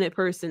dominant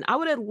person. I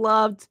would have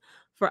loved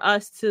for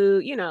us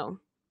to,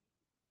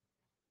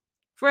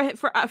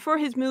 for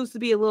his moves to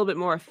be a little bit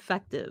more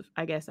effective,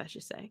 I guess I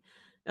should say.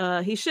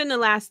 He shouldn't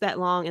have lasted that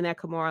long in that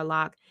Kimura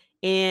lock,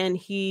 and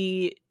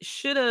he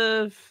should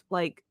have,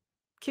 like,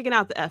 kicking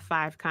out the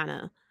F5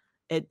 kind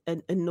of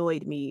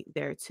annoyed me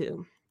there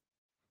too.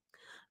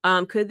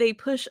 Could they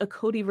push a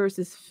Cody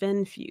versus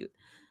Finn feud?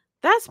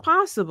 That's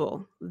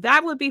possible.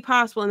 That would be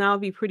possible, and that would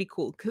be pretty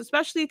cool,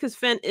 especially because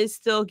Finn is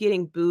still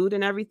getting booed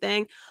and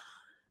everything.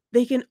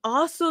 They can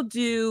also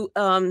do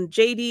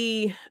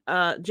JD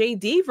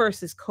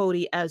versus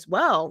Cody as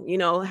well.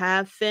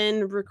 Have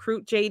Finn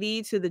recruit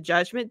JD to the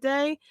Judgment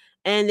Day,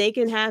 and they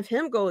can have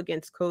him go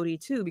against Cody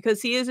too,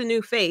 because he is a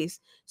new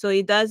face. So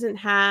he doesn't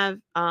have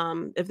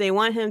if they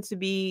want him to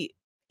be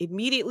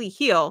immediately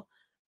heel,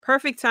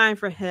 perfect time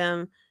for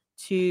him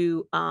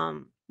to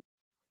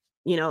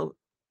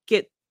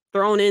get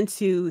thrown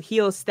into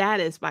heel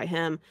status by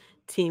him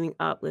teaming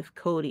up with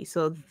Cody.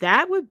 So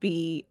that would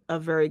be a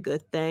very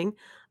good thing.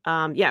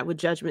 With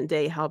Judgment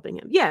Day helping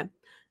him. Yeah.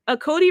 A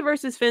Cody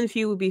versus Finn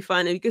feud would be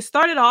fun. And you could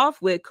start it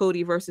off with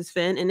Cody versus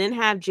Finn and then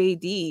have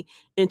JD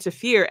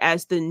interfere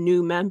as the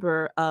new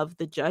member of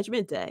the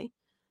Judgment Day.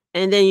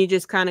 And then you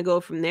just kind of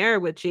go from there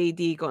with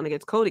JD going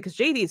against Cody, because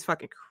JD is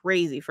fucking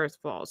crazy, first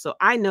of all. So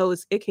I know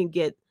it can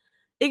get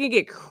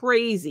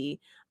crazy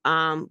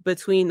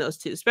between those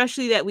two,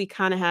 especially that we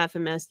kind of have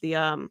him as the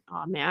oh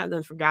man,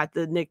 I forgot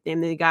the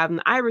nickname they got him,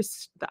 the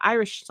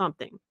Irish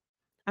something.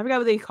 I forgot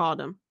what they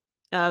called him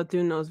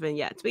doing those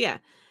vignettes. But yeah,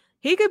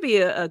 he could be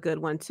a good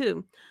one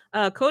too.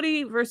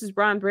 Cody versus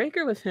Braun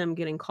Breaker with him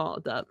getting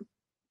called up.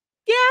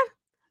 Yeah,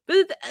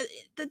 but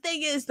the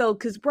thing is though,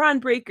 because Braun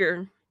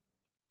Breaker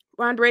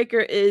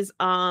is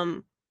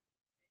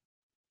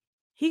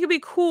he could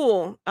be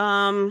cool.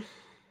 My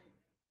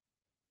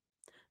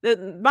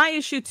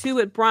issue too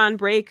with Braun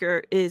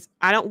Breaker is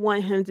I don't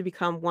want him to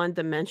become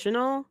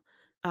one-dimensional,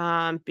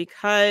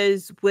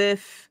 because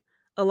with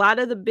a lot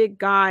of the big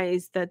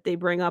guys that they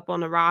bring up on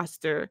the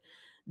roster,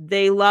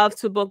 they love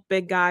to book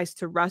big guys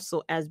to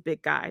wrestle as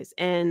big guys,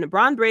 and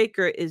Braun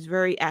Breaker is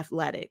very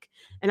athletic,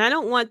 and I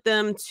don't want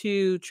them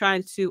to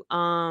try to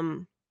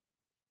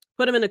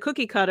put him in a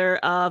cookie cutter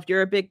of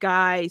you're a big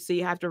guy, so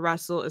you have to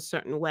wrestle a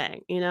certain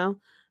way, you know?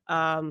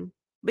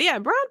 But yeah,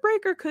 Braun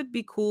Breaker could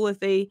be cool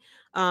if they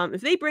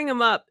bring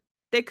him up,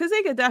 they could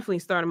definitely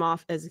start him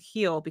off as a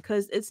heel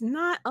because it's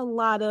not a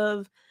lot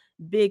of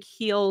big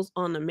heels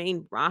on the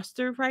main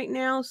roster right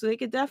now. So they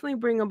could definitely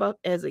bring him up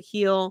as a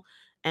heel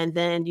and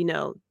then,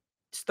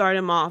 start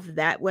him off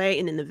that way.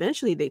 And then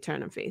eventually they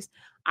turn him face.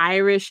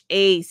 Irish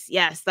Ace.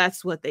 Yes,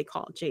 that's what they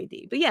call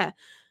JD. But yeah,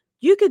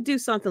 you could do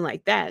something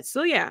like that.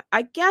 So yeah,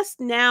 I guess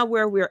now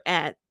where we're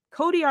at,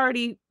 Cody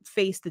already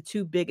faced the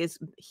two biggest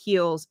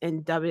heels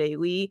in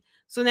WWE.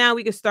 So now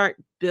we can start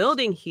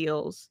building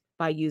heels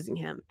by using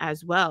him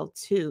as well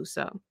too.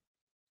 So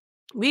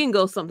we can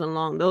go something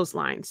along those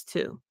lines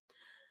too.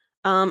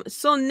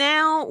 So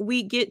now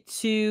we get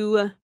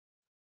to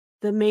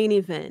the main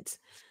event.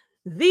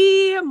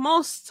 The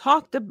most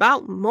talked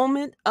about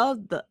moment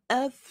of the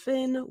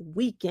effing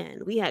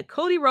weekend. We had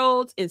Cody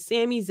Rhodes and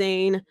Sami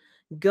Zayn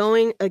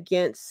going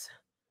against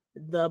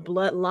the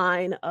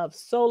bloodline of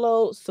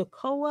Solo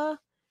Sikoa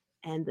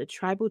and the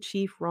tribal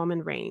chief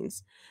Roman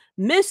Reigns.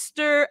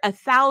 Mr.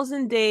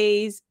 1,000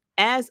 days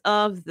as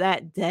of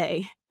that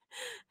day.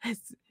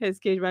 As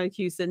Cage by the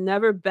Q said,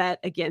 never bet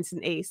against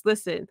an ace.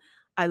 Listen,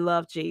 I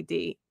love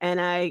JD and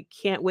I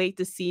can't wait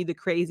to see the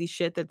crazy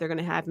shit that they're going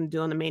to have him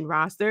do on the main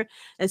roster,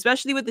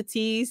 especially with the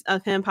tease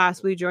of him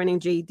possibly joining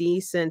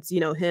JD since,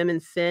 him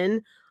and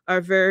Finn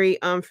are very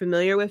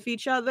familiar with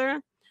each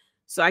other.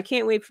 So I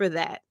can't wait for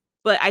that.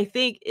 But I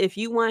think if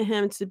you want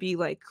him to be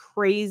like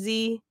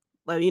crazy,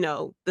 like,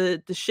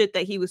 the shit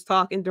that he was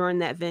talking during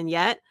that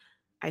vignette,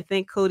 I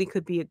think Cody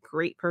could be a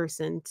great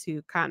person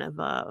to kind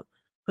of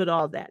put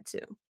all that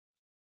to.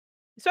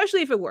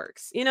 Especially if it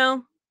works, you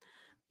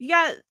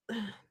got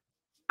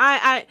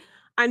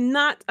I'm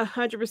not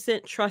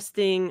 100%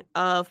 trusting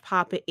of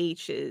Papa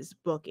H's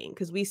booking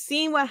because we've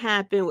seen what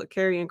happened with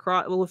Karrion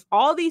Kross with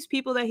all these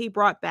people that he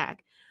brought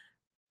back.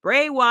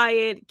 Bray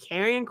Wyatt,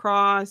 Karrion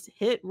Kross,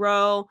 Hit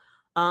Row,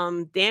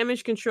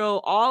 Damage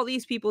Control, all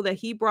these people that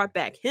he brought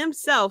back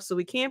himself. So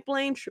we can't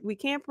blame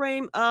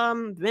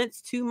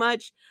Vince too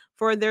much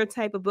for their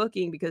type of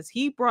booking because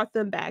he brought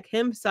them back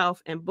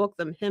himself and booked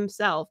them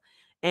himself,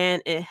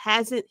 and it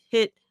hasn't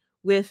hit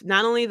with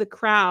not only the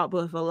crowd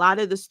but with a lot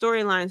of the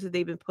storylines that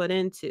they've been put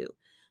into.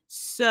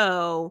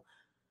 So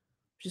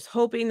just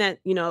hoping that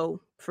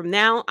from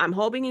now, I'm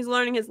hoping he's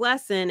learning his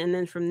lesson, and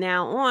then from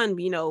now on,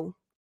 you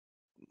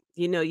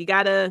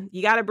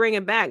gotta bring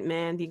it back,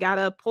 man. You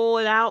gotta pull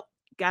it out.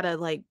 Gotta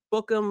like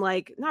book him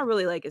like not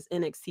really like it's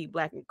NXT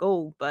Black and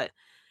Gold, but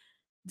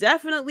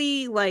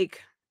definitely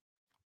like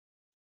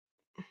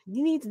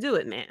you need to do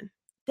it, man.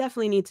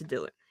 Definitely need to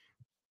do it.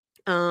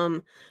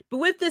 But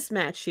with this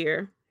match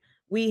here,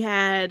 we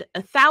had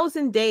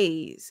 1,000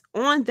 days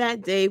on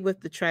that day with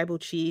the tribal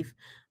chief.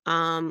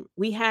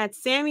 We had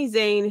Sami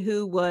Zayn,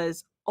 who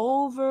was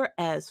over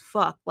as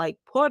fuck, like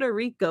Puerto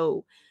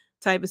Rico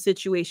type of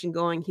situation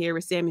going here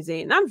with Sami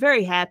Zayn. And I'm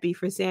very happy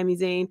for Sami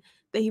Zayn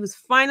that he was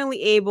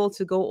finally able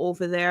to go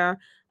over there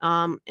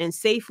and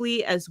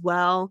safely as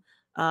well.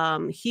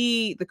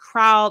 The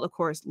crowd, of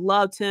course,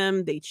 loved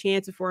him. They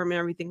chanted for him and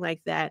everything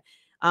like that.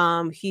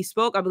 He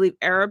spoke, I believe,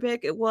 Arabic.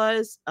 It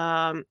was.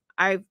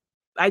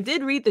 I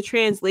did read the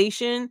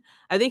translation.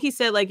 I think he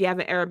said like you have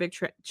an Arabic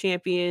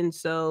champion,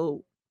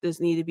 so this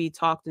need to be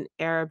talked in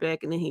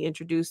Arabic, and then he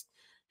introduced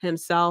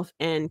himself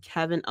and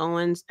Kevin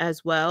Owens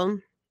as well.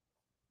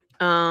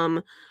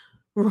 Roman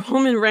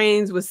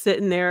Reigns was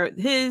sitting there.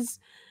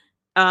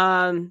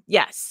 Sammy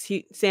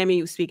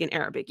was speaking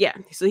Arabic. Yeah,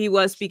 so he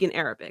was speaking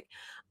Arabic.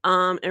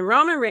 And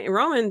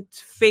Roman's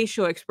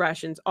facial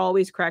expressions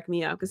always crack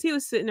me up because he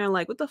was sitting there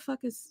like, what the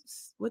fuck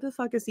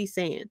is he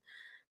saying?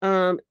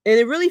 And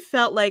it really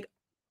felt like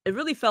a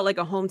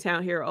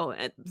hometown hero,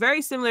 and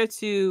very similar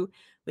to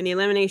when the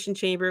Elimination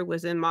Chamber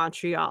was in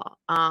Montreal.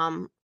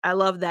 I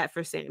love that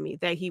for Sammy,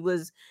 that he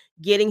was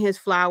getting his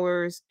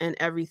flowers and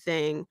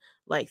everything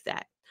like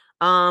that.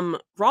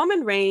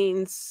 Roman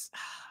Reigns,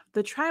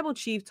 the tribal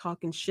chief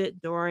talking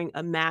shit during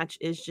a match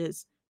is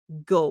just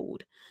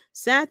gold.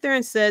 Sat there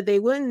and said they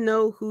wouldn't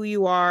know who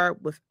you are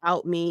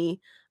without me.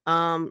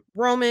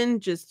 Roman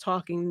just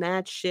talking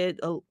mad shit,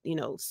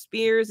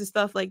 spears and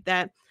stuff like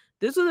that.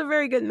 This was a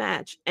very good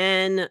match.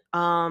 And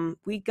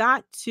we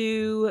got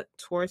to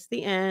towards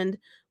the end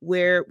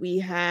where we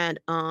had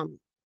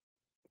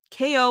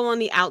KO on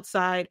the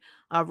outside.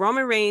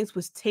 Roman Reigns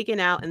was taken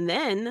out, and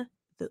then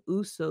the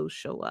Usos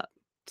show up.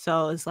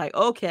 So it's like,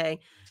 okay,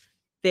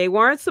 they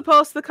weren't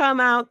supposed to come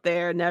out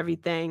there and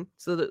everything.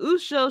 So the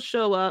Usos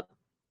show up,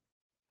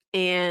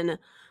 and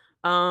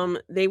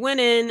they went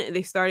in,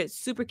 they started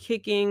super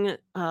kicking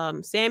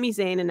Sami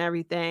Zayn and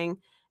everything.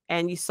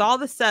 And you saw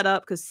the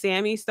setup because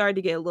Sami started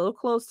to get a little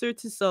closer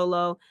to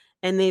Solo,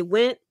 and they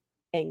went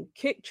and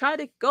tried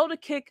to go to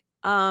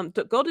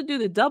do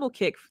the double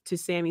kick to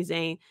Sami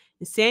Zayn.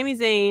 And Sami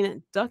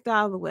Zayn ducked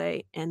out of the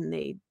way, and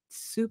they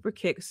super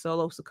kicked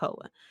Solo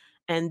Sikoa.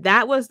 And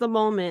that was the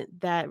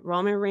moment that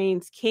Roman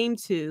Reigns came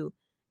to,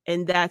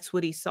 and that's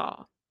what he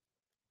saw.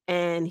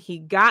 And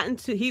he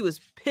was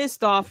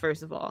pissed off,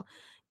 first of all,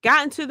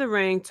 got into the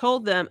ring,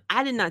 told them,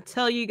 I did not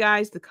tell you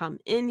guys to come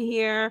in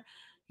here.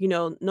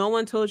 No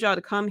one told y'all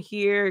to come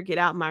here, get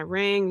out my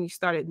ring. You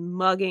started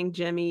mugging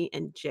Jimmy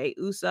and Jey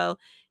Uso.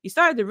 You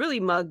started to really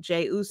mug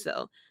Jey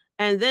Uso.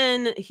 And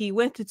then he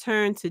went to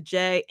turn to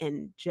Jey,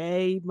 and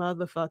Jey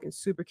motherfucking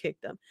super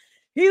kicked him.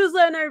 He was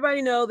letting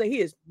everybody know that he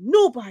is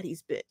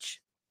nobody's bitch.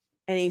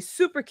 And he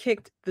super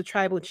kicked the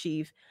tribal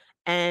chief.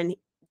 And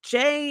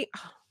Jey,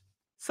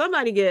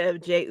 somebody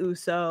give Jey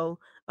Uso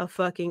a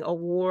fucking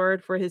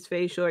award for his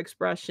facial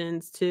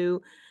expressions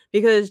too,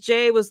 because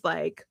Jey was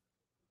like,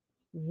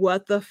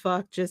 what the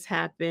fuck just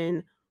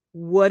happened?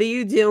 What are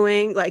you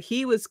doing? Like,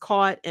 he was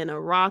caught in a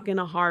rock and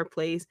a hard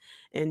place.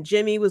 And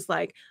Jimmy was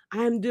like,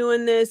 I'm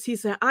doing this. He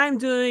said, I'm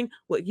doing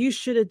what you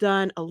should have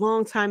done a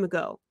long time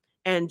ago.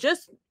 And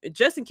just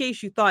in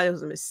case you thought it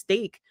was a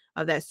mistake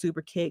of that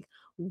super kick,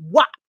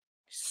 what?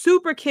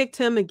 Super kicked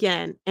him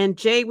again. And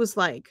Jey was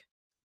like,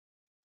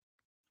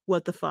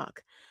 what the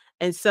fuck?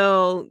 And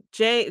so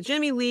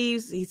Jimmy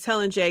leaves. He's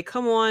telling Jey,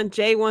 come on.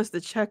 Jey wants to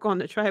check on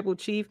the tribal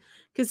chief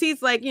because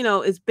he's like,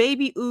 it's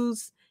Baby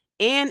Oos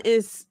and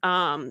is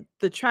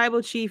the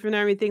tribal chief and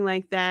everything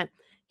like that.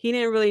 He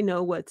didn't really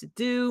know what to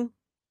do.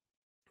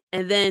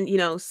 And then,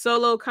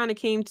 Solo kind of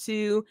came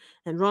to,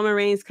 and Roman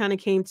Reigns kind of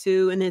came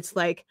to, and it's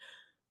like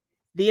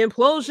the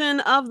implosion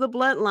of the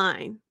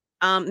bloodline.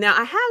 Now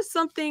I have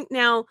something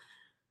now.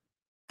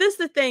 This is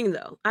the thing,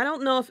 though. I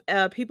don't know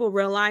if people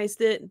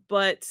realized it,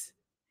 but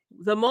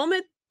the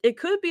moment it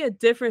could be a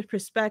different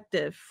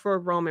perspective for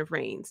Roman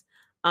Reigns.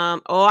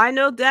 I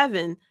know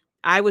Devin.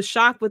 I was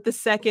shocked with the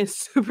second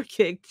super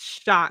kick.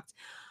 Shocked.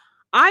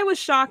 I was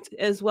shocked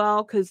as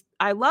well because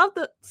I love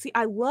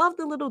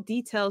the little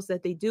details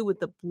that they do with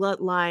the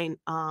bloodline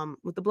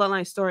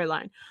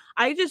storyline.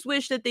 I just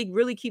wish that they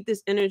really keep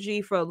this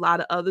energy for a lot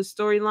of other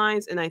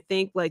storylines, and I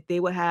think like they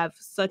would have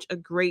such a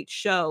great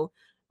show.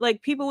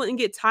 Like, people wouldn't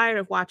get tired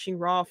of watching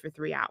Raw for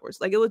 3 hours.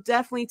 Like, it would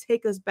definitely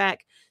take us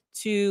back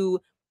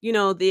to,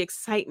 the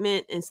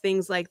excitement and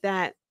things like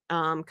that.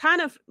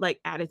 Kind of like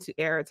Attitude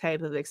Era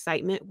type of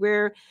excitement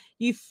where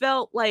you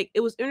felt like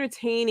it was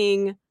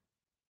entertaining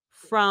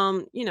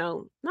from,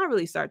 not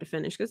really start to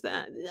finish because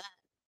that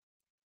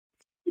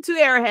Attitude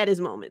Era had his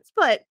moments,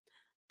 but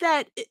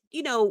that,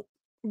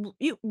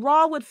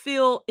 Raw would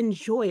feel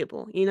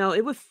enjoyable.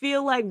 It would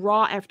feel like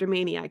Raw after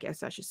Mania, I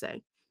guess I should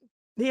say.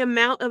 The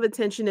amount of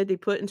attention that they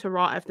put into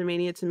Raw after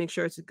Mania to make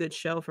sure it's a good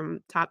show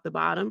from top to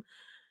bottom,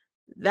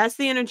 that's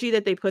the energy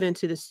that they put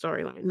into this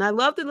storyline. And I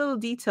love the little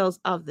details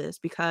of this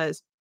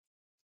because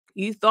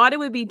you thought it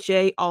would be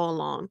Jey all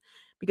along,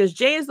 because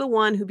Jey is the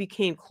one who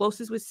became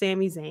closest with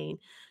Sami Zayn.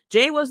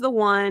 Jey was the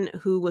one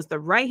who was the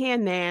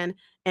right-hand man,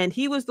 and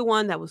he was the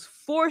one that was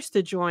forced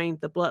to join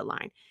the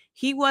bloodline.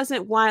 He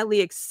wasn't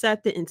widely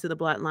accepted into the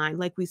bloodline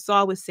like we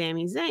saw with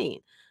Sami Zayn,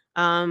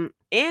 and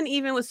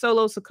even with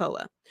Solo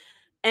Sikoa.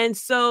 And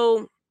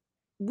so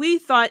we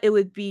thought it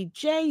would be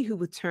Jey who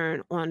would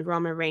turn on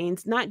Roman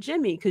Reigns, not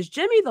Jimmy, because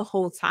Jimmy the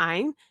whole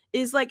time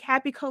is like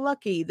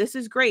happy-go-lucky. This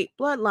is great,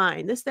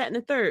 bloodline, this, that, and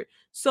the third.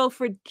 So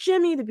for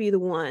Jimmy to be the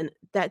one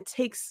that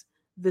takes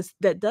this,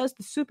 that does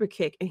the super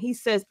kick, and he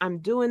says, I'm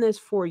doing this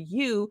for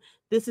you.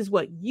 This is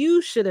what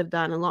you should have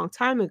done a long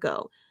time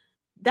ago.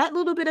 That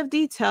little bit of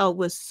detail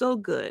was so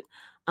good.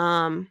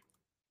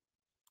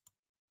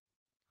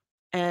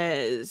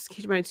 As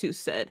Kishimari2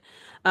 said,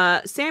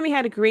 Sammy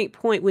had a great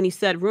point when he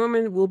said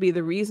Roman will be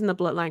the reason the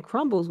bloodline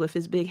crumbles with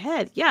his big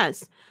head.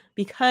 Yes,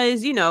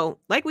 because,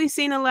 like we've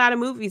seen in a lot of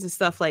movies and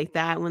stuff like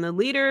that, when the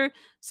leader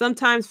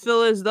sometimes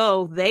feel as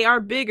though they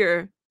are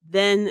bigger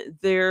than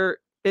their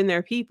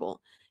people,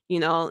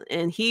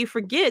 and he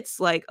forgets,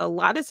 like, a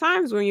lot of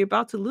times when you're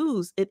about to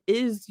lose, it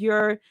is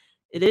your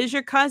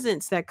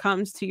cousins that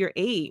comes to your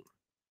aid.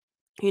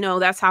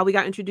 That's how we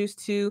got introduced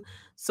to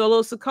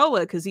Solo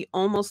Sikoa, because he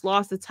almost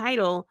lost the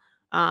title.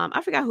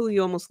 I forgot who he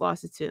almost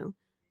lost it to.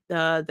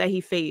 That he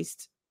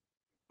faced.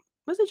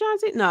 Was it John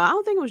Cena? No, I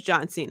don't think it was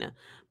John Cena.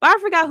 But I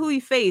forgot who he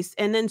faced.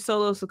 And then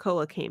Solo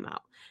Sikoa came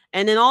out.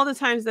 And then all the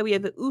times that we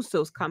had the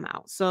Usos come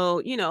out.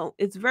 So,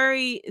 it's a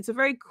very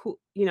cool,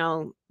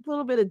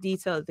 little bit of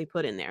detail that they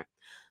put in there.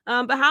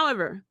 But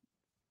however,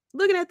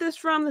 looking at this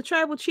from the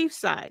tribal chief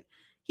side,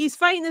 he's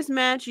fighting this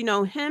match,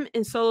 him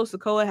and Solo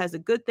Sikoa has a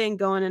good thing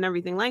going and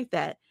everything like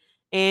that.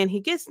 And he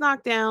gets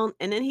knocked down,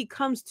 and then he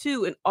comes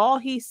to, and all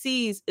he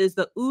sees is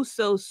the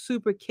Usos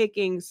super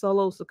kicking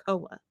Solo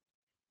Sikoa.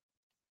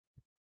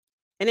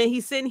 And then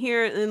he's sitting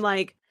here and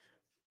like,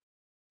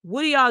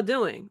 what are y'all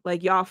doing?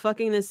 Like, y'all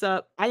fucking this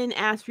up. I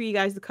didn't ask for you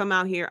guys to come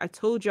out here. I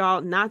told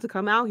y'all not to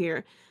come out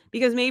here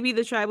because maybe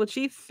the tribal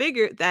chief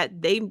figured that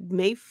they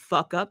may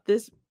fuck up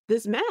this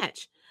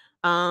match.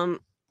 It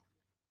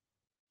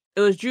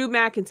was Drew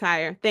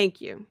McIntyre.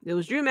 Thank you. It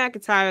was Drew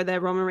McIntyre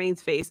that Roman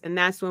Reigns faced, and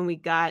that's when we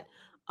got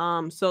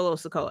Solo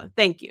Sikoa.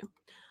 Thank you.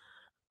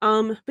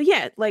 But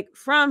yeah, like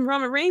from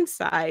Roman Reigns'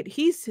 side,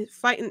 he's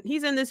fighting,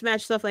 he's in this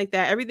match, stuff like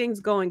that. Everything's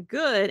going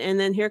good, and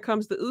then here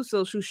comes the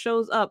Usos, who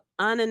shows up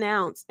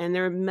unannounced, and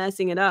they're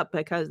messing it up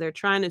because they're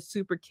trying to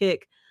super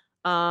kick.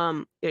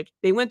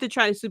 They went to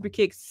try to super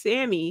kick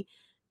Sammy,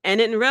 and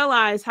didn't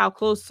realize how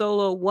close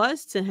Solo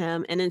was to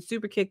him, and then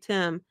super kicked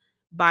him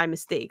by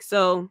mistake.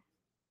 So,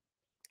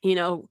 you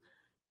know,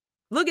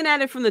 looking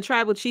at it from the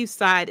tribal chief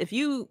side, if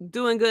you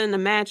doing good in the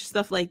match,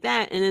 stuff like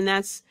that, and then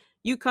that's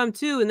you come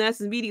to, and that's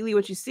immediately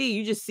what you see.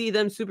 You just see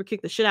them super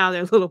kick the shit out of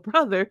their little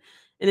brother,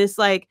 and it's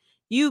like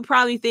you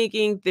probably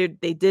thinking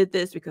they did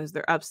this because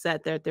they're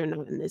upset that they're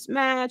not in this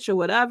match or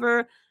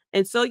whatever.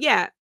 And so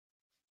yeah,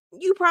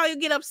 you probably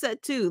get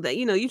upset too that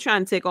you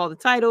trying to take all the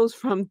titles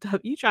from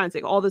you trying to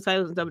take all the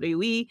titles in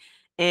WWE,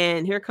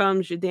 and here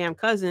comes your damn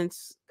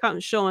cousins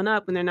showing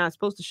up when they're not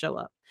supposed to show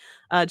up.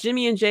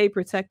 Jimmy and Jay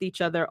protect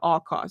each other at all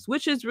costs,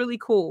 which is really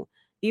cool.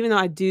 Even though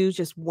I do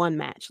just one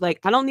match, like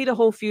I don't need a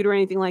whole feud or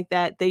anything like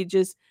that.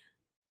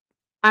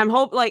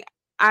 Like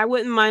I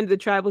wouldn't mind the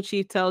tribal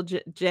chief tell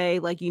Jay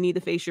like you need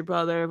to face your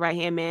brother, right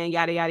hand man,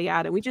 yada yada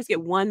yada. We just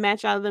get one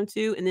match out of them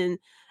too, and then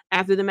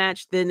after the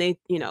match, then they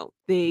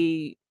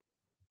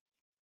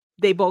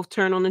both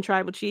turn on the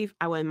tribal chief.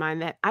 I wouldn't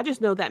mind that. I just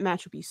know that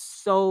match would be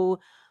so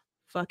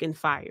fucking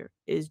fire.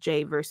 Is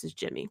Jay versus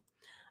Jimmy.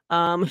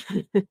 Um,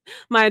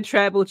 my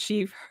tribal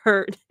chief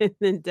hurt, and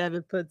then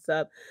Devin puts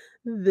up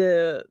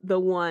the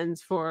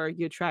ones for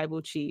your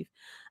tribal chief.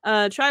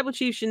 Tribal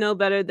chief should know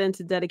better than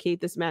to dedicate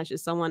this match to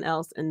someone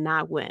else and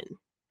not win.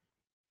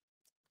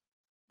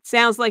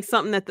 Sounds like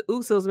something that the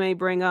Usos may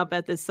bring up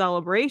at this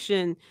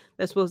celebration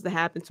that's supposed to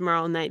happen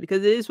tomorrow night,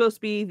 because it is supposed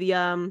to be the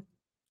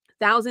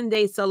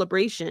 1,000-day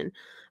celebration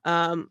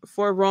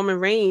for Roman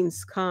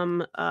Reigns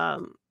come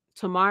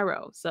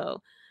tomorrow.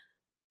 So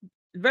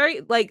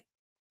very like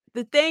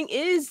the thing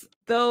is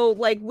though,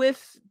 like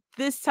with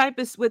this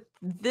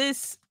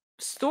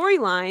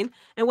storyline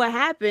and what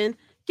happened,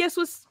 guess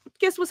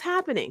what's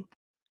happening?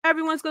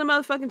 Everyone's gonna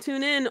motherfucking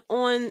tune in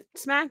on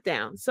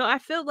SmackDown. So I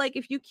feel like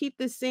if you keep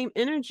the same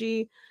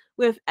energy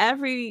with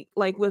with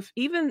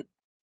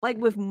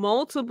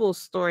multiple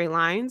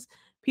storylines,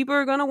 people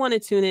are gonna want to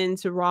tune in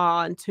to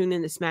Raw and tune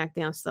in to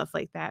SmackDown, stuff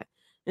like that.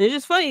 And it's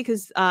just funny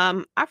because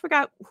I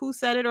forgot who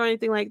said it or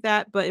anything like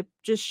that, but it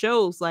just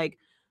shows like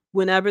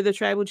whenever the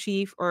tribal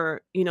chief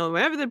or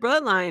whenever the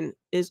bloodline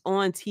is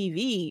on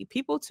TV,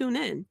 people tune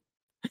in.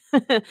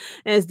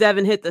 As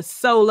Devin hit the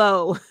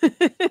solo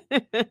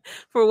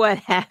for what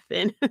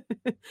happened.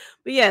 But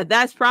yeah,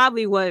 that's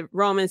probably what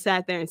Roman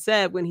sat there and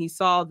said when he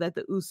saw that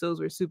the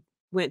Usos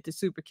went to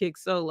super kick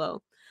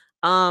Solo.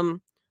 But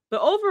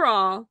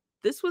overall,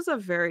 this was a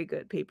very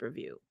good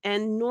pay-per-view.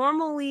 And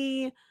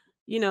normally,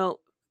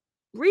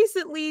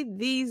 recently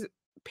these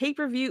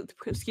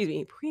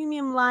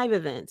premium live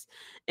events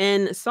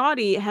in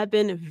Saudi have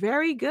been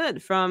very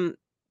good from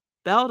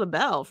bell to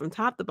bell, from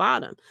top to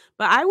bottom.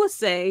 But I would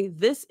say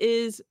this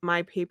is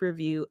my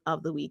pay-per-view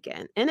of the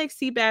weekend.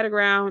 NXT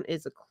Battleground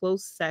is a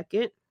close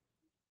second,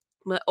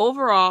 but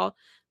overall,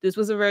 this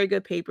was a very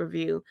good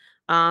pay-per-view.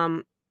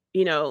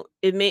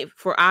 It made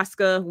for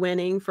Asuka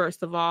winning,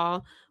 first of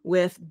all,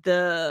 with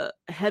the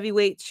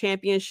heavyweight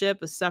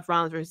championship of Seth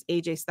Rollins versus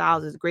AJ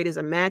Styles, as great as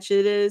a match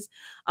it is,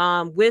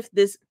 with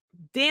this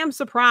damn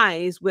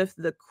surprise with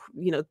the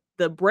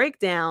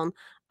breakdown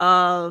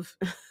of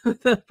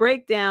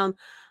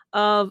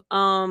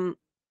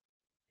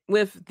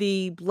with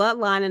the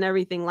bloodline and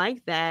everything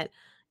like that.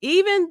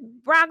 Even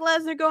Brock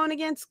Lesnar going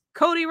against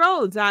Cody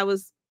Rhodes, even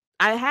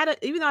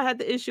though I had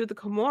the issue with the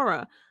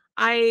Kimura,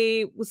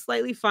 I was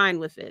slightly fine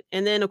with it.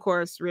 And then of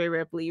course Rhea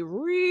Ripley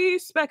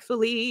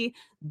respectfully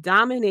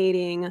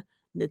dominating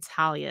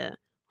Natalya.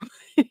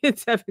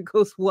 Devin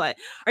goes, what?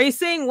 Are you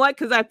saying what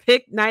because I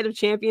picked Night of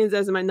Champions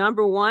as my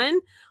number one?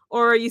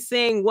 Or are you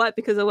saying what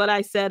because of what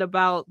I said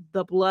about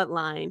the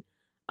bloodline?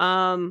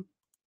 You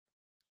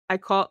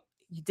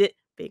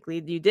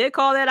did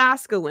call that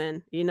Asuka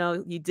win.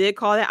 You did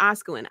call that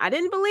Asuka win. I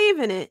didn't believe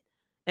in it.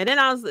 And then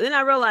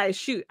I realized,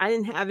 shoot, I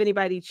didn't have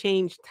anybody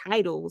change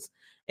titles.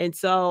 And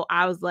so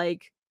I was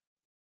like,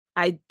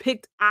 I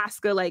picked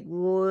Asuka like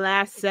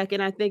last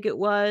second, I think it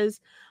was.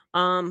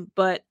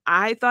 But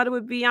I thought it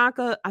would be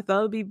Bianca. I thought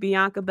it would be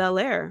Bianca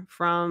Belair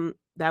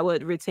that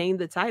would retain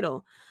the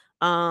title.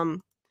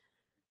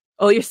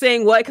 Oh, you're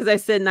saying what? Because I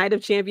said Night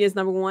of Champions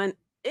number one.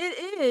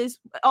 It is,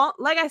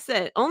 like I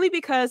said, only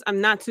because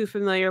I'm not too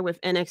familiar with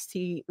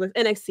NXT.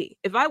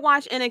 If I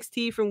watch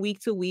NXT from week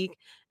to week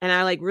and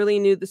I like really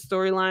knew the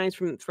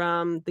storylines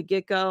from the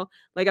get go,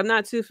 like I'm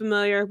not too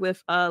familiar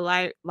with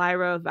Lila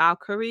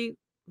Valkyrie,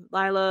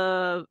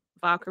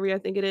 I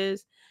think it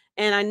is,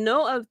 and I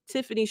know of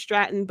Tiffany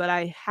Stratton, but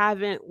I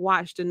haven't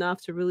watched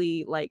enough to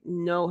really like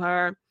know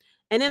her.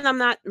 And then I'm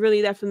not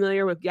really that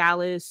familiar with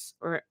Gallus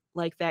or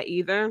like that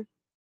either.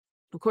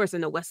 Of course, I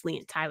know Wesley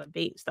and Tyler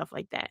Bate and stuff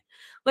like that.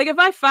 Like if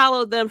I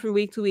followed them from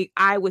week to week,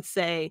 I would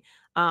say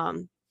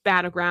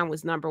Battleground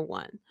was number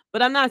one.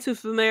 But I'm not too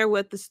familiar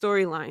with the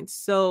storylines.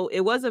 So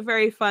it was a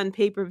very fun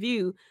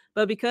pay-per-view.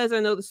 But because I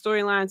know the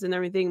storylines and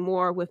everything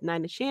more with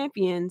Night of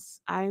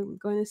Champions, I'm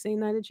going to say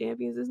Night of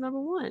Champions is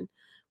number one,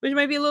 which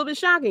might be a little bit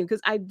shocking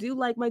because I do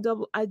like my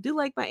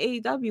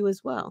AEW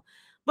as well.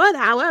 But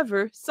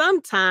however,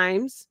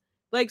 sometimes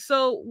with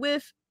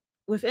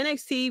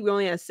NXT, we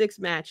only have 6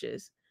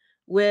 matches.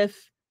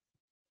 With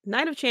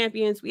Night of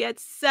Champions, we had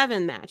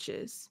 7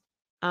 matches.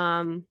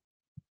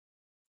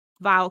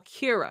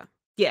 Valkyra.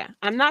 Yeah,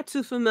 I'm not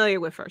too familiar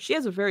with her. She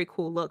has a very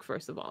cool look,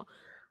 first of all.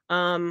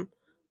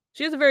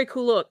 She has a very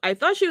cool look. I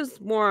thought she was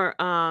more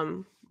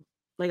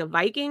like a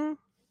Viking,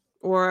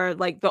 or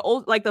like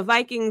the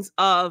Vikings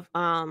of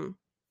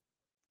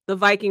the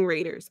Viking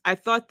Raiders. I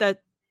thought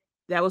that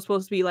was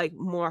supposed to be like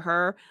more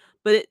her,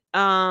 but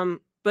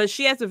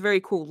she has a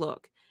very cool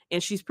look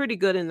and she's pretty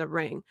good in the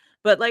ring.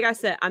 But like I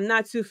said, I'm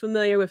not too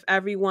familiar with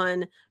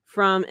everyone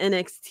from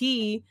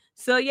NXT.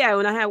 So yeah,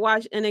 when I had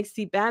watched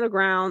NXT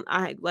Battleground,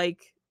 I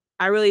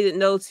really didn't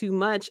know too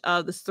much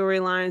of the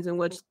storylines and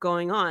what's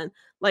going on.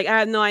 Like I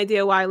have no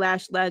idea why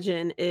Lash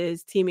Legend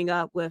is teaming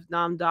up with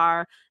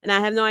Namdar, and I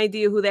have no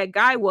idea who that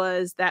guy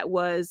was that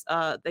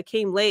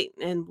came late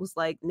and was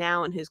like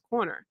now in his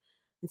corner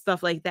and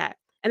stuff like that.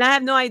 And I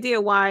have no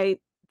idea why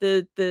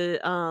the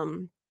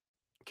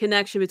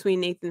connection between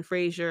Nathan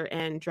Frazier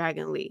and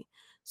Dragon Lee.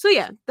 So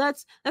yeah,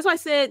 that's why I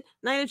said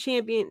the Night of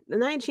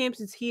Champions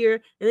is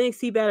here, and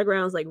NXT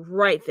Battlegrounds like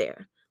right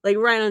there, like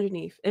right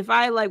underneath. If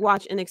I like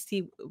watch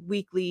NXT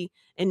weekly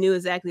and knew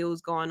exactly what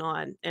was going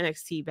on,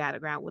 NXT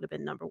Battleground would have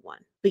been number 1.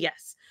 But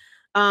yes,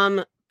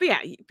 but yeah,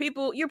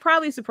 people, you're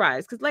probably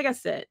surprised because, like I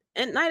said,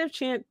 and Night of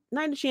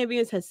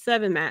Champions has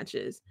 7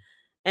 matches,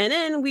 and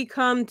then we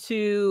come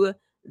to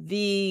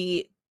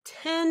the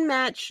 10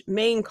 match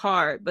main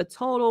card, but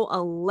total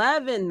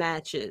 11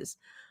 matches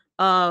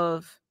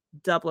of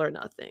Double or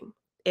Nothing.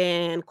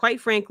 And quite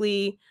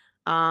frankly,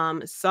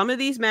 some of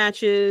these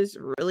matches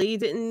really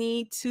didn't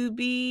need to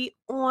be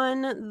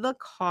on the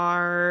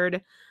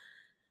card.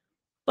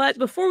 But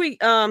before we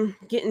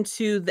get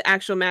into the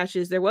actual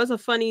matches, there was a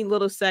funny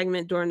little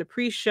segment during the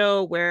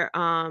pre-show where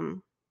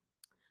Arn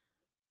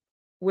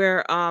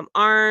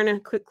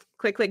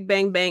click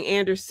bang bang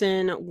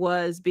Anderson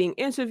was being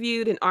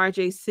interviewed, and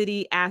RJ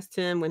City asked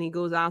him when he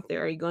goes out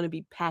there, are you going to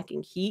be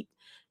packing heat?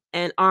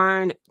 And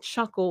Arn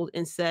chuckled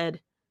and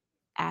said,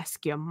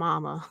 ask your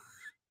mama.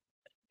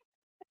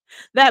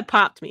 That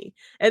popped me.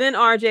 And then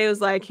RJ was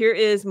like, here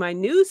is my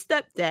new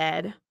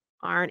stepdad,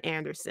 Arn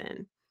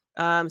Anderson.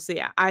 So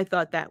yeah, I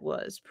thought that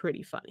was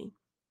pretty funny.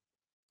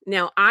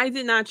 Now, I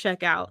did not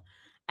check out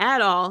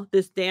at all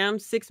this damn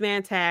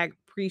 6-man tag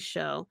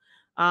pre-show.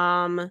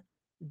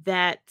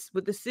 That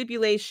with the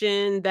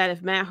stipulation that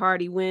if Matt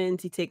Hardy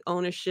wins, he take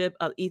ownership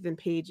of Ethan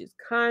Page's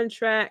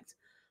contract.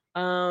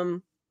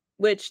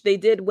 Which they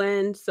did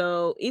win.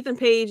 So Ethan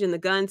Page and the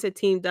Guns had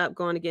teamed up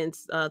going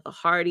against the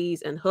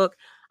Hardys and Hook.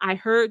 I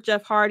heard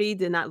Jeff Hardy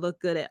did not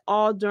look good at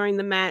all during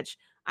the match.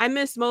 I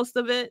missed most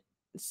of it.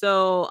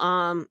 So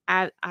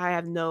I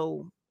have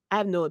no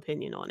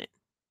opinion on it.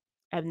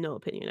 I have no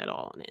opinion at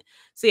all on it.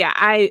 So yeah,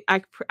 I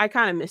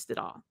kind of missed it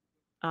all.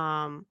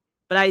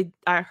 But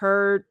I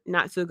heard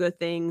not so good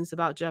things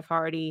about Jeff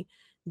Hardy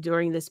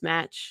during this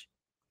match.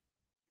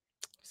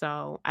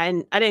 So I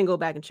didn't go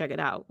back and check it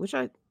out, which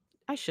I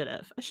should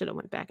have. I should have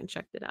went back and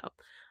checked it out.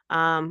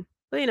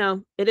 But you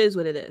know, it is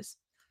what it is.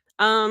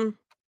 So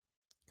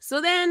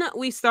then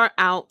we start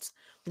out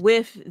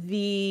with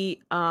the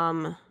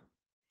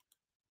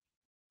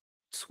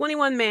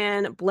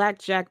 21-man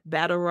Blackjack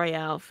Battle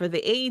Royale for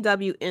the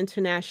AEW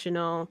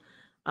International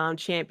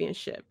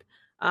Championship.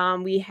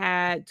 We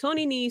had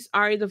Tony Nese,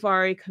 Ari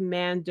Daivari,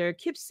 Commander,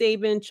 Kip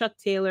Sabian, Chuck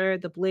Taylor,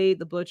 The Blade,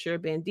 The Butcher,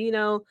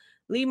 Bandino,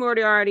 Lee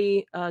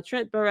Moriarty,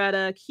 Trent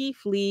Barretta, Keith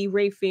Lee,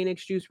 Ray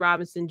Phoenix, Juice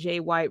Robinson, Jay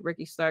White,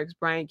 Ricky Starks,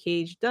 Brian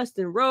Cage,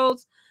 Dustin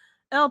Rhodes,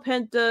 El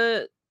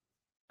Penta,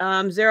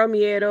 Zero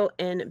Miedo,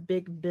 and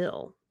Big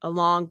Bill,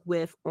 along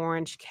with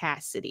Orange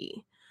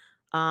Cassidy.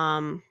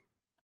 Devin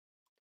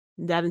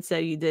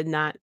said you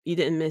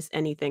didn't miss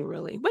anything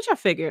really, which I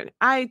figured.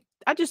 I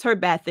just heard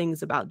bad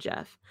things about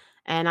Jeff,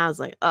 and I was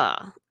like,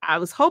 I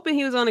was hoping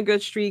he was on a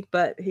good streak,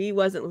 but he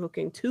wasn't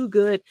looking too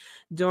good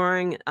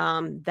during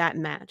that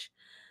match.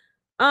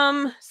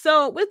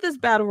 So with this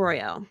battle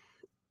royale,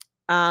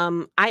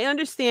 I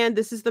understand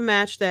this is the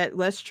match that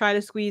let's try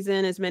to squeeze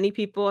in as many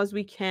people as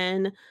we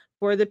can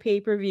for the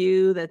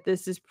pay-per-view, that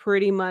this is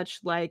pretty much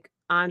like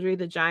Andre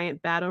the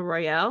Giant Battle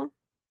Royale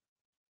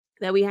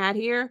that we had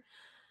here.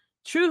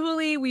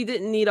 Truthfully, we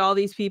didn't need all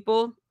these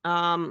people.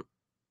 I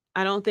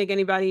don't think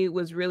anybody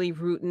was really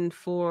rooting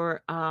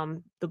for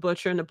the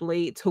Butcher and the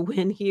Blade to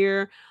win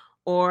here,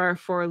 or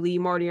for Lee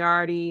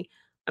Moriarty.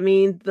 I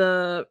mean,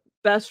 the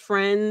best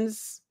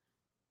friends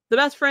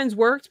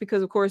worked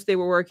because, of course, they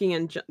were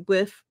working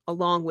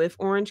along with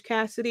Orange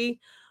Cassidy.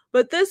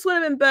 But this would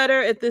have been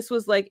better if this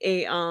was like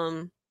a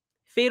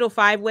fatal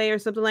 5-way or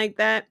something like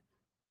that,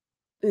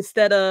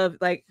 instead of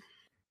like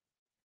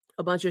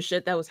a bunch of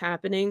shit that was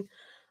happening.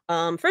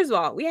 First of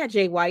all, we had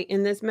Jay White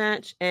in this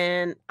match,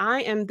 and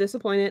I am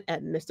disappointed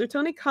at Mr.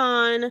 Tony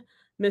Khan,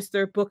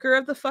 Mr. Booker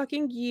of the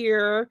fucking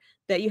year,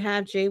 that you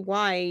have Jay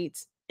White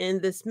in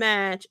this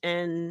match.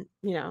 And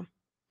you know,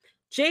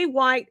 Jay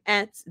White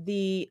at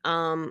the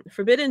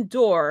Forbidden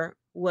Door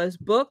was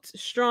booked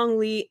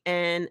strongly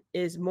and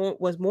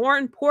was more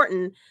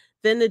important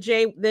than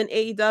Jay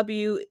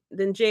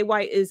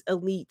White is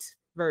elite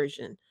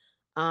version.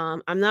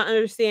 I'm not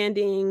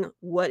understanding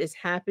what is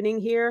happening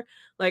here.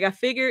 Like, I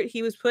figured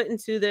he was put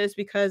into this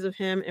because of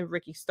him and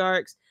Ricky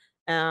Starks.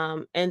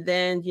 And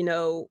then,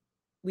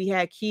 we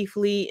had Keith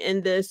Lee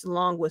in this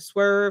along with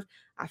Swerve.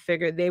 I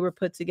figured they were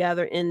put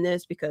together in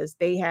this because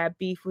they had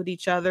beef with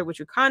each other, which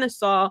we kind of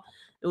saw.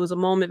 It was a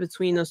moment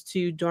between those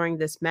two during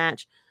this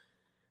match.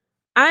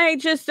 I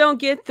just don't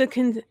get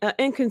the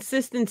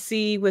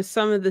inconsistency with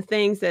some of the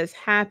things that's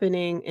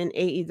happening in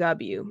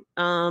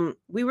AEW.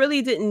 We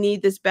really didn't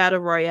need this battle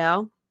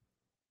royale.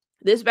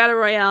 This battle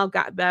royale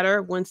got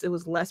better once it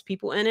was less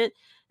people in it,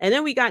 and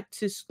then we got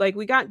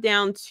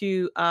down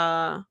to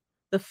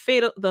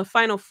the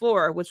final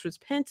four, which was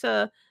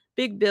Penta,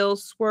 Big Bill,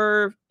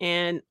 Swerve,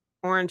 and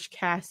Orange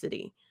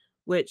Cassidy,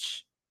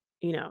 which,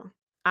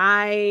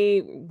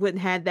 I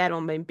wouldn't have that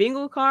on my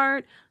bingo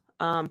card.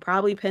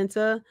 Probably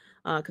Penta,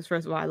 because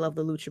first of all, I love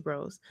the Lucha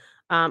Bros.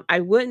 I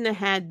wouldn't have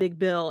had Big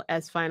Bill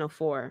as final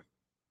four.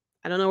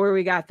 I don't know where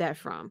we got that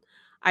from.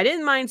 I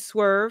didn't mind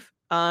Swerve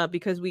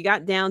because we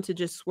got down to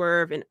just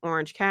Swerve and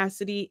Orange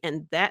Cassidy,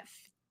 and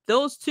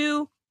those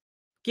two,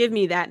 give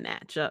me that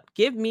matchup.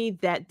 Give me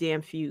that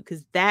damn feud,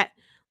 because that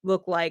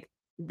looked like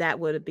that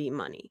would have been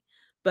money.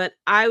 But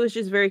I was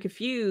just very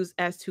confused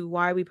as to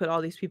why we put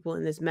all these people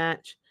in this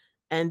match,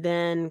 and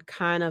then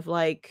kind of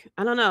like,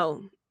 I don't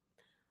know.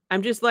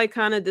 I'm just like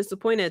kind of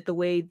disappointed at the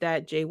way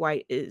that Jay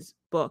White is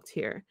booked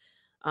here.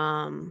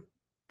 Um,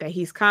 that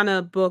he's kind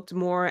of booked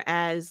more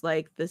as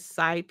like the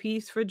side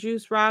piece for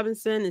Juice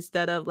Robinson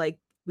instead of like,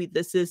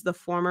 this is the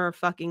former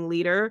fucking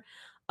leader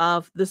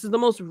this is the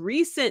most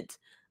recent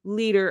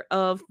leader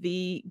of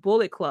the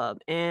Bullet Club,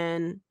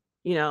 and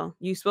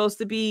you're supposed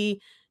to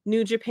be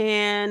New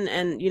Japan,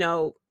 and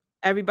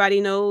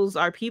everybody knows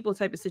our people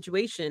type of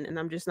situation, and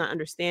I'm just not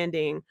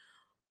understanding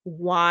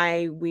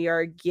why we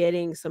are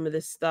getting some of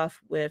this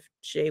stuff with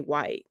Jay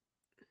White.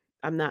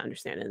 I'm not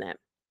understanding that.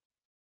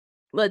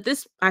 But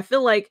I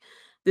feel like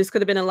this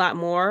could have been a lot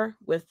more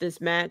with this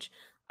match.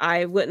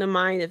 I wouldn't have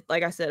mind if,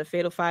 like I said, a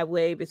fatal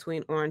 5-way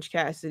between Orange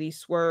Cassidy,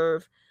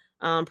 Swerve,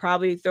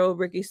 probably throw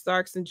Ricky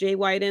Starks and Jay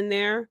White in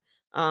there.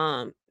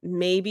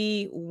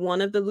 Maybe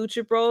one of the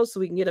Lucha Bros, so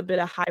we can get a bit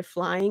of high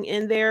flying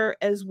in there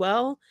as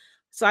well.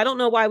 So I don't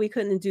know why we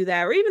couldn't do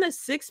that, or even a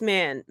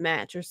 6-man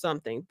match or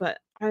something. But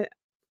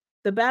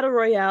the battle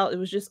royale, it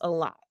was just a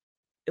lot.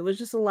 It was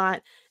just a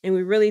lot, and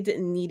we really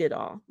didn't need it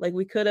all. Like,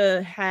 we could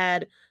have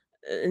had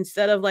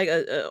instead of like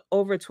a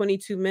over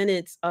 22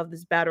 minutes of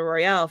this battle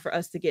royale for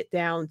us to get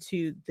down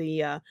to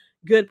the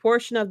good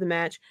portion of the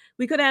match,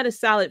 we could have had a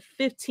solid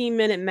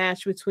 15-minute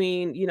match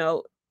between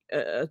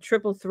a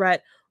triple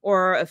threat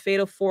or a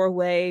fatal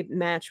 4-way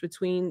match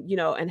between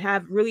and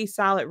have really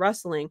solid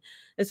wrestling,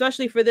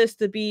 especially for this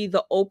to be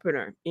the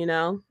opener.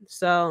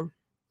 So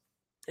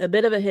a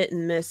bit of a hit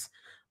and miss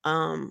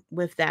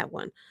with that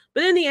one.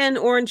 But in the end,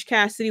 Orange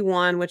Cassidy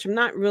won, which I'm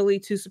not really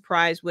too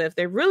surprised with.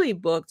 They really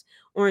booked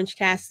Orange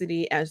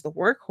Cassidy as the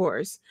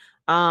workhorse.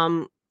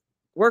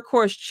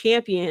 Workhorse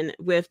champion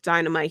with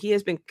Dynamite. He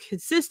has been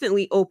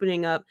consistently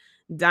opening up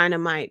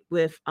Dynamite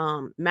with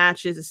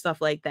matches and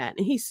stuff like that,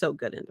 and he's so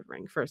good in the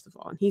ring, first of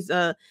all, and he's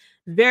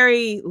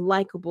very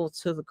likable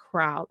to the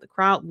crowd. The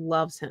crowd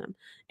loves him,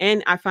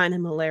 and I find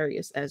him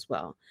hilarious as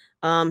well.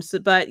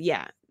 But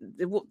yeah,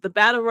 the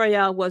battle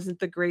royale wasn't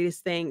the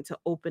greatest thing to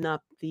open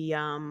up the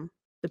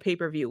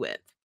pay-per-view with.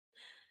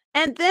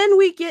 And then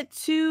we get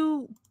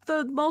to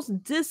the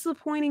most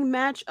disappointing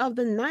match of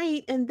the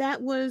night, and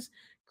that was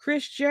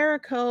Chris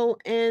Jericho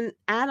and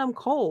Adam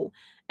Cole.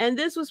 And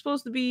this was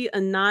supposed to be a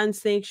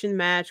non-sanctioned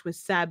match with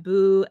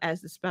Sabu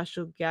as the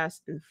special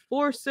guest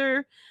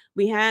enforcer.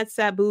 We had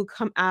Sabu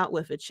come out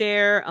with a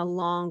chair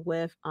along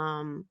with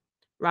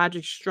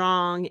Roderick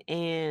Strong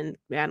and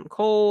Adam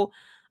Cole.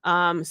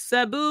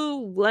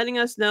 Sabu letting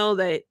us know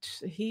that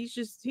he's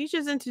just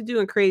into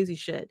doing crazy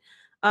shit.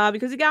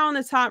 Because he got on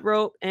the top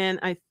rope, and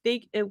I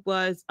think it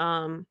was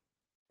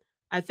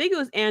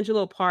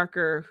Angelo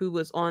Parker who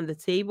was on the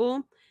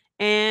table,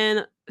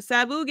 and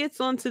Sabu gets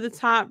onto the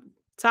top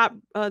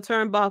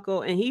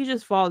turnbuckle, and he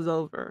just falls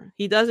over.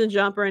 He doesn't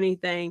jump or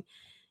anything.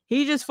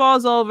 He just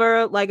falls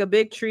over like a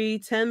big tree.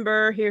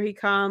 Timber, here he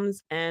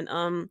comes, and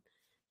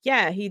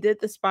yeah, he did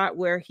the spot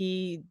where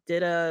he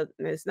did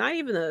it's not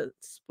even a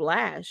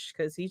splash,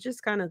 because he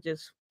just kind of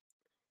just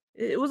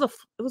it was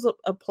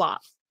a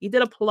plop. He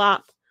did a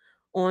plop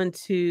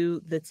onto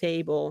the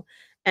table,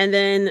 and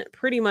then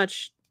pretty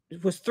much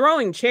was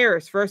throwing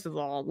chairs, first of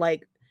all,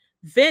 like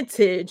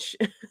vintage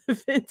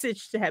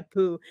vintage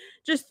Sabu,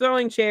 just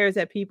throwing chairs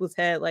at people's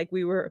head like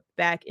we were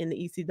back in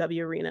the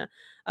ECW arena.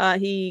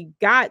 He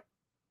got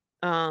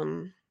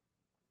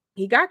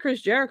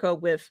Chris Jericho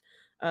with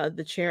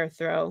the chair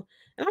throw,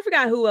 and I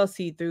forgot who else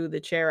he threw the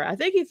chair at. I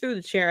think he threw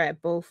the chair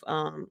at both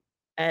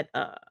at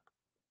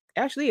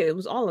actually it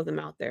was all of them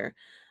out there.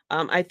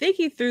 I think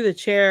he threw the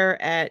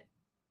chair at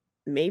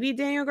maybe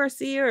Daniel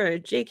Garcia or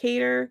Jake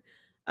Hader.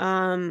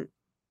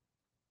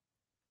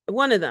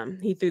 One of them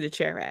he threw the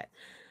chair at.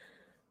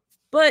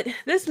 But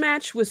this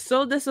match was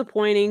so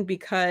disappointing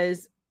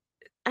because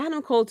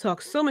Adam Cole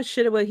talked so much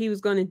shit about what he was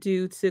going to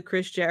do to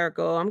Chris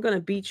Jericho. I'm going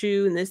to beat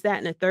you and this, that,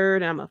 and the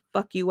third, and I'm going to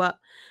fuck you up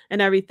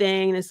and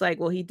everything. And it's like,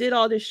 well, he did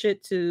all this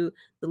shit to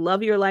the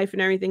love of your life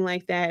and everything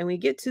like that. And we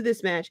get to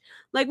this match.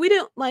 Like, we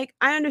don't, like,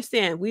 I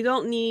understand. We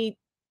don't need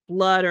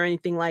blood or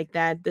anything like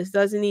that. This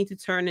doesn't need to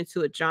turn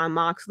into a John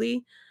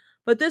Moxley.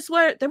 But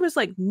there was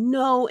like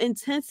no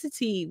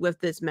intensity with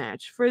this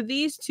match. For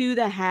these two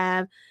to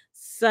have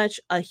such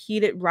a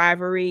heated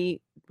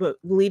rivalry but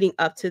leading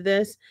up to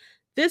this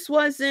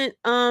wasn't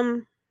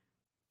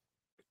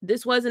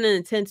this wasn't an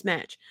intense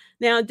match.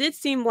 Now, it did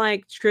seem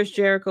like Chris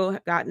Jericho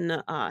had gotten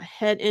a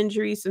head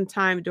injury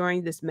sometime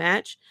during this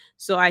match,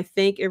 so I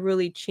think it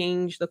really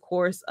changed the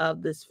course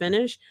of this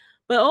finish.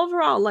 But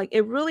overall, like,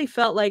 it really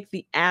felt like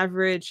the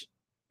average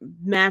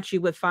match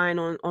you would find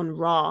on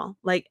Raw,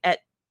 like at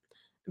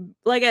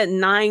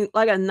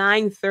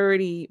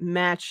 9:30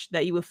 match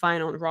that you would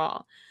find on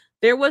Raw.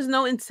 There was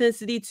no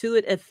intensity to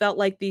it. It felt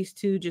like these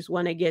two just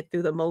want to get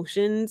through the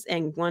motions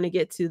and want to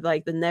get to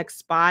like the next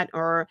spot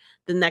or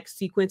the next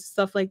sequence,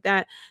 stuff like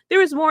that. There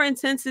was more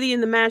intensity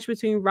in the match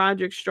between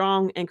Roderick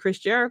Strong and Chris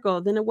Jericho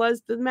than it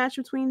was the match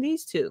between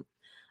these two.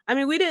 I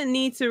mean, we didn't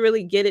need to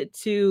really get it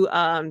to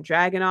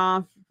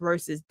Dragunov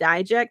versus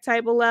Dijak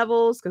type of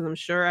levels because I'm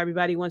sure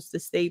everybody wants to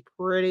stay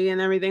pretty and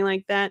everything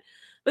like that.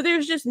 But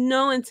there's just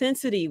no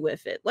intensity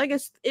with it. Like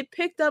it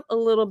picked up a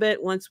little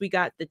bit once we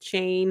got the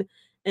chain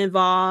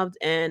involved,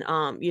 and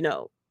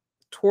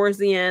towards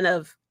the end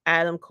of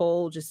Adam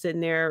Cole just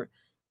sitting there,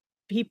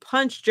 he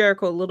punched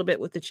Jericho a little bit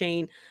with the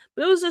chain,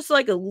 but it was just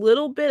like a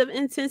little bit of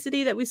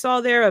intensity that we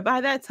saw there. But by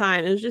that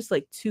time, it was just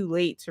like too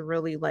late to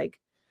really like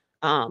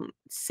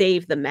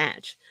save the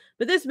match.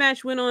 But this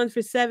match went on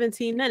for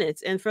 17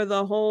 minutes, and for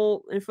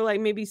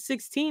like maybe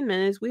 16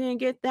 minutes, we didn't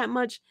get that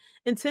much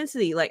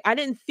intensity. Like, I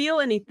didn't feel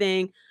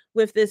anything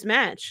with this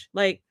match.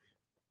 Like,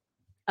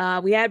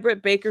 we had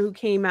Britt Baker who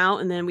came out,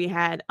 and then we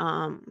had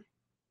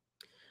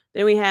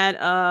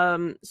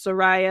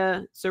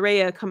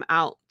Saraya come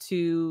out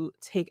to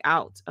take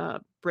out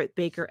Britt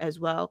Baker as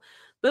well.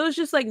 But it was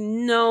just like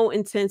no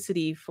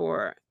intensity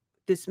for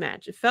this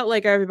match. It felt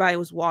like everybody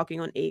was walking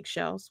on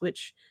eggshells,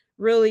 which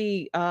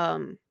really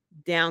like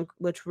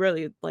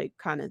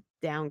kind of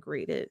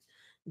downgraded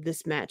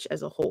this match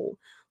as a whole.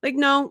 Like,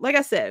 no, like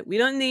I said, we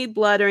don't need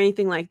blood or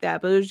anything like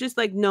that, but there's just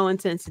like no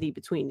intensity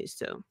between these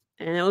two.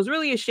 And it was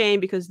really a shame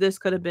because this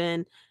could have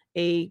been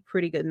a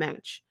pretty good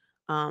match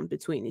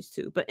between these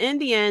two. But in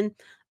the end,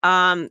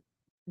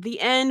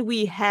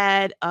 we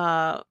had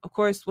of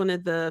course one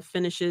of the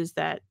finishes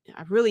that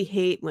I really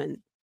hate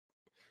when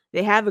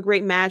they have a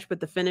great match, but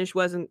the finish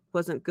wasn't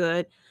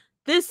good.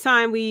 This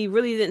time we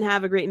really didn't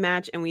have a great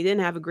match, and we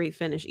didn't have a great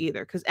finish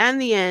either. Because in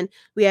the end,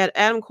 we had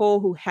Adam Cole,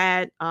 who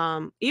had,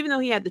 even though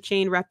he had the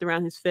chain wrapped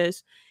around his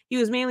fist, he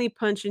was mainly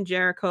punching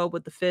Jericho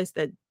with the fist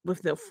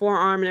with the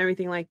forearm and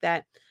everything like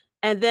that.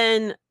 And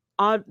then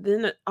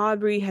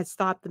Aubrey had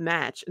stopped the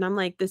match, and I'm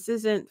like, this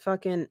isn't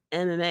fucking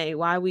MMA.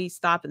 Why are we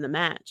stopping the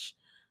match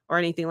or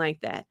anything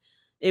like that?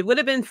 It would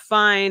have been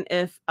fine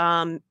if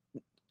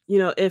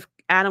if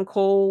Adam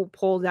Cole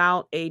pulled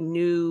out a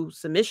new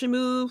submission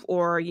move,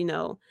 or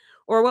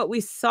what we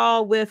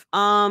saw with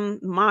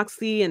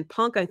Moxley and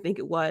Punk, I think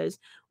it was,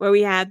 where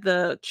we had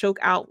the choke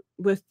out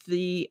with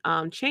the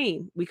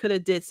chain. We could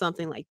have did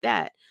something like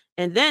that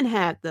and then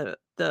had the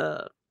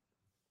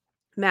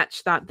match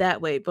stop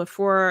that way. But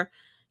for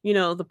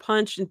the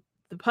punching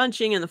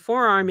and the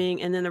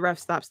forearming, and then the ref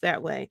stops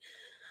that way,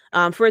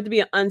 for it to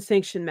be an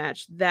unsanctioned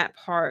match, that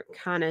part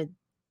kind of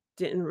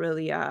didn't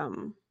really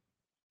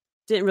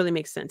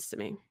make sense to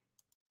me.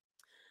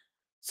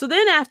 So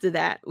then after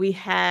that, we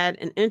had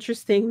an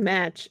interesting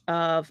match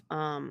of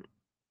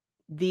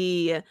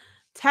the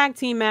tag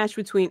team match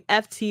between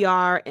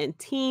FTR and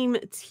Team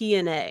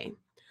TNA.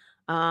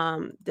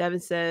 Devin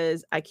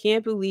says, I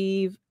can't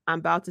believe I'm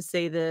about to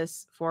say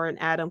this for an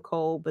Adam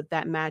Cole, but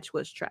that match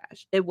was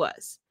trash. It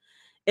was.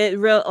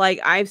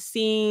 I've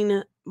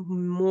seen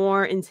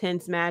more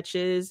intense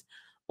matches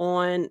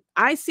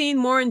I've seen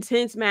more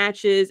intense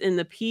matches in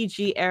the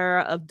PG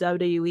era of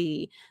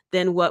WWE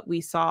than what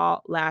we saw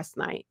last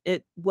night.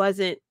 It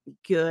wasn't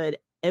good.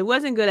 It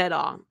wasn't good at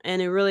all.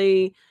 And it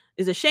really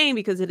is a shame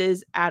because it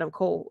is Adam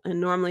Cole.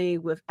 And normally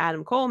with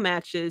Adam Cole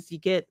matches, you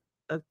get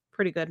a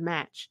pretty good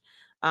match.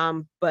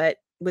 But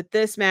with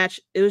this match,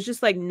 it was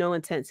just like no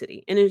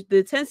intensity. And the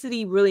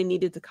intensity really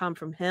needed to come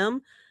from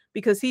him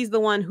because he's the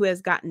one who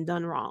has gotten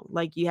done wrong.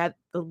 Like, you had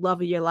the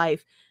love of your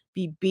life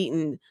be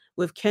beaten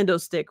with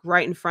kendo stick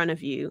right in front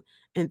of you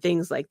and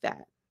things like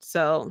that.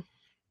 So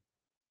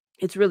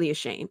it's really a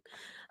shame.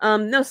 So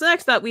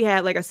next up we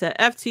had, like I said,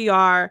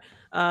 FTR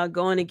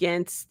going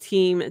against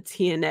Team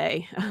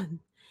TNA.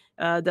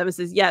 Devin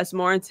says, yes,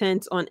 more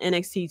intense on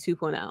NXT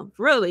 2.0.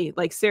 Really,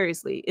 like,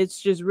 seriously,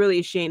 it's just really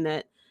a shame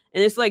that,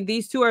 and it's like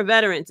these two are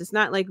veterans. It's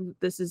not like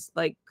this is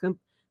like,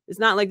 it's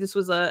not like this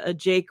was a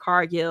Jay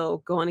Cargill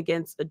going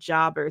against a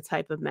jobber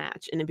type of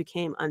match and it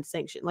became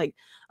unsanctioned. Like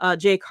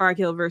Jay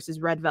Cargill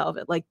versus Red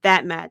Velvet, like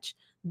that match,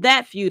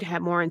 that feud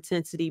had more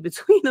intensity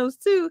between those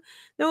two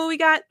than what we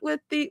got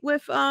with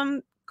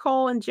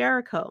Cole and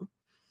Jericho.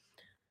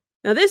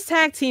 Now, this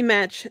tag team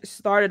match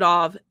started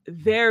off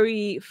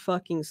very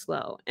fucking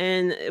slow.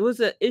 And it was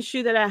an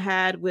issue that I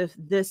had with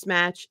this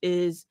match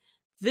is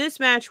this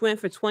match went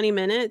for 20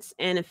 minutes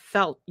and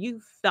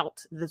you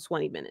felt the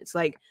 20 minutes.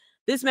 Like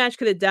this match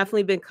could have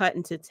definitely been cut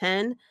into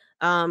 10.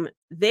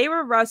 They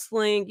were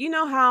wrestling, you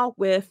know how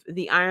with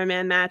the Iron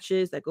Man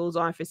matches that goes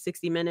on for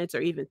 60 minutes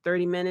or even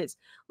 30 minutes,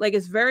 like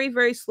it's very,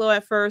 very slow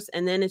at first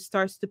and then it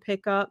starts to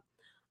pick up.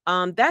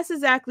 That's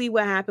exactly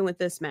what happened with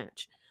this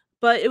match,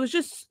 but it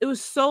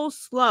was so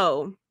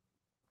slow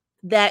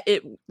that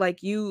it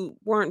like you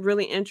weren't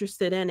really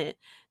interested in it.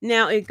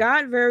 Now it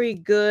got very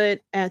good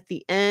at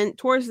the end,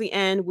 towards the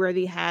end, where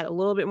they had a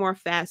little bit more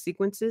fast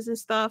sequences and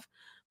stuff.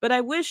 But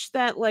I wish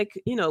that, like,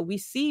 we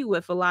see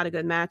with a lot of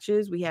good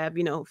matches, we have,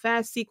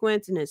 fast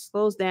sequence and it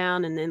slows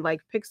down and then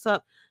like picks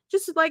up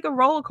just like a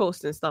roller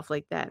coaster and stuff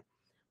like that.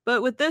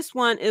 But with this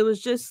one, it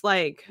was just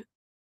like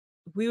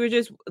we were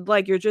just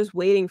like you're just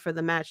waiting for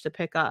the match to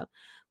pick up,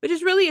 which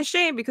is really a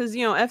shame because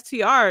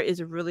FTR is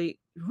a really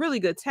really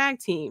good tag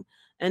team,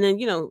 and then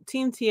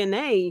Team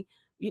TNA,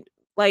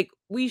 like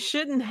we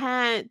shouldn't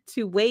had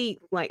to wait.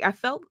 Like I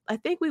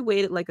think we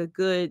waited like a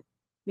good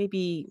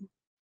maybe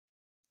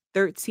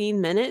 13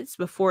 minutes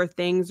before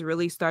things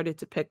really started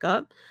to pick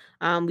up.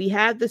 We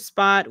had the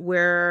spot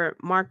where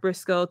Mark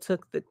Briscoe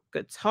took the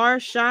guitar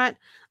shot,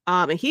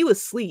 and he was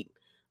asleep.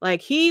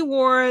 Like he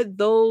wore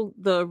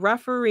the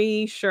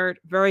referee shirt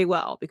very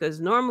well because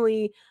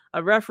normally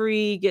a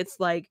referee gets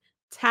like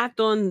tapped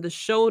on the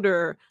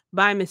shoulder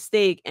by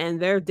mistake and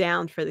they're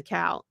down for the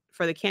count.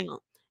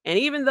 And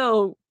even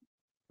though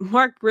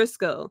Mark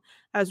Briscoe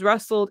has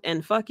wrestled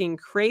in fucking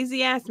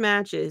crazy ass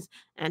matches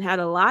and had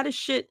a lot of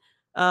shit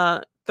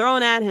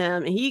thrown at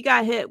him, and he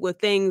got hit with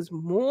things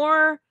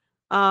more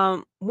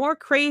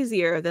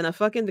crazier than a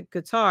fucking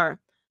guitar.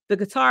 The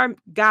guitar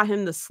got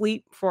him to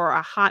sleep for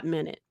a hot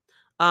minute.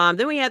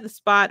 Then we had the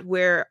spot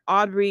where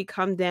Aubrey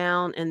come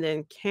down and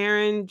then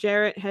Karen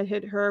Jarrett had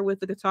hit her with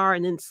the guitar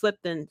and then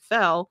slipped and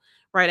fell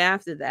right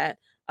after that.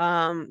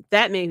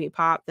 That made me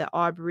pop that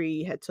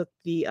Aubrey had took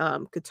the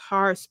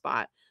guitar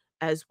spot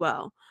as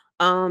well.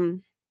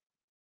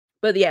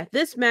 But yeah,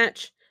 this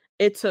match,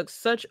 it took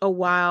such a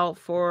while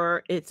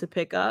for it to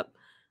pick up.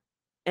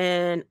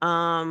 And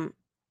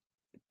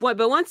but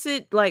once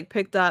it like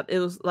picked up, it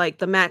was like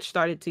the match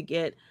started to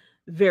get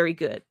very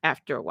good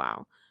after a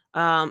while.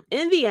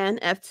 In the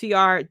end,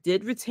 FTR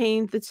did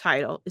retain the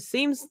title. It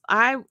seems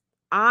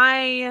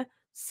I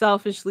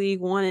selfishly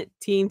wanted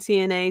Team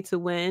TNA to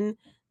win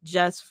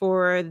just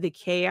for the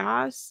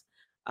chaos.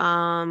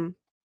 But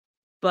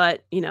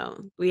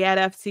we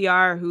had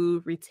FTR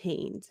who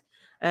retained,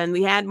 and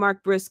we had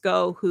Mark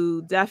Briscoe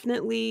who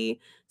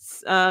definitely,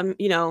 um,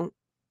 you know,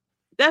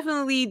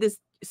 definitely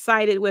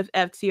sided with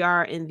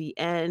FTR in the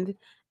end,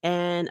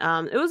 and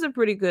it was a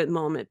pretty good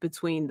moment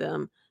between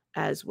them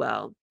as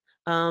well.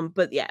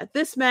 But yeah,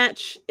 this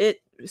match,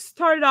 it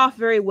started off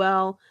very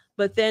well,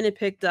 but then it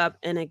picked up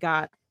and it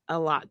got a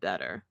lot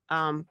better.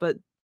 But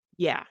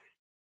yeah,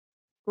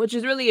 which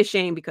is really a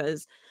shame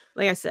because,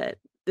 like I said,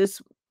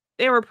 this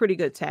they were pretty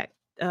good tag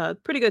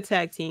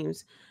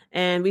teams,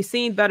 and we've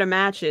seen better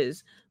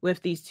matches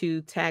with these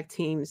two tag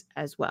teams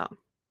as well.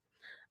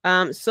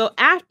 So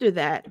after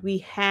that, we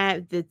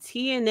had the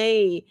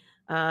TNA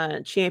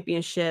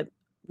championship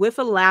with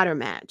a ladder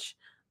match.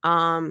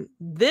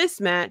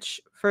 This match,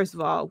 first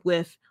of all,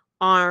 with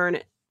Arn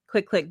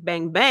Click Click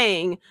Bang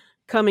Bang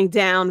coming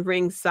down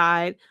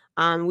ringside.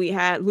 We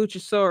had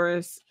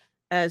Luchasaurus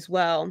as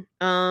well.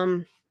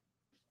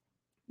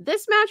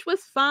 This match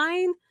was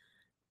fine.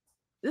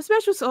 This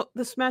match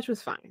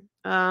was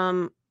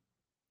fine.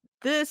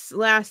 This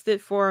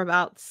lasted for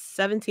about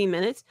 17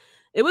 minutes.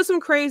 It was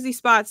some crazy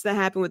spots that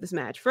happened with this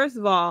match. First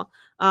of all,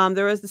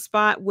 there was the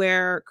spot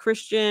where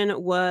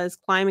Christian was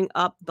climbing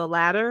up the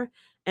ladder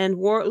and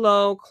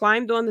Wardlow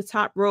climbed on the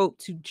top rope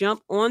to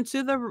jump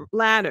onto the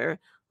ladder,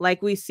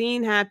 like we've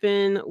seen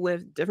happen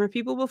with different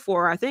people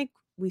before. I think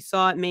we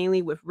saw it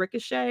mainly with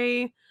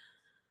Ricochet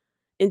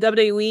in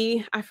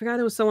WWE. I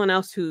forgot it was someone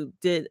else who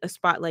did a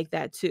spot like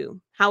that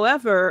too.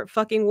 However,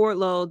 fucking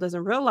Wardlow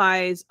doesn't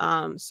realize,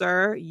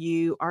 sir,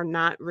 you are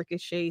not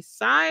Ricochet's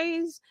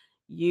size.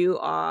 You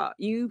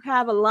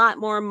have a lot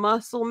more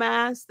muscle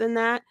mass than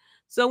that.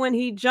 So when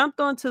he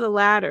jumped onto the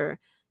ladder,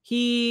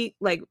 he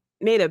like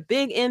made a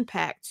big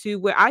impact to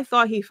where I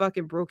thought he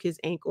fucking broke his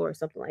ankle or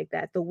something like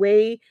that. The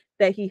way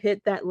that he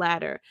hit that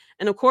ladder.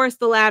 And of course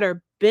the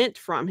ladder bent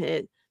from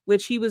it,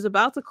 which he was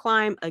about to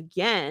climb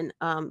again.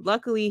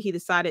 Luckily, he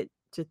decided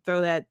to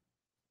throw the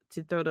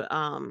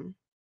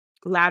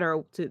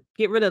ladder, to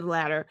get rid of the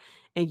ladder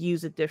and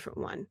use a different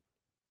one.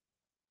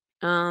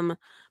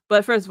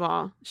 But first of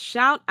all,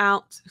 shout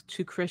out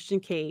to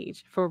Christian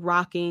Cage for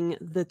rocking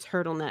the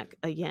turtleneck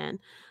again.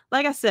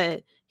 Like I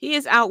said, he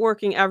is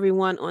outworking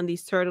everyone on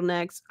these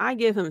turtlenecks. I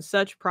give him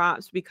such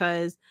props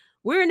because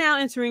we're now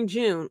entering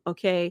June,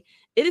 okay?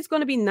 It is going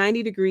to be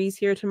 90 degrees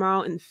here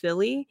tomorrow in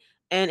Philly,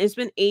 and it's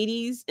been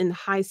 80s and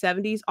high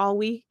 70s all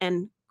week,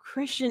 and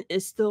Christian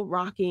is still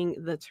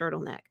rocking the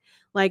turtleneck.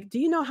 Like, do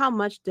you know how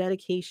much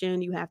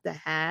dedication you have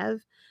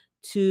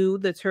to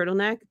the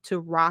turtleneck to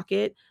rock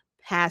it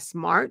past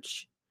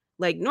March?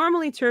 Like,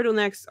 normally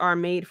turtlenecks are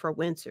made for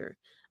winter.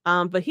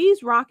 But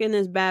he's rocking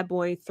this bad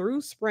boy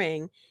through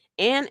spring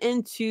and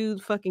into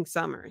fucking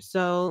summer.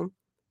 So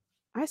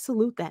I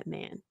salute that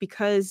man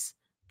because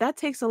that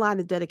takes a lot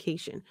of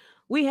dedication.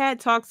 We had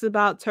talks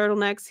about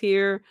turtlenecks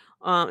here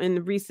in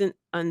the recent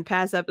and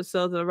past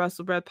episodes of the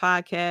Wrestlebread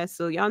podcast.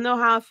 So y'all know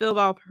how I feel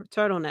about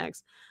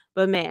turtlenecks.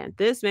 But man,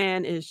 this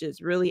man is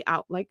just really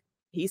out. Like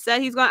he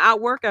said he's going to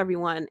outwork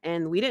everyone.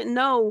 And we didn't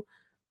know.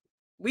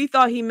 We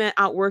thought he meant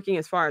outworking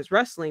as far as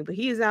wrestling, but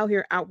he is out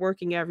here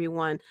outworking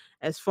everyone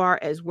as far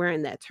as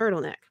wearing that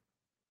turtleneck.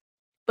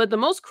 But the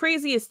most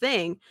craziest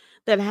thing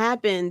that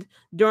happened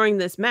during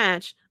this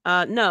match,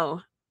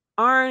 no,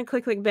 Arn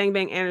Click Click Bang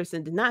Bang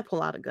Anderson did not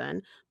pull out a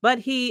gun, but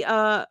he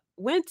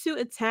went to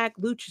attack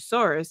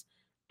Luchasaurus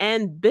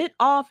and bit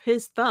off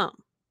his thumb.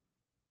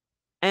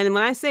 And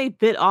when I say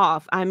bit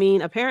off, I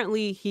mean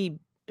apparently he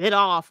bit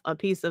off a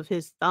piece of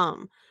his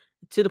thumb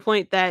to the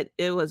point that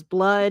it was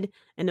blood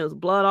and there was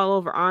blood all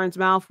over Arn's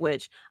mouth,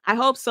 which I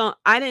hope so.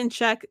 I didn't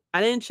check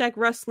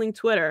wrestling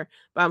Twitter,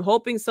 but I'm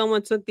hoping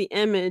someone took the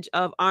image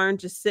of Arn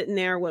just sitting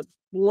there with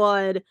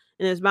blood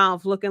in his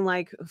mouth looking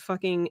like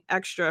fucking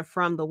extra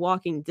from The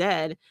Walking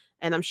Dead.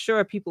 And I'm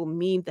sure people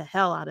memed the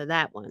hell out of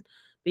that one.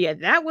 But yeah,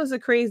 that was a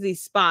crazy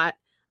spot.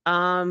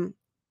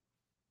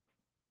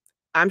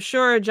 I'm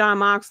sure John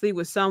Moxley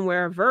was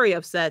somewhere very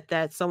upset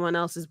that someone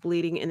else is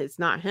bleeding and it's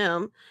not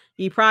him.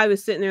 He probably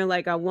was sitting there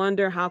like, I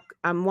wonder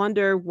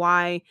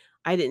why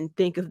I didn't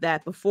think of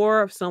that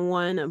before, of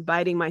someone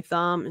biting my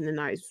thumb and then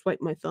I swipe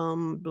my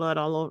thumb, blood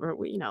all over,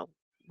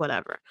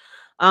 whatever.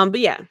 But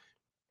yeah,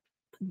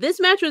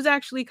 this match was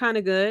actually kind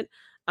of good.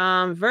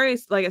 Very,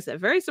 like I said,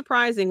 very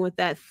surprising with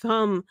that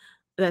thumb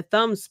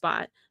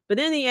spot. But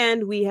in the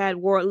end, we had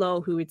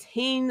Wardlow who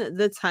retained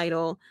the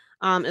title.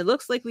 It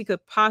looks like we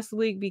could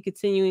possibly be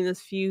continuing this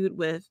feud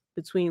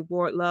between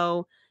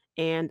Wardlow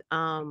and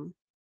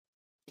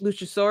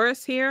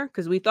Luchasaurus here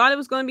because we thought it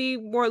was going to be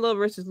Wardlow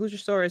versus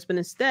Luchasaurus, but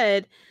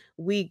instead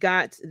we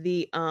got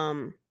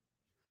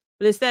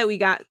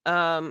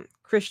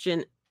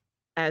Christian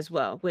as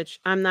well,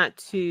 which I'm not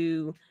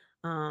too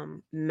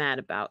mad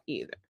about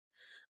either.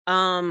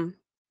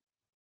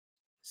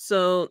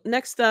 So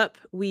next up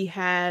we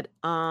had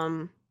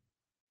for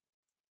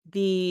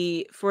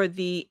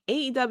the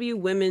AEW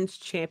Women's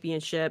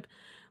Championship,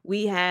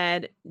 we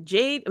had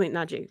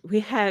we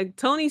had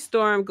Toni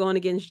Storm going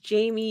against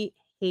Jamie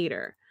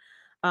Hayter.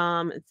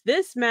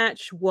 This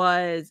match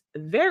was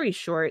very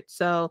short,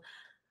 so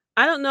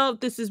I don't know if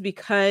this is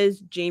because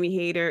Jamie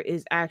Hayter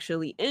is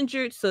actually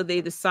injured, so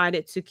they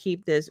decided to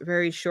keep this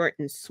very short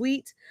and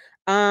sweet.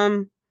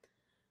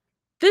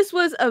 This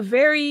was a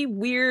very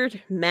weird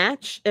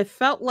match. It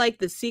felt like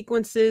the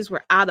sequences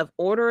were out of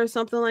order or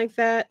something like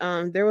that.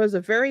 There was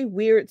a very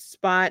weird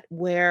spot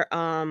where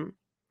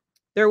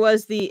there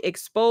was the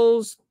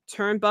exposed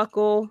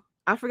turnbuckle.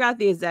 I forgot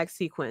the exact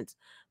sequence,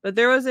 but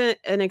there was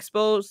an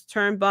exposed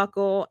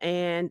turnbuckle,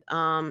 and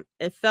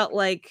it felt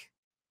like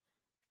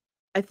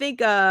I think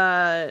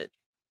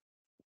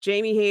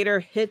Jamie Hayter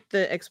hit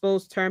the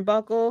exposed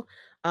turnbuckle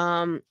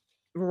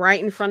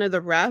right in front of the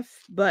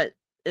ref, but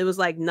it was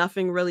like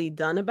nothing really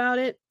done about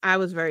it. I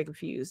was very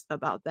confused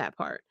about that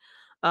part.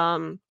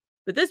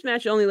 But this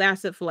match only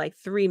lasted for like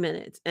 3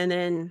 minutes. And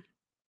then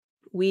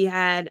we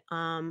had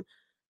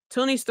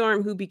Toni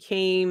Storm, who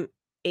became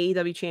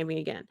AEW champion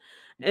again.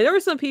 And there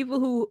were some people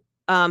who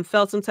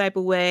felt some type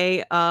of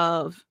way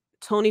of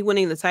Toni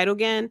winning the title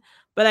again.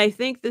 But I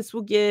think this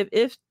will give,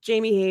 if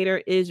Jamie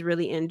Hayter is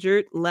really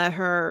injured, let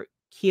her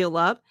heal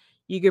up.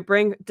 You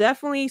could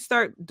definitely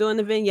start doing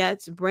the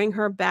vignettes, bring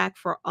her back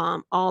for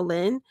All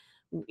In,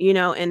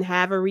 and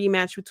have a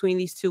rematch between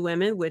these two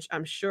women, which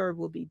I'm sure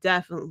will be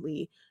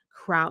definitely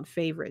crowd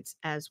favorites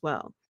as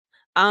well.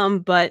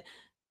 But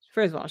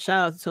first of all,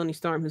 shout out to Toni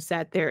Storm, who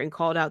sat there and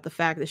called out the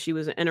fact that she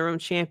was an interim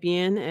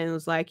champion and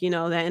was like,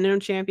 that interim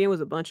champion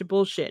was a bunch of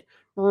bullshit.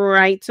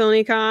 Right,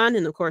 Tony Khan?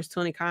 And of course,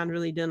 Tony Khan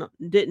really didn't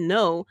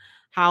know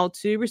how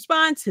to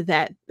respond to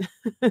that.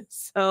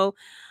 So,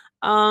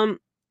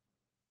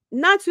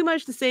 not too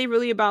much to say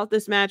really about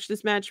this match.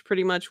 This match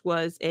pretty much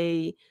was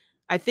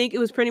I think it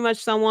was pretty much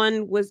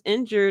someone was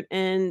injured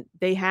and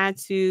they had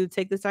to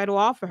take the title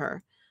off of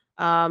her.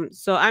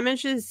 So I'm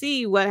interested to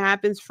see what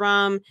happens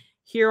from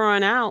here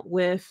on out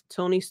with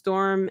Toni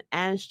Storm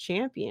as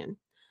champion.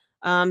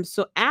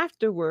 So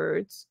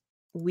afterwards,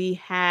 we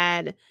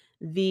had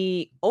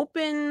the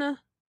open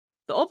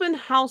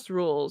house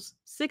rules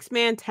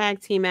 6-man tag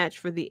team match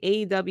for the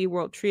AEW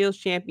World Trios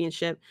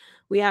Championship.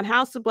 We had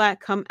House of Black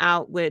come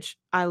out, which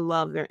I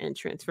love their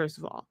entrance, first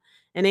of all.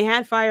 And they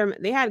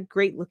had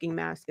great looking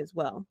masks as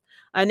well.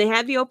 And they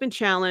had the open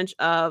challenge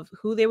of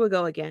who they would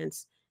go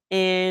against.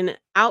 And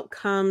out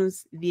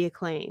comes the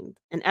Acclaimed.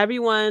 And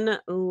everyone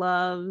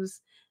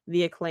loves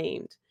the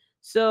Acclaimed.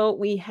 So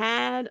we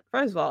had,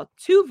 first of all,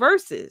 2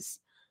 verses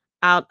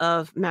out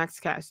of Max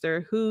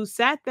Caster, who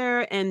sat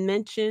there and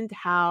mentioned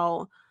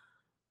how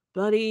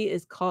Buddy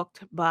is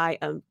cooked by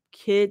a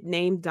kid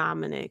named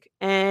Dominic,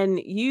 and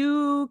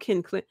you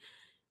can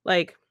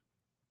like,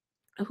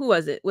 who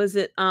was it? Was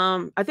it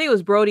I think it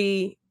was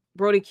Brody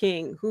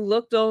King who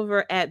looked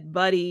over at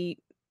Buddy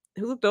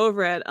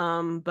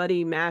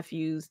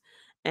Matthews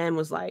and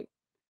was like,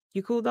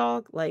 "You cool,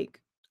 dog? Like,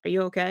 are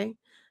you okay?"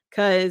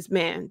 Cuz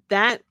man,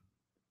 that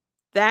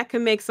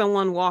can make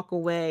someone walk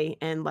away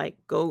and like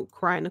go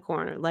cry in the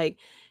corner. Like,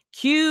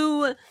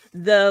 cue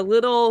the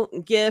little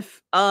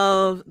gif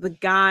of the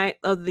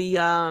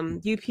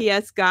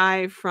UPS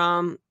guy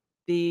from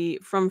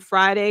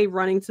Friday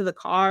running to the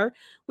car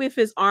with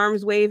his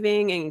arms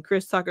waving, and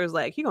Chris Tucker's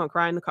like, "He gonna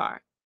cry in the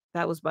car."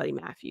 That was Buddy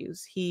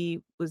Matthews.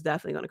 He was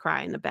definitely gonna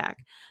cry in the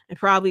back, and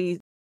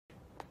probably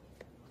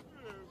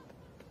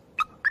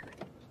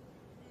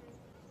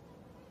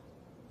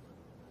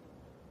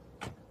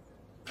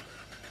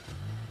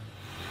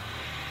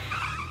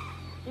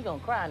He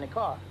gonna cry in the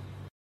car.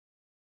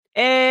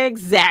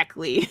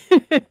 exactly.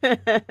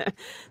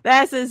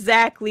 That's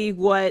exactly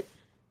what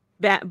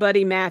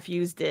Buddy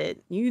Matthews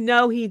did. You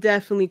know, he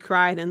definitely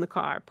cried in the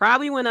car.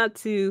 Probably went up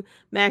to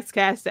Max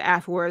Caster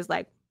afterwards,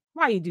 like,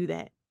 "Why you do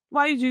that?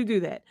 Why did you do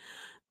that?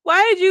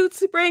 Why did you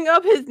bring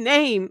up his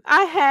name?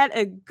 I had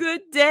a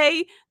good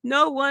day.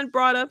 No one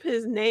brought up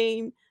his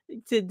name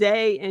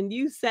today, and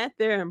you sat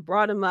there and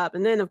brought him up."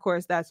 And then, of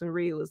course, that's when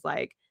Rhea was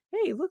like,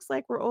 "Hey, looks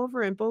like we're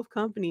over in both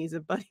companies."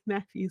 And Buddy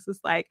Matthews was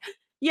like,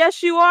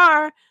 "Yes, you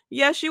are.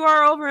 Yes, you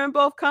are over in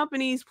both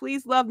companies.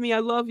 Please love me. I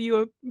love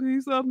you.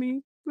 Please love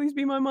me. Please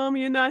be my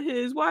mommy and not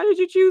his. Why did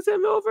you choose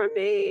him over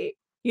me?"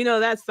 You know,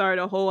 that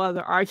started a whole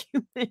other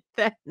argument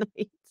that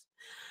night.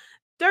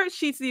 Dirt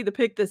Sheets need to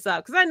pick this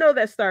up because I know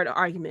that started an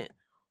argument.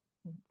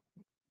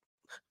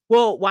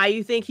 Well, why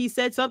you think he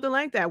said something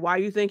like that? Why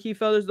you think he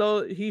felt as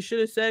though he should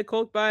have said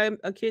coached by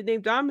a kid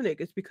named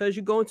Dominic? It's because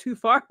you're going too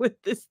far with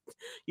this.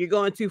 You're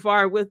going too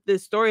far with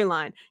this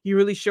storyline. You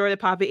really sure that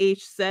Papa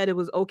H said it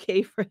was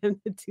okay for him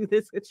to do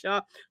this with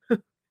y'all?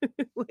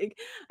 Like,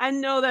 I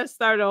know that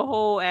started a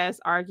whole ass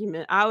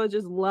argument. I would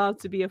just love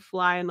to be a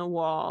fly in the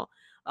wall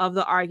of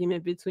the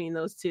argument between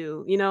those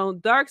two. You know,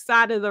 Dark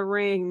Side of the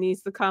Ring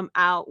needs to come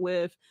out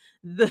with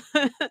the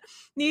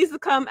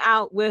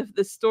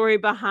story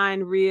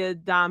behind Rhea,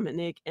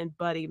 Dominic, and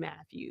Buddy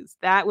Matthews.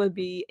 That would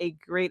be a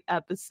great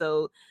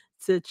episode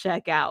to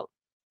check out.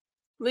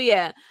 But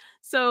yeah,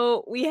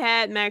 so we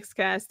had Max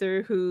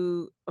Caster,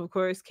 who of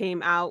course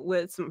came out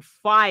with some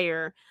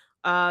fire,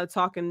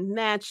 talking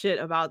mad shit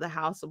about the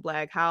House of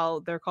Black, how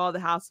they're called the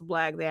House of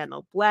Black. They had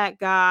no black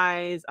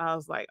guys. I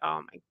was like,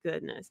 oh my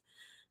goodness.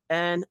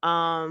 And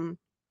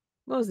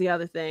what was the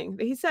other thing?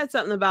 He said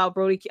something about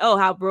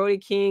how Brody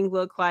King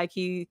looked like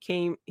he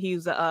came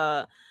from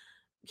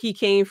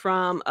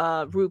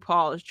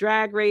RuPaul's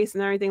Drag Race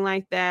and everything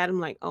like that. I'm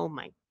like, oh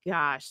my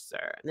gosh,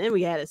 sir. And then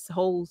we had this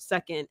whole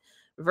second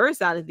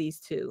verse out of these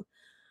two.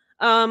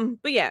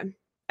 But yeah,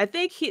 I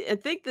think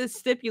the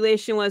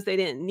stipulation was they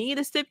didn't need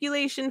a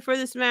stipulation for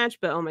this match,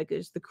 but oh my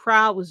goodness, the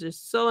crowd was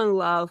just so in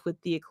love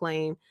with the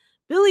Acclaim.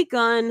 Billy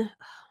Gunn's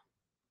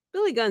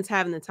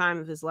having the time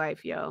of his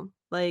life, yo.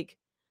 Like,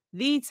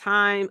 the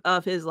time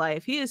of his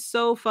life. He is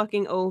so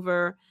fucking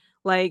over.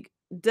 Like,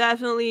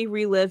 definitely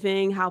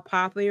reliving how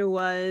popular he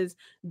was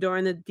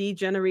during the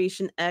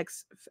D-Generation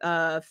X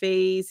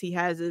phase. He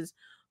has his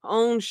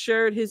own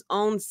shirt, his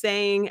own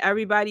saying.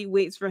 Everybody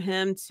waits for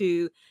him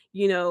to,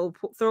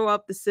 throw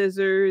up the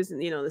scissors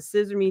and, the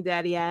scissor me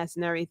daddy ass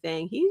and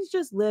everything. He's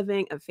just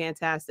living a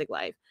fantastic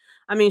life.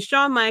 I mean,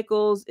 Shawn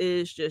Michaels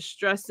is just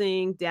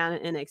stressing down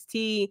at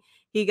NXT.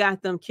 He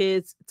got them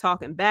kids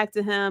talking back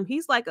to him.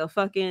 He's like a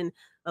fucking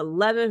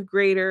 11th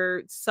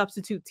grader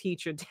substitute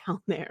teacher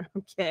down there.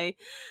 Okay.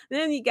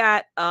 Then you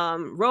got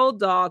Road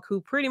Dogg,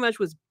 who pretty much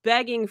was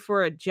begging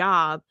for a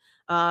job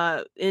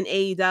in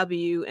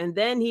AEW. And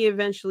then he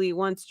eventually,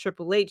 once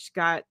Triple H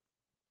got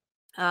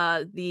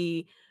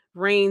the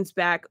reins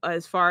back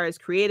as far as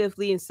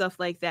creatively and stuff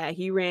like that,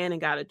 he ran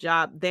and got a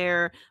job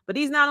there. But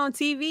he's not on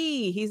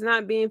TV. He's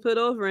not being put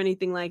over or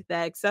anything like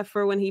that, except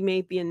for when he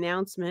made the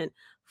announcement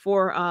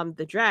for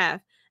the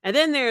draft. And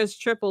then there's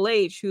Triple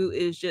H, who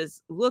is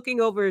just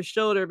looking over his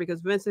shoulder because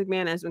Vince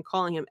McMahon has been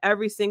calling him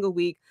every single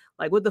week,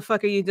 like, what the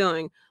fuck are you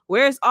doing?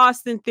 Where's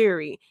Austin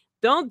Theory?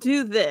 Don't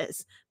do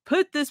this.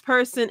 Put this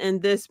person in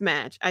this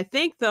match. I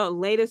think the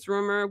latest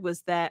rumor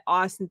was that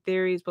Austin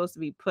Theory is supposed to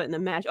be put in a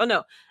match. Oh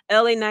no,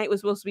 LA Knight was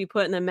supposed to be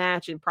put in a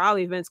match, and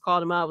probably Vince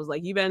called him out, was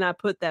like, you better not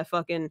put that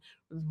fucking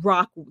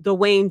Rock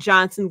Dwayne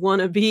Johnson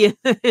wannabe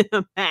in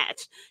a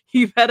match.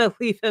 You better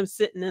leave him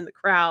sitting in the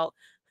crowd.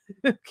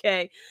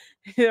 Okay.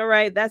 All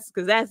right. That's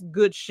because that's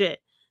good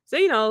shit.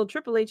 So,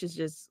 Triple H is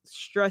just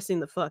stressing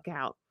the fuck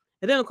out.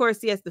 And then, of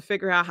course, he has to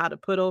figure out how to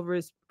put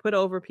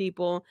over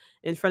people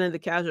in front of the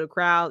casual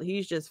crowd.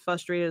 He's just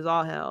frustrated as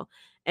all hell.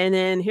 And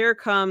then here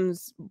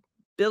comes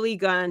Billy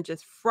Gunn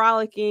just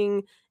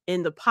frolicking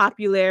in the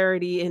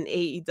popularity in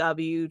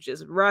AEW,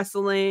 just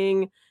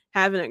wrestling,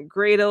 having a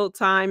great old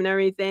time and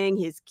everything.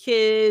 His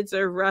kids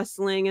are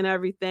wrestling and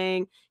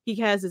everything. He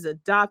has his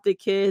adopted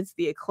kids,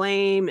 the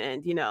Acclaim,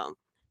 and,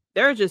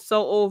 they're just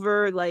so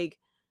over. Like,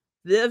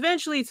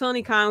 eventually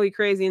Tony Khan will be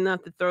crazy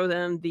enough to throw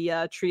them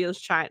the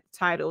trios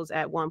titles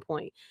at one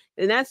point,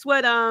 and that's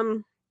what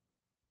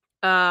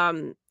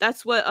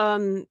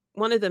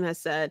one of them has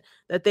said,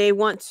 that they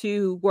want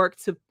to work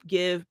to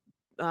give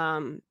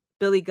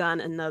Billy Gunn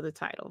another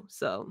title.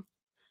 So,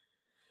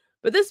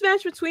 but this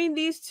match between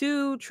these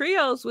two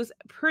trios was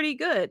pretty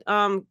good.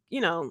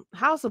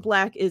 House of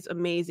Black is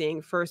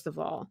amazing, first of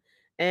all.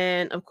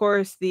 And of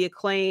course, the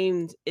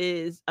Acclaimed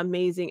is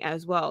amazing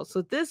as well.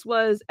 So this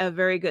was a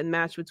very good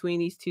match between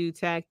these two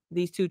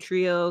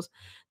trios.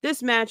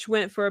 This match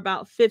went for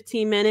about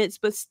 15 minutes,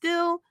 but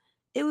still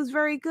it was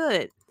very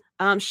good.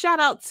 Shout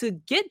out to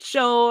Get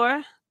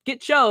Joe,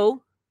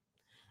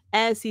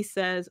 as he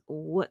says,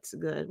 what's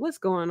good? What's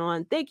going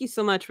on? Thank you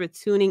so much for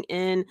tuning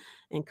in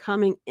and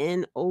coming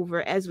in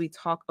over as we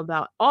talk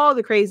about all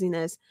the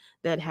craziness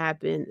that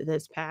happened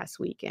this past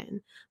weekend.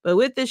 But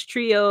with this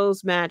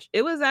trios match,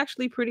 it was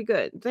actually pretty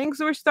good. Things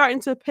were starting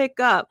to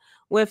pick up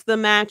with the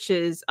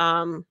matches.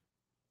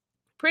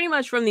 Pretty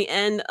much from the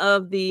end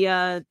of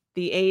the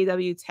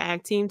AEW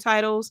tag team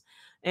titles,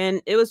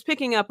 and it was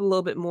picking up a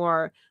little bit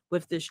more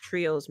with this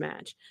trios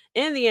match.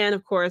 In the end,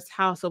 of course,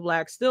 House of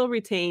Black still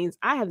retains.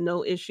 I have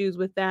no issues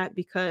with that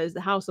because the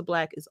House of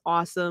Black is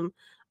awesome.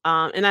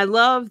 And I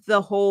love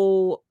the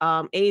whole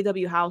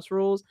AEW house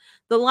rules.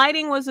 The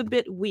lighting was a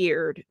bit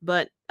weird,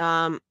 but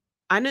I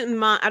didn't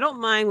mind. I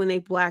don't mind when they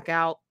black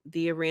out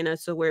the arena.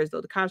 So whereas though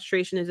the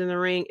concentration is in the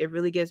ring, it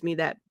really gives me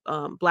that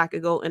Black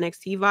and Gold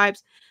NXT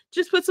vibes.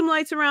 Just put some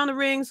lights around the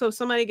ring, so if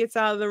somebody gets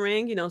out of the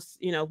ring,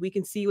 we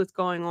can see what's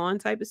going on,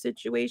 type of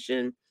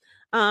situation.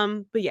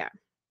 But yeah,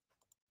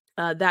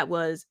 that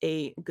was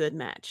a good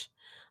match.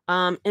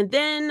 And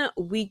then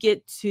we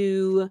get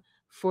to,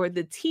 for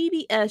the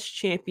TBS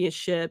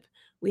Championship,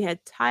 we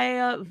had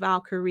Taya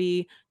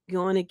Valkyrie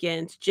going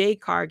against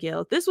Jade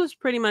Cargill. This was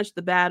pretty much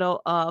the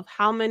battle of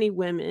how many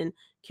women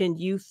can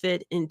you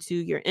fit into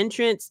your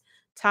entrance.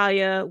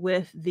 Taya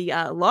with the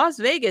Las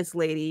Vegas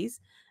ladies.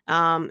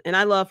 And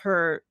I love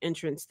her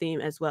entrance theme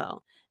as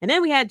well. And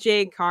then we had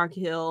Jade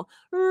Cargill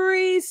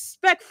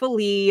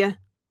respectfully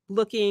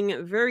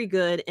looking very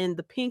good in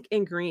the pink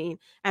and green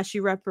as she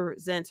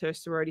represents her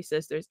sorority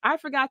sisters. I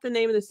forgot the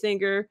name of the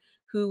singer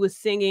who was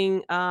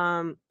singing.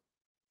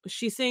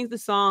 She sings the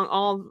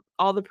song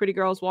All the Pretty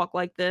Girls Walk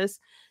Like This.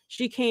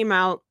 She came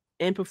out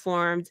and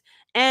performed,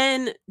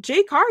 and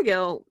Jade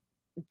Cargill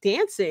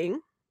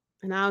dancing,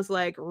 and I was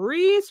like,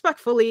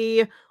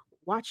 respectfully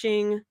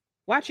watching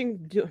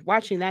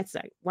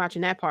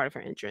that part of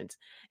her entrance.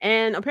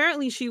 And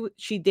apparently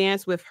she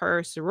danced with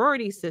her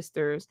sorority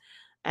sisters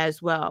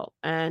as well,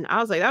 and I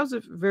was like, that was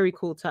a very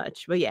cool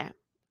touch. But yeah,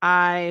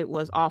 I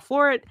was all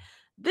for it.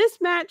 This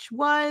match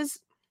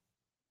was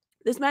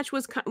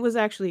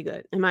actually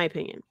good, in my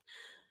opinion.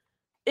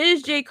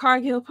 Is Jade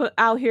Cargill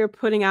out here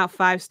putting out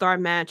 5-star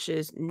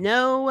matches?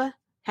 No.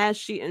 Has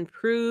she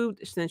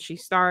improved since she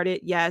started?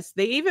 Yes.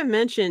 They even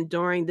mentioned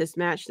during this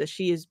match that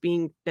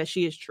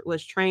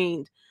was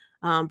trained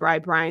by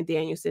Bryan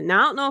Danielson. Now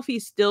I don't know if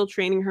he's still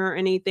training her or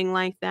anything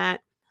like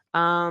that.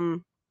 But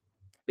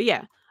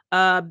yeah,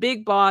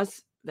 Big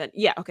Boss.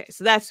 Okay.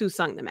 So that's who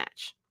sung the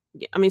match.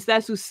 Yeah, I mean, so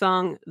that's who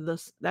sung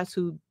that's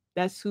who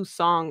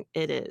song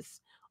it is.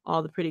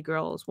 All the Pretty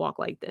Girls Walk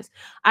Like This.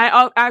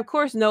 I of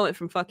course know it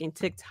from fucking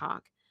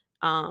TikTok.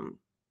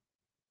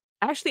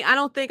 Actually, I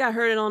don't think I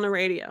heard it on the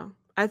radio.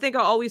 I think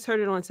I always heard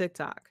it on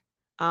TikTok.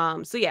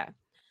 So yeah.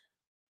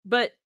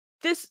 But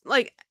this,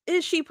 like,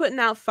 is she putting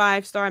out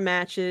 5-star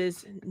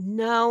matches?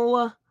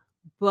 No,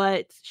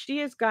 but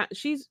she's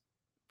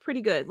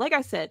pretty good. Like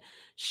I said,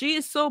 she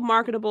is so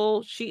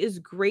marketable. She is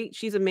great.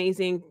 She's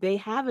amazing. They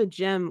have a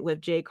gem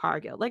with Jade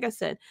Cargill. Like I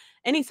said,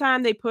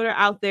 anytime they put her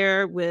out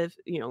there with,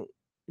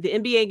 the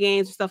NBA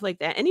games and stuff like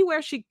that,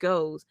 anywhere she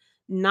goes,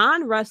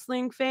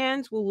 non-wrestling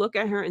fans will look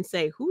at her and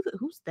say,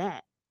 who's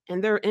that?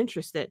 And they're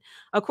interested.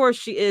 Of course,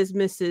 she is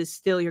Mrs.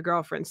 Still Your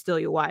Girlfriend, Still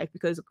Your Wife,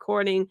 because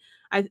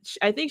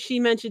I think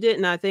she mentioned it,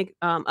 and I think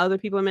other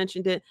people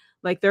mentioned it,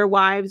 like their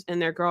wives and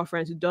their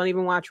girlfriends who don't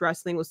even watch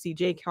wrestling will see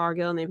Jade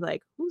Cargill and they'll be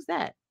like, who's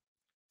that?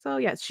 So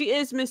yes, she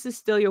is Mrs.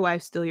 Still Your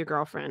Wife, Still Your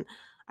Girlfriend.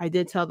 I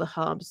did tell the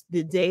hubs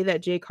the day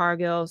that Jade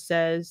Cargill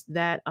says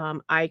that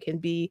I can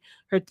be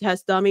her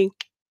test dummy,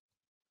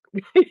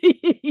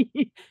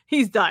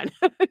 he's done.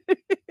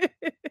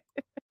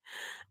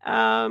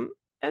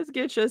 As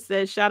Gitcha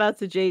said, shout out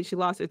to Jade. She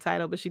lost her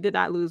title, but she did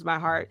not lose my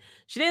heart.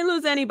 She didn't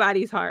lose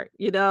anybody's heart.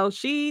 She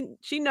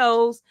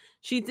knows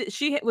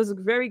she was a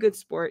very good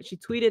sport. She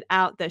tweeted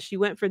out that she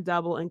went for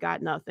double and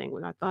got nothing,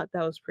 and I thought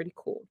that was pretty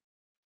cool.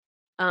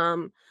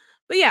 But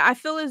yeah, I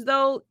feel as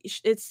though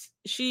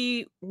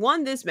she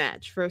won this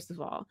match, first of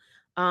all,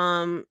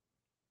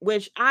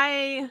 which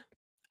I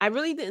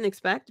really didn't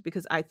expect,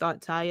 because I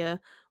thought Taya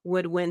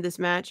would win this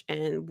match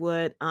and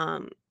would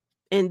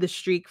end the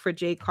streak for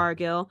Jade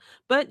Cargill.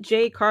 But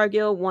Jade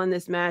Cargill won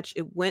this match.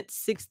 It went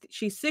 60.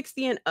 She's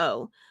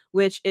 60-0,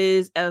 which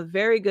is a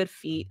very good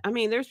feat. I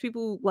mean, there's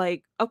people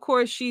like, of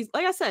course, she's,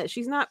 like I said,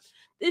 she's not.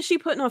 Is she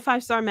putting on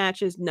 5-star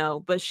matches?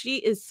 No, but she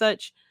is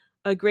such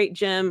a great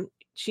gym.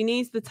 She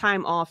needs the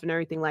time off and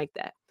everything like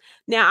that.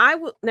 Now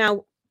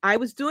I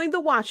was doing the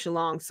watch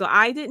along, so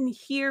I didn't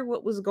hear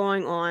what was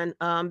going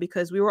on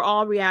because we were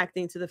all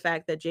reacting to the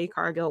fact that Jade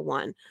Cargill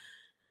won.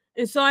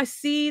 And so I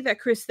see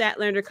that Chris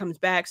Statlander comes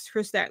back.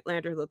 Chris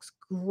Statlander looks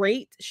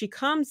great. She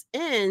comes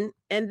in,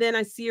 and then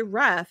I see a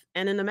ref,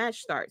 and then the match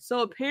starts. So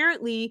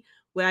apparently,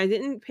 what I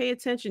didn't pay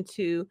attention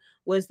to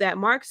was that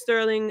Mark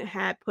Sterling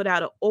had put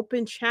out an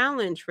open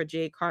challenge for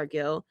Jade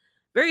Cargill,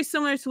 very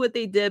similar to what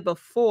they did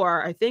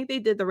before. I think they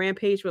did the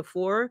Rampage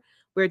before,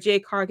 where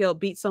Jade Cargill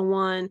beat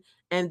someone,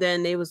 and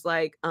then they was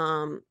like,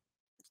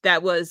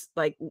 that was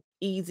like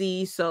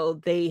easy. So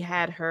they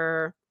had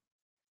her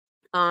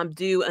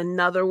do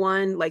another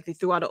one, like they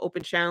threw out an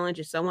open challenge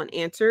and someone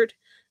answered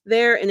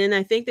there, and then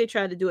I think they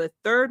tried to do a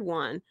third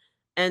one,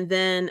 and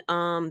then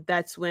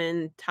that's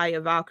when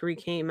Taya Valkyrie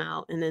came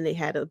out, and then they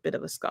had a bit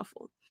of a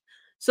scuffle.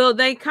 So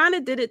they kind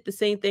of did it the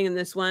same thing in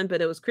this one,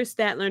 but it was Chris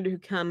Statlander who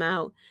come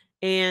out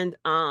and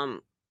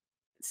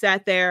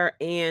sat there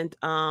and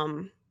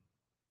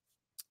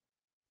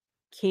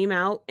came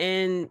out,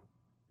 and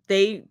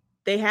they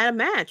they had a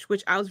match,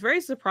 which I was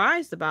very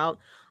surprised about.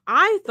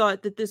 I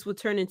thought that this would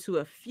turn into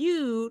a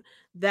feud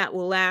that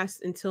will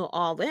last until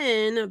All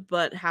In,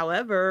 but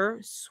however,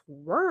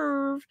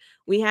 swerve,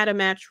 we had a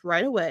match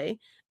right away,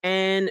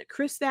 and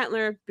Chris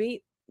Statler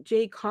beat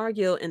Jade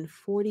Cargill in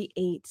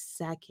 48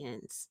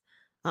 seconds.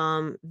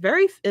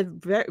 Very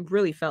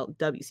really felt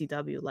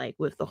WCW like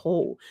with the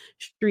whole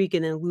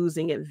streaking and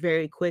losing it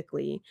very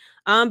quickly.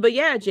 But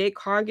yeah, Jade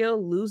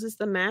Cargill loses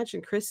the match,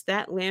 and Chris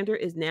Statlander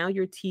is now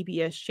your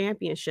TBS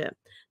championship.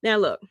 Now,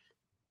 look,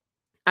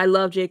 I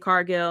love Jade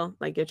Cargill.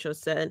 Like Getcho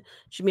said,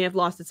 she may have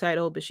lost the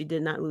title, but she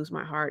did not lose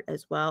my heart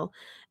as well.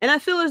 And I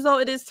feel as though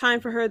it is time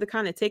for her to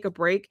kind of take a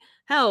break.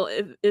 Hell,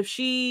 if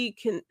she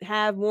can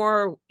have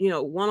more,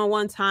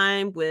 one-on-one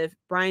time with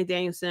Bryan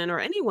Danielson or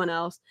anyone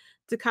else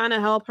to kind of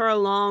help her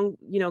along,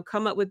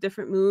 come up with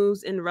different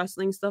moves in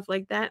wrestling, stuff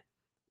like that,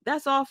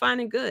 that's all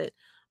fine and good.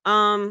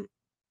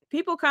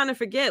 People kind of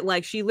forget,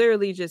 like, she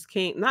literally just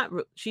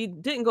she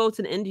didn't go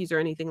to the indies or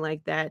anything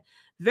like that.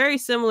 Very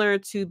similar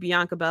to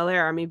Bianca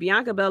Belair. I mean,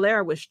 Bianca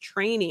Belair was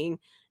training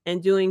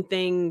and doing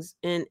things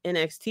in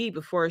NXT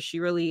before she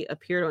really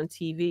appeared on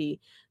TV.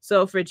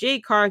 So for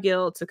Jade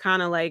Cargill to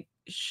kind of like,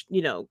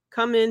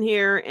 come in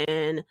here,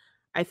 and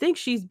I think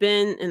she's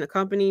been in the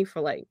company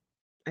for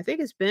I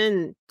think it's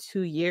been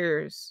 2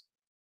 years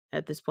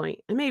at this point,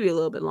 and maybe a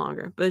little bit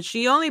longer, but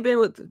she only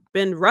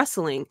been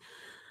wrestling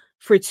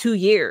for 2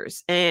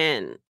 years.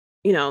 And,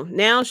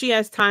 now she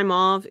has time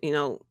off,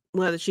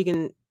 whether she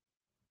can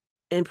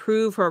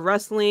improve her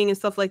wrestling and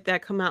stuff like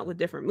that, come out with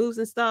different moves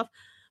and stuff.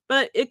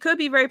 But it could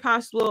be very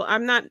possible.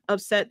 I'm not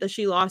upset that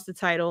she lost the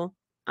title.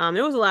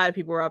 There was a lot of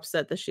people were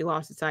upset that she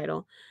lost the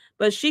title,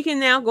 but she can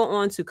now go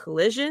on to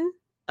Collision.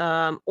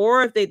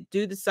 Or if they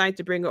do decide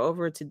to bring her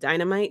over to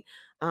Dynamite,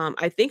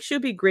 I think she'll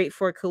be great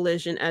for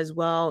Collision as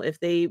well. If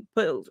they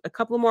put a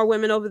couple more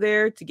women over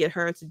there to get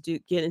her to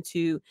get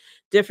into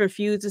different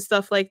feuds and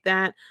stuff like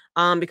that.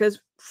 Because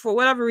for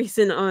whatever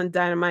reason on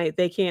Dynamite,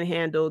 they can't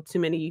handle too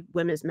many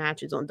women's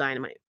matches on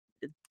Dynamite.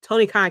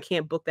 Tony Khan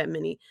can't book that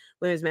many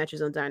women's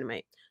matches on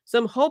Dynamite. So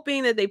I'm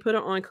hoping that they put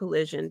her on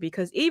Collision,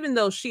 because even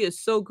though she is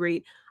so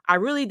great, I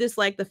really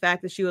dislike the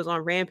fact that she was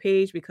on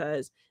Rampage,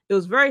 because it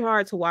was very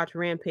hard to watch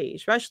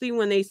Rampage, especially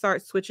when they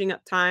start switching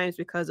up times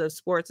because of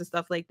sports and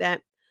stuff like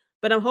that.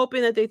 But I'm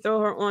hoping that they throw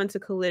her on to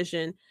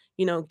Collision,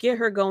 get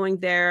her going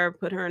there,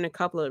 put her in a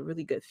couple of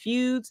really good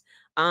feuds.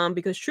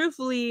 Because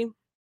truthfully,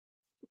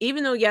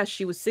 even though, yes,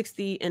 she was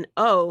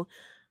 60-0,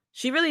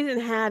 she really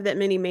didn't have that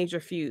many major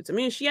feuds. I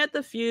mean, she had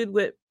the feud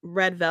with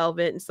Red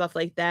Velvet and stuff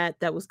like that.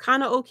 That was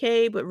kind of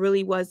okay, but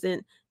really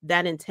wasn't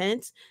that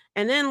intense.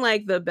 And then,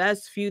 like, the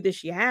best feud that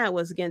she had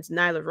was against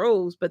Nyla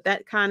Rose, but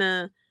that kind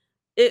of,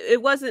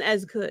 it wasn't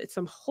as good.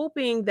 So I'm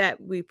hoping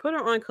that we put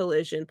her on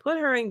Collision, put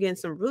her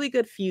against some really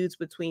good feuds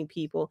between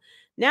people.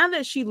 Now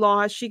that she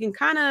lost, she can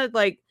kind of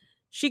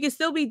she can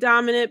still be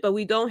dominant, but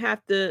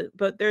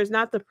there's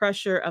not the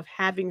pressure of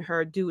having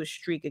her do a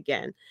streak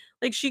again.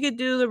 Like, she could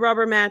do the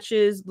rubber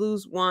matches,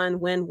 lose one,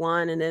 win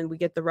one, and then we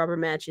get the rubber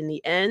match in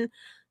the end.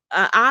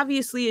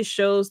 Obviously, it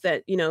shows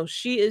that,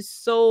 she is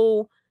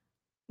so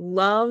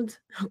loved,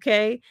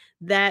 okay,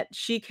 that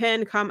she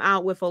can come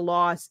out with a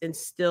loss and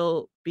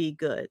still be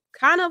good.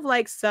 Kind of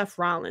like Seth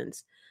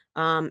Rollins.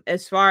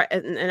 As far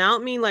as, and I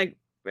don't mean like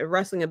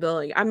wrestling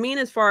ability, I mean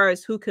as far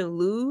as who can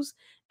lose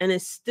and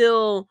is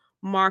still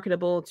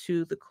marketable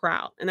to the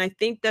crowd. And I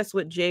think that's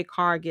what Jade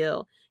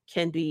Cargill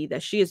can be,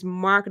 that she is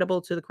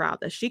marketable to the crowd,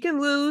 that she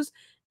can lose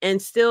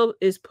and still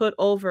is put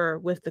over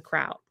with the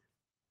crowd.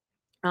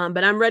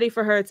 But I'm ready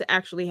for her to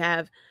actually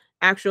have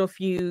actual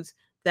feuds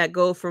that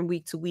go from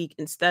week to week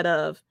instead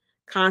of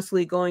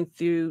constantly going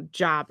through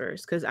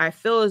jobbers, because I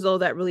feel as though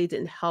that really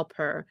didn't help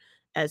her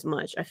as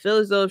much. I feel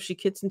as though if she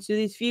gets into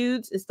these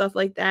feuds and stuff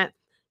like that,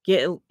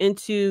 get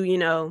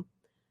into,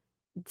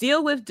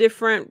 deal with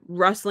different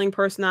wrestling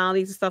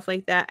personalities and stuff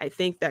like that, I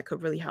think that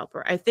could really help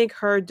her. I think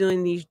her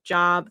doing these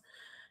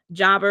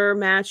jobber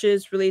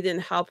matches really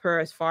didn't help her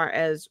as far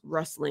as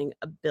wrestling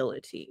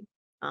ability.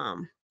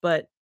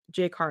 But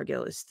Jade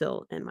Cargill is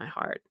still in my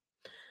heart.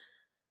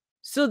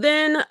 So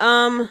then,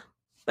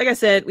 like I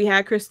said, we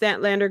had Chris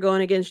Statlander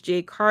going against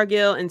Jade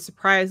Cargill, and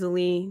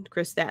surprisingly,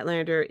 Chris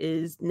Statlander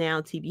is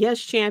now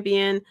TBS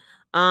champion.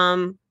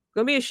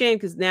 Gonna be a shame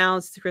because now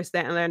Chris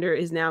Statlander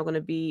is now going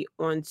to be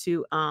on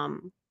to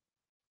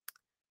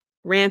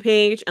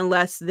Rampage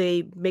unless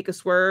they make a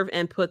swerve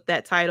and put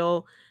that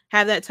title,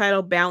 have that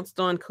title bounced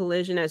on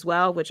Collision as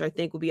well, which I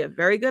think would be a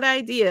very good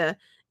idea,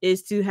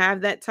 is to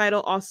have that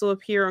title also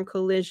appear on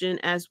Collision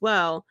as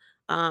well,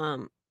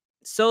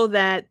 so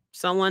that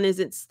someone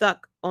isn't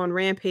stuck on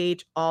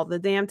Rampage all the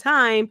damn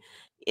time.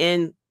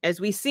 And as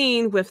we've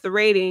seen with the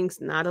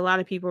ratings, not a lot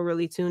of people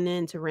really tune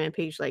in to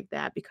Rampage like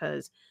that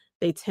because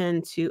they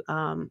tend to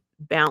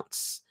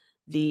bounce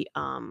the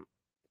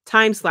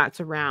time slots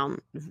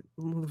around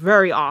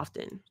very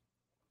often.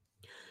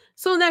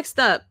 So next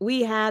up,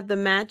 we had the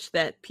match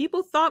that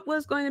people thought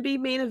was going to be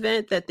main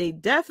event, that they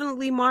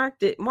definitely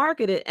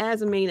marketed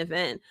as a main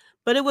event,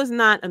 but it was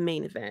not a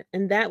main event.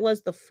 And that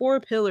was the Four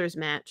Pillars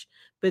match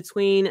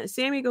between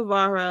Sammy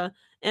Guevara,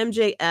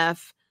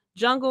 MJF,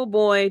 Jungle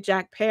Boy,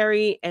 Jack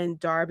Perry, and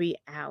Darby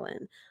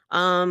Allin.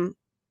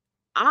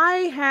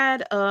 I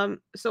had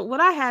so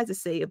what I had to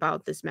say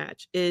about this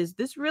match is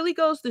this really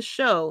goes to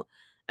show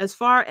as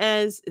far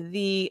as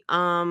the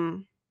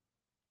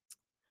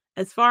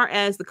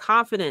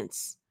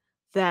confidence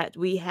that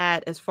we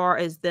had as far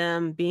as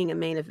them being a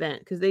main event,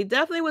 because they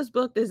definitely was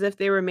booked as if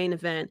they were a main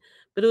event,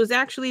 but it was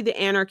actually the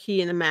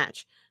anarchy in the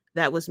match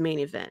that was main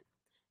event.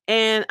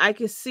 And I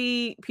could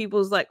see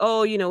people's like,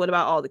 oh, what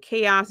about all the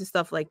chaos and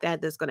stuff like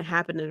that that's going to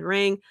happen in the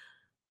ring?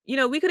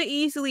 We could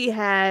easily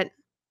had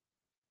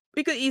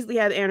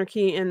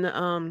anarchy in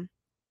the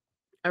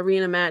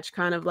arena match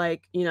kind of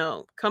like,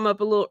 come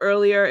up a little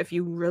earlier if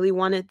you really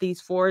wanted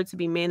these four to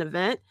be main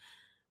event.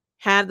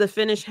 Have the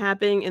finish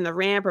happening in the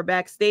ramp or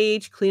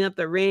backstage, clean up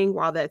the ring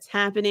while that's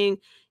happening.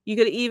 You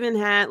could even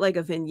had like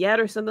a vignette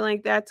or something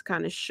like that to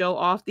kind of show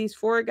off these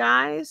four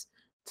guys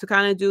to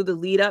kind of do the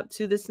lead up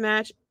to this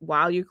match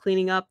while you're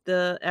cleaning up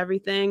the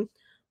everything.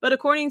 But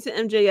according to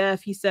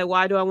MJF, he said,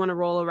 why do I want to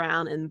roll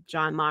around in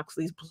Jon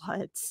Moxley's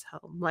blood? So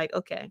I'm like,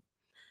 okay.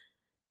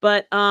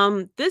 But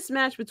this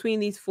match between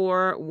these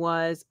four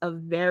was a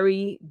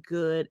very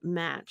good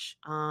match.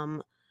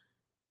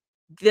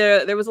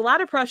 There was a lot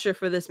of pressure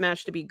for this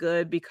match to be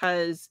good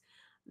because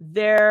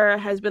there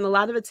has been a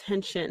lot of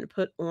attention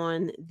put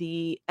on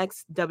the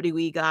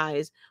ex-WWE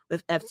guys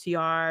with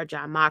FTR,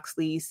 Jon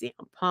Moxley, CM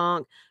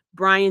Punk,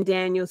 Bryan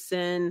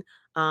Danielson,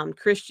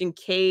 Christian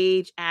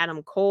Cage,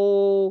 Adam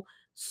Cole,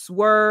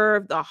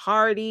 Swerve, the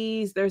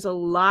Hardys. There's a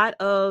lot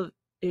of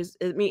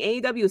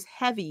AEW is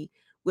heavy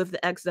with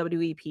the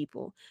ex-WWE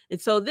people. And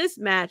so this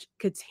match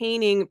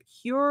containing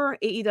pure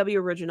AEW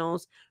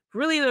originals,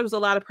 really there was a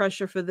lot of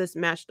pressure for this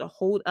match to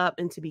hold up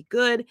and to be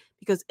good,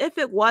 because if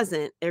it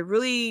wasn't, it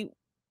really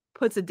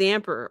puts a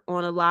damper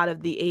on a lot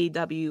of the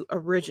AEW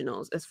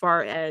originals as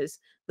far as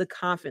the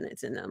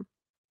confidence in them.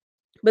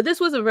 But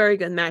this was a very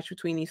good match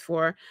between these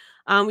four.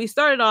 We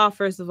started off,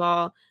 first of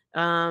all,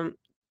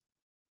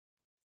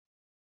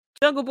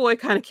 Jungle Boy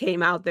kind of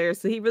came out there,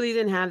 so he really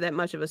didn't have that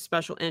much of a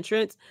special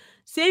entrance.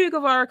 Sammy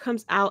Guevara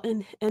comes out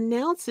and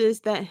announces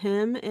that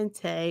him and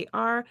Tay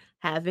are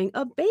having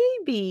a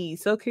baby.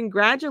 So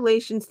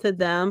congratulations to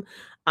them.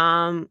 He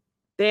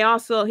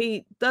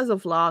does a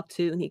vlog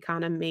too, and he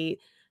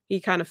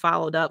kind of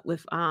followed up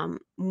with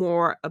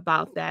more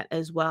about that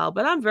as well.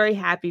 But I'm very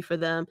happy for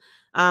them.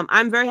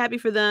 I'm very happy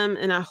for them,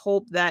 and I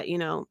hope that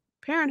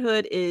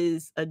parenthood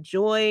is a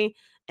joy.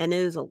 And it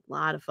is a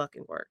lot of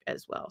fucking work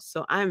as well.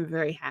 So I'm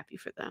very happy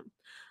for them.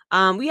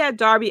 We had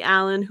Darby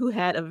Allin, who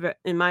had,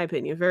 in my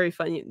opinion, a very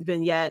funny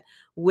vignette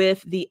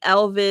with the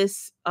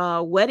Elvis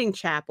wedding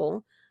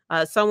chapel.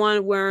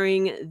 Someone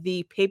wearing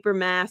the paper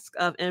mask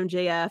of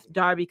MJF.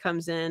 Darby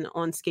comes in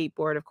on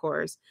skateboard, of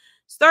course,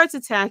 starts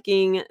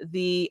attacking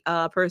the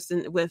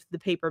person with the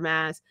paper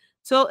mask.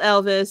 Told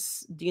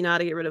Elvis, do you know how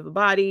to get rid of a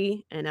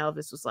body? And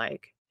Elvis was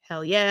like,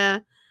 hell yeah.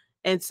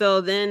 And so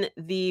then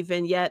the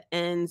vignette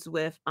ends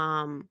with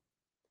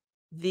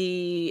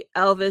the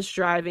Elvis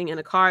driving in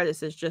a car that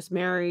says just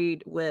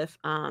married with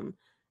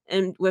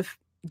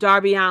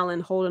Darby Allin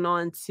holding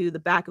on to the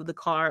back of the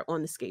car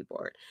on the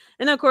skateboard.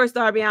 And of course,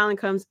 Darby Allin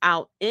comes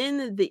out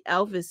in the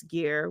Elvis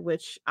gear,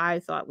 which I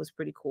thought was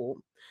pretty cool.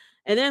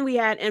 And then we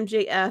had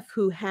MJF,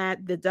 who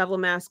had the devil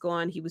mask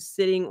on. He was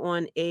sitting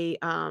on a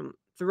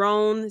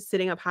throne,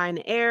 sitting up high in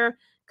the air,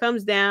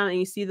 comes down, and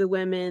you see the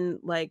women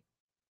like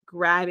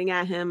grabbing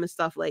at him and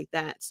stuff like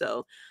that.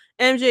 So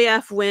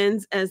MJF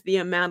wins as the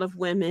amount of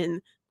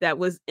women that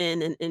was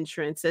in an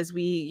entrance. As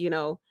we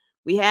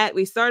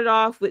started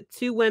off with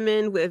 2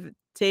 women with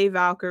Taya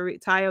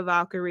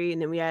Valkyrie, and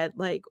then we had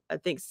like I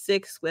think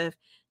 6 with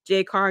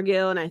Jade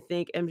Cargill, and I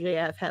think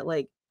MJF had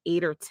like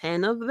 8 or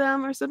 10 of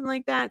them or something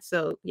like that.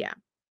 So yeah.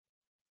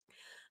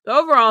 But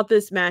overall,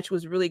 this match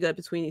was really good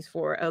between these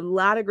four. A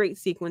lot of great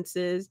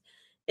sequences.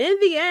 in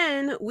the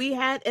end, we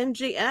had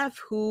MJF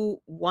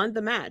who won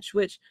the match,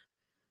 which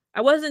I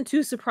wasn't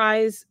too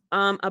surprised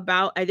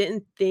about. I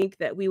didn't think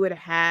that we would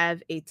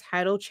have a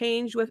title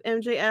change with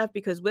MJF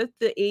because with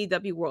the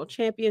AEW World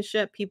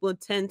Championship, people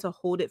tend to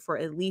hold it for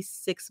at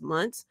least 6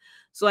 months.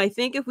 So I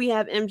think if we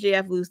have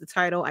MJF lose the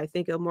title, I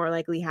think it'll more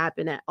likely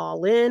happen at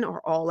All In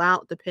or All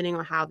Out, depending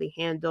on how they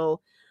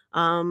handle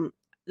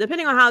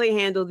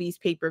these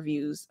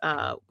pay-per-views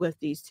with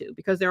these two,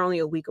 because they're only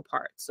a week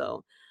apart.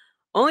 So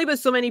only but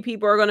so many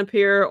people are going to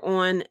appear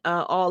on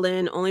All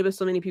In. Only but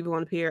so many people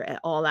want to appear at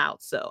All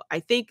Out. So I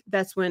think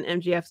that's when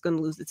MJF's going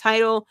to lose the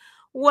title,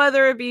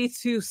 whether it be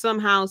to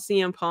somehow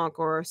CM Punk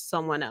or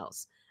someone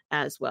else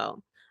as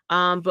well.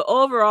 But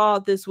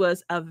overall, this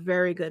was a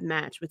very good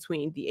match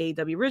between the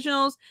AEW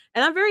Originals,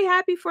 and I'm very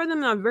happy for them,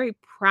 and I'm very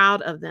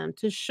proud of them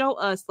to show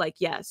us, like,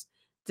 yes,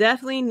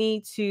 definitely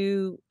need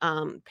to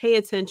pay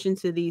attention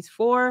to these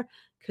four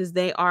because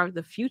they are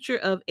the future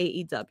of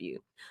AEW.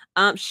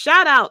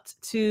 Shout out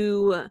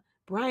to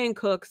Brian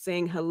Cook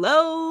saying,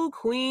 hello,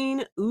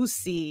 Queen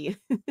Usi.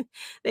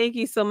 Thank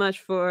you so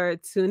much for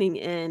tuning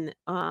in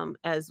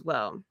as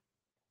well.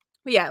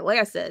 But yeah, like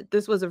I said,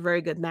 this was a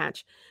very good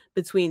match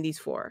between these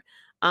four.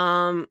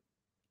 And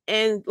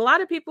a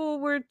lot of people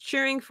were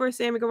cheering for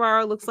Sammy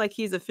Guevara. Looks like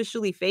he's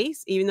officially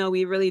face, even though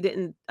we really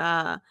didn't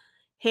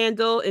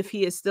handle if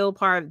he is still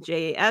part of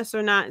JAS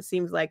or not. It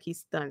seems like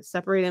he's done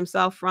separate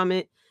himself from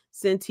it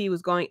since he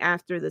was going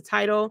after the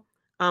title.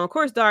 Of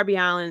course, Darby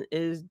Allin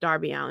is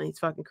Darby Allin. He's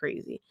fucking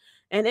crazy.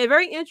 And it's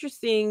very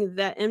interesting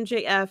that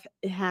MJF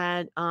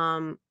had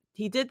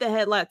he did the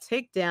headlock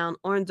takedown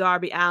on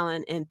Darby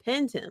Allin and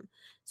pinned him.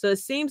 So it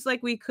seems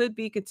like we could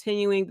be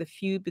continuing the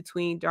feud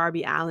between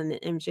Darby Allin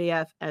and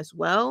MJF as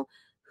well.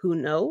 Who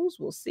knows?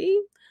 We'll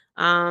see.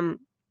 But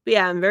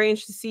yeah, I'm very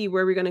interested to see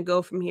where we're going to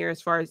go from here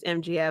as far as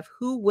MJF,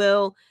 who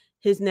will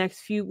his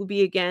next feud will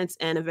be against,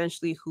 and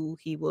eventually who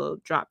he will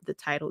drop the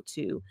title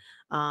to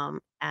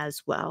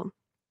as well.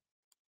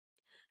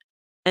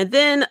 And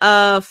then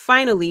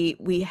finally,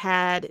 we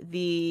had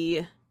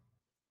the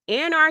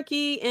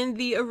Anarchy in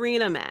the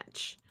Arena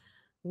match,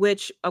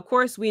 which of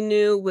course we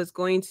knew was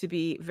going to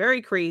be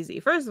very crazy.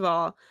 First of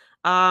all,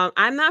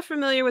 I'm not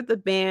familiar with the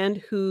band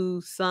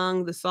who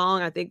sung the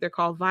song. I think they're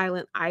called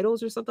Violent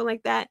Idols or something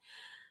like that.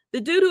 The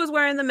dude who was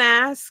wearing the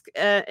mask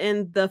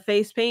and the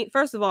face paint.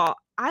 First of all,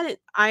 I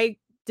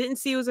didn't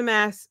see it was a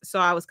mask, so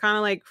I was kind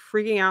of like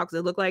freaking out because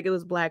it looked like it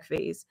was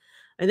blackface.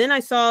 And then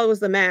I saw it was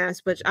the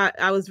mask, but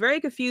I was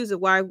very confused at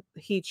why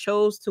he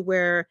chose to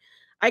wear.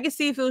 I could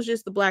see if it was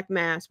just the black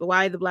mask, but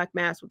why the black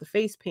mask with the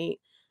face paint?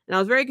 And I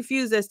was very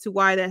confused as to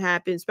why that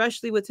happened,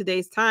 especially with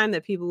today's time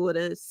that people would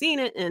have seen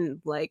it and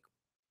like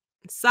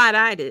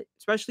side-eyed it,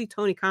 especially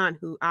Tony Khan,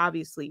 who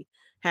obviously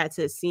had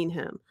to have seen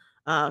him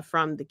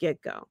from the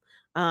get-go.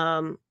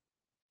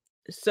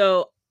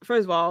 So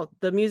first of all,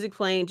 the music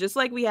playing just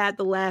like we had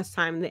the last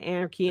time, the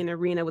Anarchy in the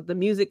Arena, with the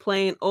music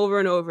playing over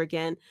and over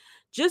again,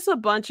 just a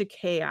bunch of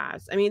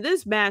chaos. I mean,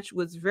 this match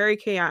was very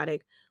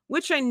chaotic,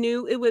 which I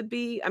knew it would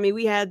be. I mean,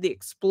 we had the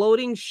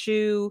exploding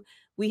shoe,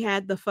 we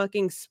had the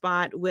fucking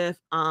spot with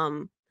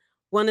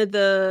one of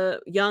the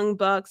young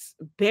bucks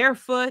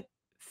barefoot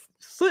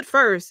foot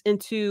first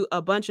into a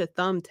bunch of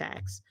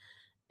thumbtacks,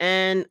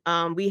 and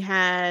we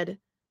had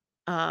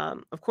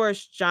of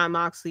course Jon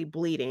Moxley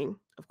bleeding,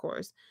 of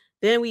course.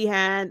 Then we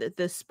had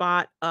the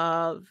spot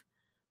of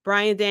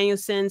Bryan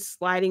Danielson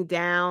sliding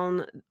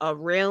down a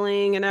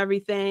railing and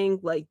everything.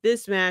 Like,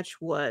 this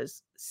match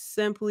was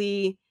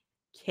simply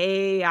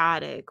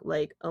chaotic,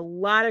 like a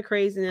lot of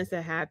craziness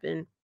that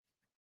happened.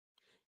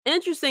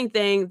 Interesting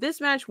thing,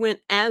 this match went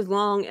as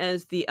long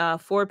as the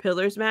Four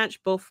Pillars match.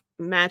 Both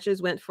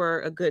matches went for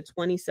a good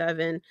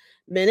 27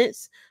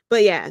 minutes.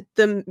 But yeah,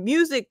 the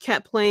music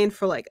kept playing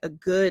for like a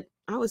good,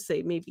 I would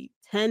say maybe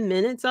 10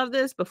 minutes of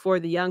this before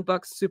the Young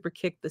Bucks super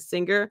kicked the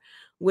singer,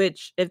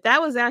 which if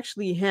that was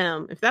actually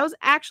him, if that was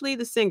actually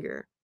the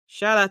singer,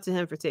 shout out to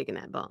him for taking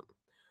that bump.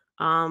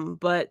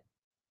 But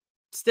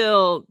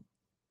still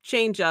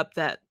change up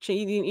that,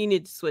 you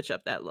need to switch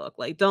up that look.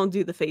 Like, don't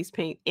do the face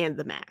paint and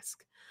the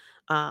mask.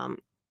 Because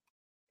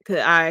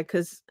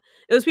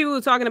it was people who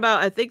were talking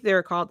about, I think they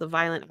were called the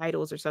Violent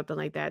Idols or something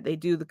like that. They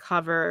do the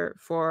cover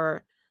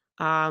for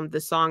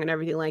the song and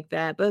everything like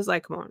that. But it's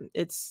like, come on,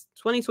 it's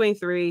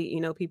 2023.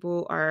 You know,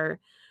 people are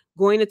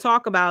going to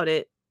talk about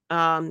it.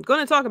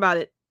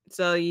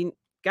 So you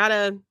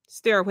gotta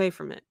steer away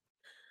from it.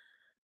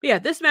 But yeah,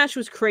 this match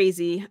was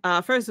crazy.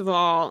 First of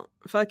all,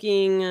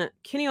 fucking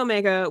Kenny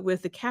Omega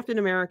with the Captain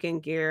American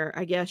gear,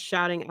 I guess,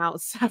 shouting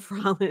out Seth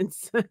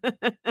Rollins.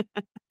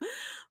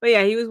 But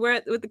yeah, he was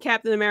wearing with the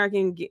Captain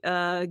American get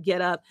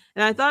up,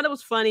 and I thought it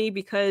was funny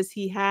because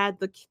he had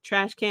the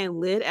trash can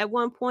lid at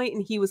one point,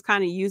 and he was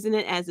kind of using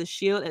it as a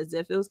shield, as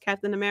if it was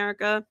Captain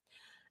America.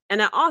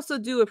 And I also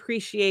do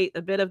appreciate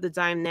a bit of the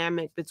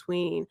dynamic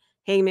between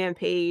Hangman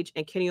Page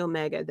and Kenny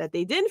Omega, that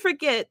they didn't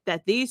forget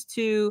that these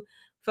two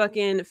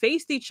fucking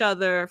faced each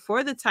other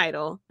for the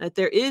title, that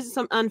there is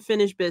some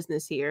unfinished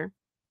business here.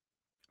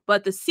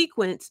 But the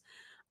sequence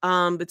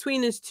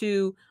between these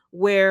two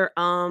where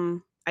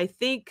I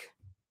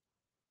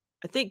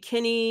I think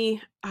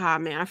Kenny,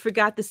 man, I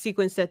forgot the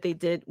sequence that they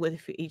did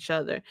with each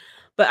other.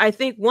 But I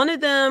think one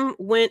of them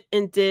went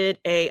and did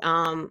a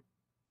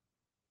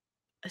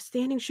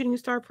standing shooting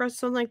star press,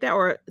 something like that,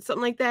 or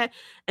something like that.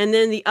 And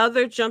then the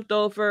other jumped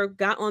over,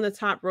 got on the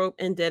top rope,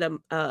 and did a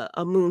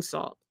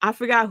moonsault. I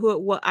forgot who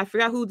it was. I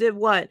forgot who did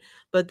what,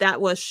 but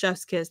that was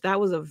Chef's Kiss. That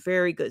was a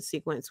very good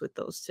sequence with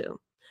those two.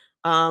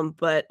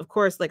 But of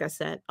course, like I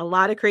said, a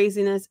lot of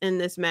craziness in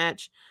this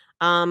match.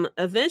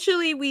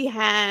 Eventually we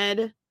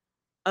had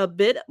a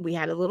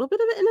little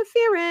bit of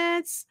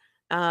interference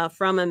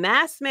from a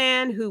masked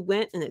man who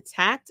went and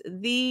attacked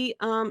the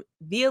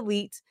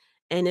elite,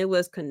 and it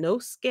was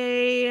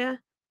Konosuke,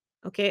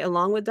 okay,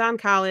 along with Don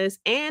Callis,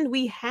 and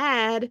we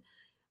had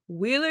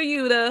Wheeler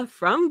Yuta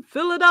from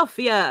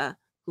Philadelphia,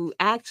 who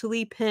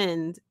actually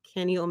pinned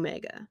Kenny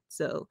Omega.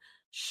 So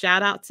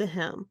shout out to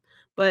him.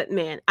 But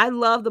man, I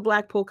love the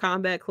Blackpool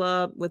Combat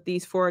Club with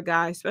these four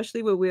guys,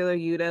 especially with Wheeler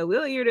Yuta.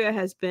 Wheeler Yuta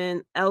has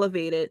been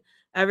elevated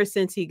ever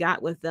since he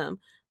got with them.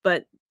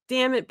 But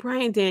damn it,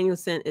 Bryan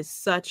Danielson is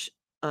such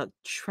a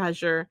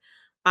treasure.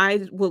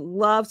 I would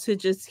love to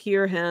just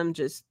hear him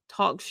just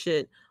talk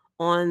shit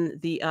on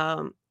the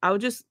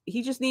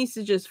he just needs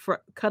to just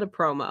cut a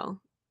promo,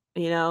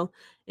 you know,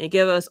 and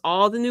give us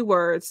all the new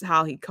words,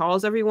 how he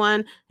calls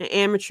everyone an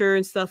amateur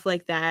and stuff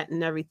like that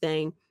and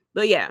everything.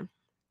 But yeah,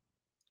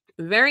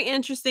 very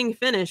interesting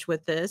finish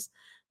with this,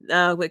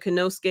 with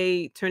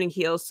Konosuke turning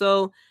heel.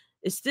 So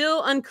it's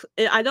still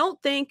I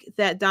don't think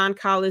that Don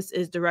Callis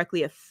is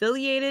directly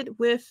affiliated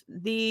with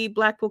the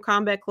Blackpool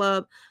Combat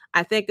Club.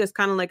 I think it's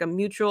kind of like a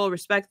mutual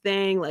respect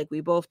thing. Like we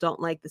both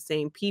don't like the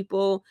same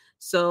people.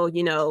 So,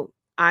 you know,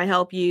 I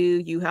help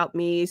you, you help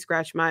me,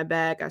 scratch my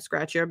back, I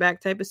scratch your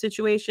back type of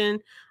situation.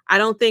 I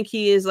don't think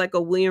he is like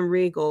a William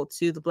Regal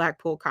to the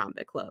Blackpool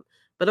Combat Club.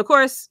 But of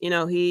course, you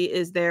know, he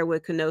is there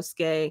with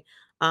Konosuke,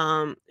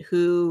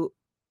 who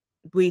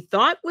we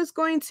thought was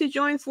going to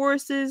join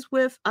forces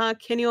with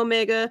Kenny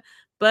Omega,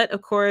 but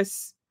of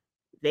course,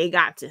 they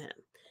got to him.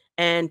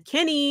 And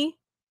Kenny,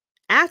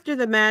 after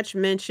the match,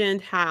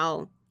 mentioned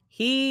how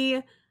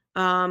he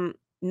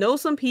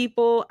knows some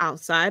people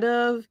outside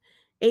of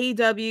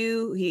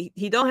AEW.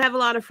 He don't have a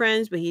lot of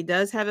friends, but he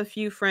does have a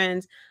few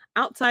friends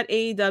outside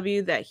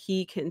AEW that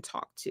he can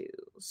talk to.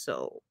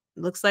 So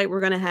looks like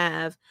we're gonna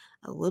have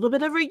a little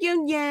bit of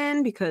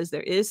reunion because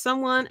there is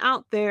someone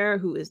out there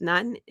who is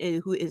not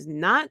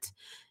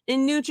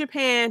in New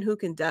Japan who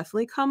can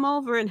definitely come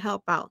over and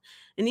help out.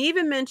 And he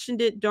even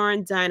mentioned it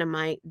during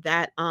Dynamite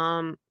that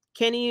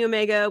Kenny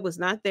Omega was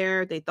not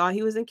there. They thought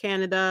he was in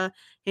Canada.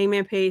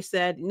 Hangman Page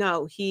said,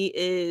 no, he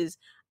is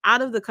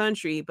out of the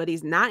country, but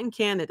he's not in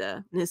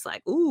Canada. And it's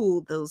like,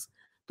 ooh, those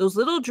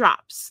little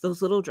drops.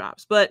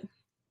 But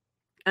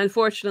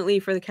unfortunately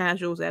for the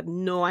casuals, they have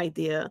no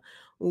idea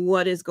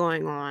what is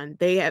going on.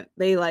 They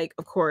like,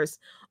 of course,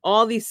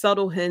 all these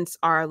subtle hints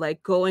are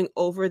like going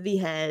over the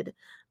head.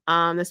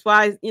 That's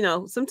why, you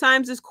know,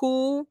 sometimes it's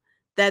cool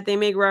that they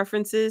make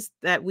references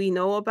that we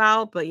know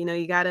about, but you know,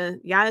 you gotta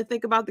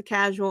think about the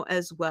casual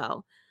as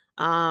well.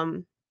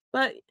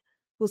 But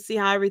we'll see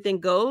how everything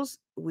goes.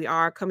 We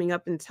are coming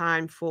up in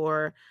time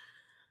for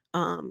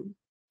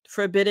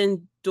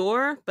Forbidden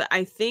Door, but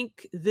I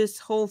think this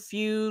whole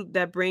feud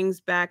that brings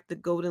back the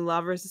Golden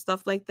Lovers and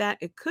stuff like that,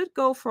 it could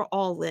go for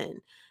All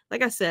In.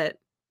 Like I said,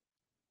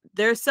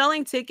 they're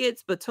selling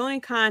tickets, but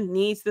Tony Khan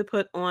needs to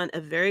put on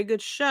a very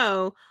good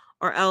show,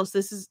 or else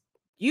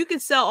you can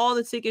sell all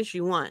the tickets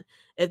you want.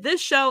 If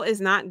this show is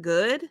not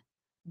good,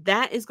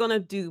 that is going to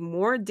do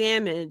more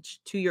damage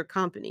to your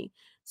company.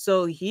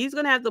 So he's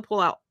going to have to pull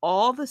out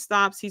all the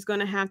stops. He's going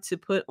to have to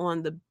put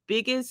on the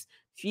biggest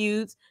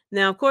feuds.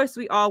 Now, of course,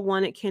 we all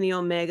wanted Kenny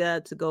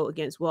Omega to go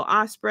against Will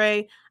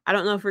Ospreay. I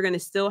don't know if we're going to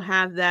still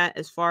have that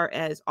as far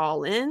as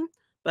All In,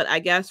 but I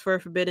guess for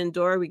Forbidden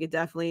Door, we could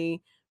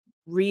definitely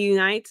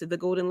reunite the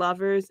Golden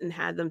Lovers and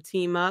have them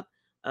team up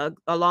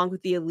along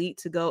with the Elite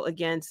to go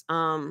against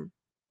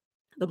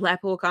the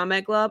Blackpool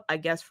Combat Club, I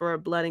guess for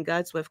Blood and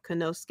Guts with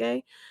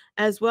Konosuke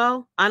as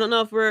well. I don't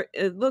know if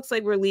it looks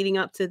like we're leading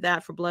up to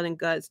that for Blood and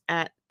Guts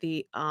at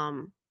the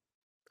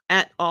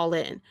at All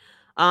In.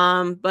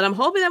 But I'm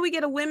hoping that we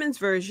get a women's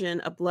version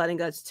of Blood and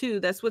Guts too.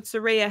 That's what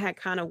Saraya had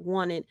kind of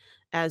wanted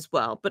as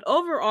well. But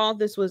overall,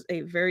 this was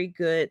a very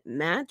good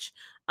match.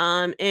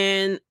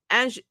 And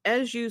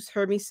as you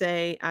heard me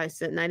say, I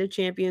said Night of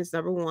Champions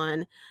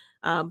 #1.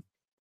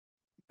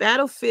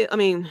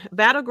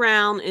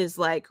 Battleground is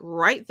like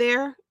right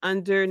there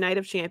under Night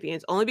of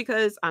Champions, only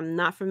because I'm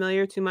not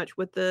familiar too much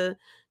with the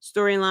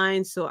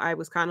storyline. So I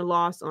was kind of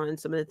lost on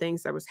some of the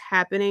things that was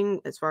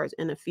happening as far as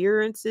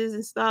interferences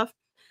and stuff.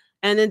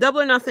 And then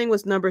Double or Nothing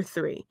was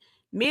 #3,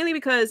 mainly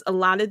because a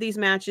lot of these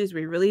matches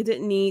we really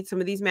didn't need.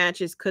 Some of these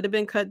matches could have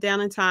been cut down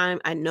in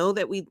time. I know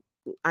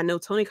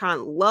Tony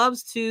Khan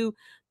loves to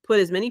put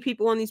as many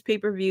people on these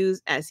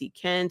pay-per-views as he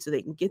can so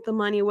they can get the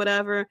money or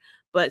whatever.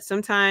 But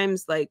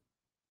sometimes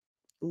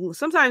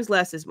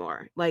less is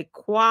more, like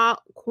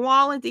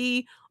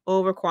quality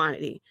over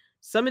quantity.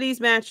 some of these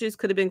matches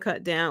could have been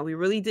cut down. We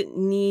really didn't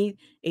need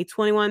a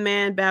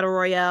 21-man battle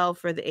royale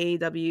for the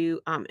AEW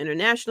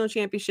International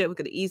Championship. We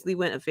could have easily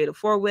went a fatal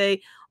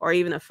 4-way or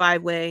even a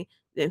 5-way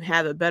and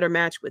have a better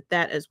match with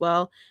that as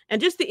well. And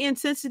just the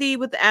intensity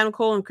with the Adam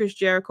Cole and Chris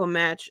Jericho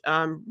match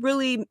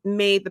really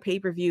made the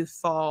pay-per-view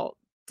fall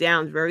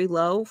down very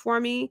low for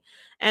me.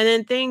 And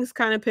then things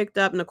kind of picked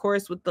up. And of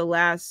course, with the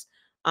last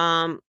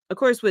of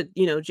course, with,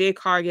 Jay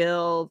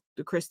Cargill,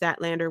 the Chris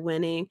Statlander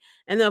winning,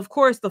 and then of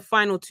course the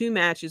final 2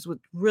 matches what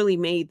really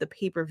made the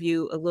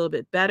pay-per-view a little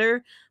bit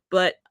better.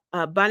 But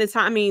by the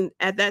time,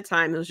 at that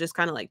time, it was just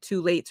kind of like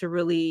too late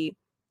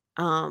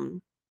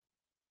um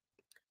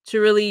to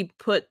really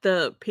put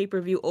the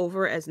pay-per-view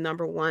over as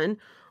number 1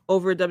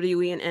 over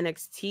WWE and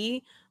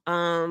NXT.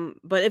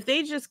 But if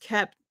they just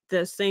kept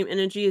the same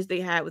energy as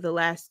they had with the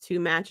last 2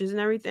 matches and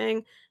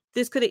everything,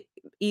 this could have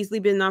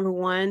easily been number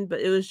 1, but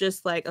it was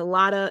just like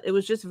it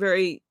was just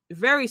very,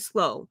 very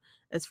slow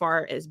as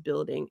far as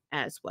building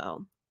as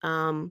well.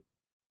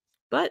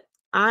 But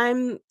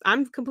I'm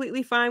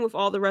completely fine with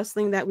all the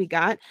wrestling that we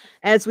got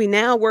as we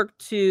now work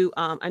to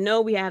I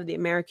know we have the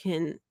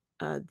American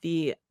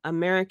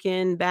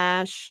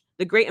Bash,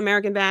 the Great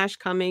American Bash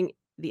coming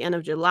the end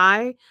of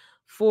July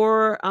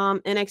for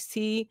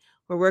NXT.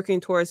 We're working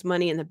towards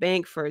Money in the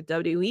Bank for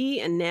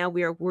WWE, and now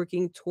we are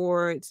working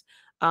towards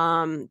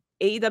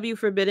AEW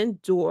Forbidden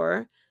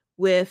Door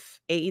with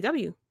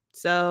AEW.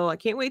 So I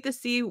can't wait to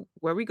see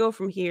where we go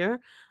from here,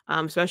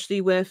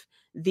 especially with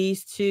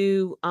these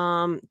 2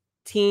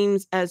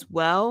 teams as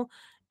well.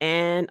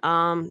 And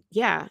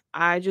yeah,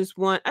 I just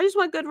want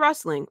good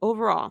wrestling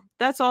overall.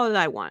 That's all that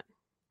I want.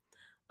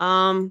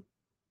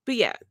 But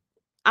yeah,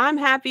 I'm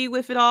happy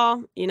with it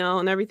all,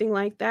 and everything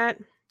like that.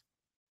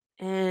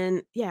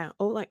 And yeah,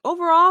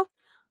 overall, it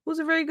was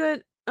a very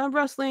good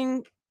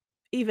wrestling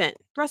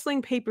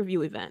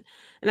pay-per-view event.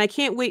 And I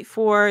can't wait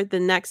for the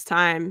next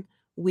time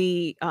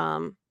we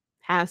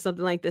have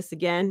something like this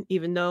again,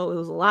 even though it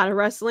was a lot of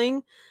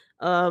wrestling.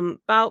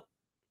 About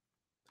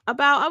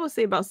I would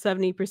say about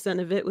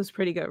 70% of it was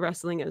pretty good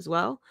wrestling as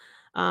well.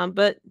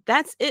 But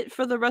that's it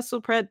for the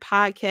Wrestlebread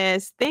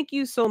podcast. Thank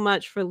you so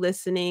much for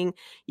listening.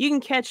 You can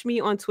catch me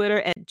on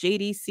Twitter at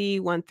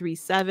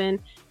JDC137.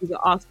 You can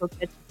also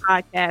catch the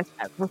podcast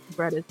at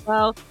Wrestlebread as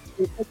well.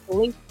 You can click the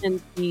link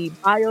in the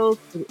bios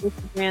to the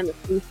Instagram, the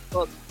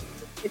Facebook,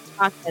 the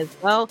TikTok as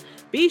well.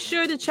 Be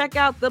sure to check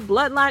out the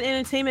Bloodline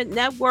Entertainment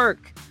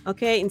Network.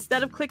 Okay,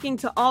 instead of clicking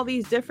to all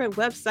these different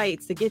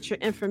websites to get your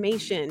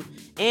information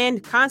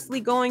and constantly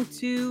going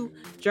to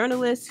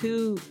journalists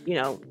who,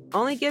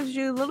 only gives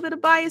you a little bit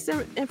of biased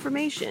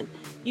information,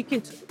 you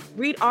can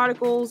read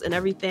articles and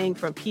everything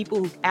from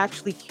people who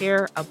actually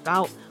care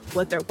about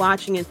what they're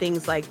watching and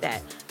things like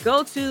that.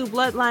 Go to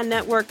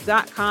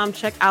bloodlinenetwork.com.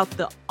 Check out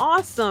the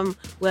awesome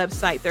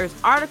website. There's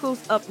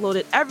articles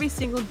uploaded every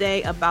single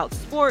day about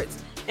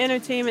sports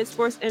entertainment,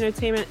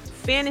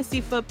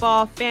 fantasy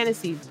football,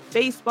 fantasy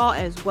baseball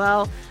as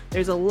well.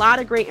 There's a lot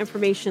of great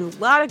information, a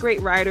lot of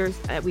great writers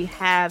that we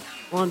have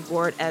on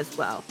board as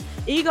well.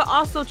 And you can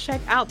also check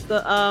out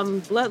the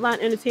Bloodline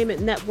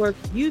Entertainment Network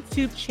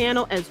YouTube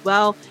channel as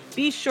well.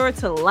 Be sure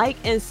to like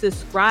and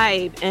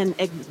subscribe and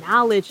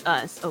acknowledge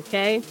us,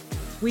 okay?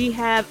 We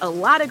have a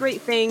lot of great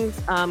things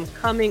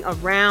coming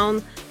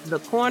around the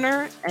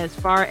corner as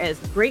far as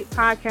great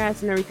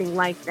podcasts and everything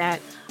like that.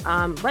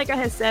 Like I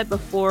had said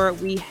before,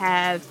 we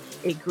have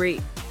a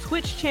great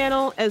Twitch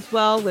channel as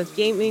well with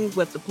gaming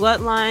with the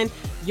Bloodline.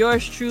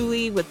 Yours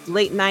truly with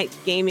late night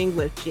gaming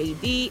with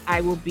JD.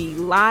 I will be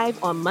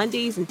live on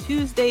Mondays and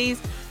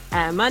Tuesdays.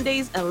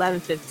 Mondays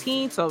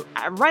 11:15. So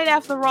right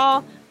after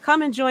Raw,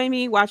 come and join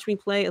me. Watch me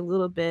play a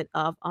little bit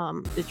of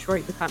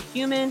Detroit Become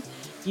Human.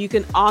 You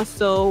can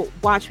also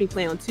watch me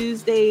play on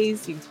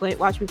Tuesdays. You can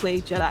watch me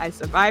play Jedi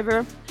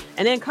Survivor.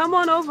 And then come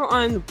on over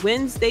on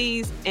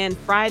Wednesdays and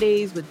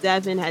Fridays with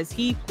Devin as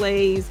he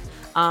plays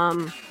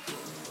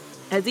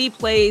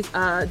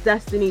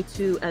Destiny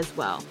 2 as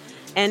well.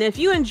 And if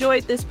you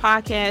enjoyed this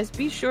podcast,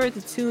 be sure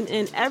to tune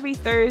in every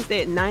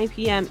Thursday at 9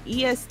 p.m.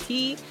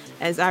 EST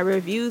as I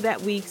review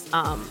that week's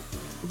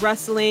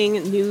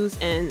wrestling news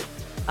and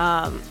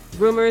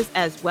rumors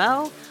as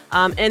well.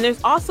 And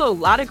there's also a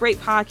lot of great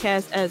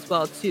podcasts as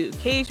well too.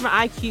 Cage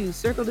My IQ,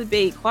 Circle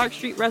Debate, Clark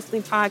Street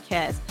Wrestling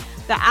Podcast,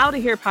 the Out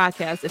of Here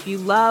podcast. If you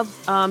love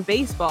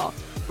baseball,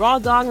 Raw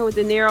Dogging with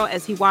De Niro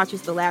as he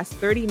watches the last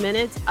 30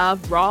 minutes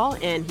of Raw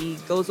and he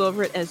goes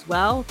over it as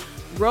well.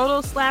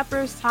 Roto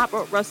Slappers, Top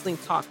Rope Wrestling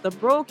Talk, the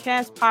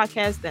Broadcast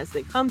Podcast as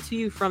they come to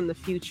you from the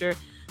future,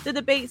 the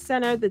Debate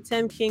Center, the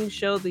Tim King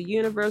Show, the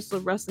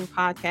Universal Wrestling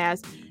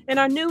Podcast, and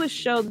our newest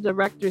show, The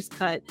Director's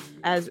Cut,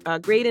 as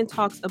Graydon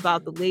talks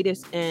about the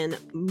latest in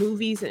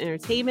movies and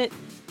entertainment.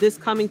 This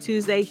coming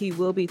Tuesday, he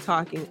will be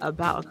talking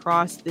about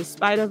Across the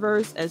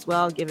Spider-Verse as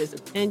well, give his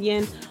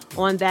opinion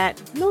on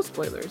that. No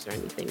spoilers or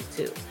anything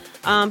too.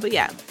 But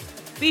yeah,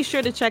 be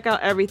sure to check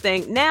out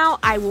everything. Now,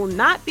 I will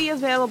not be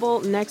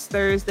available next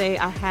Thursday.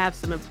 I have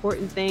some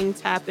important things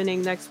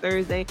happening next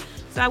Thursday.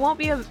 So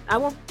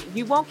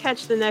you won't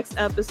catch the next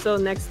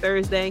episode next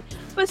Thursday,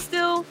 but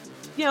still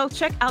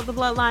check out the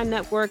Bloodline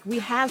Network. We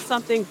have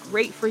something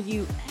great for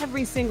you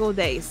every single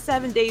day,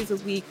 7 days a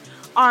week.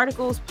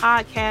 Articles,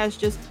 podcasts,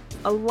 just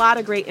a lot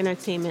of great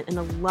entertainment and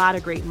a lot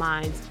of great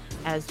minds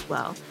as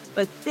well.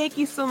 But thank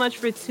you so much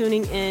for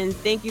tuning in.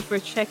 Thank you for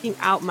checking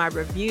out my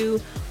review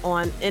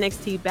on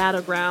NXT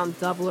Battleground,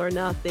 Double or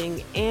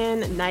Nothing,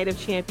 and Night of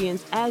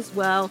Champions as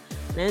well.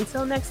 And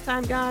until next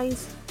time,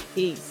 guys,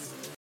 peace.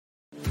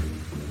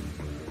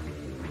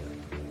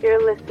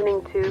 You're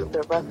listening to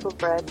the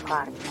Wrestlebread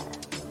Podcast.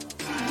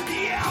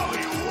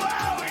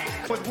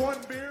 With one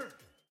beer.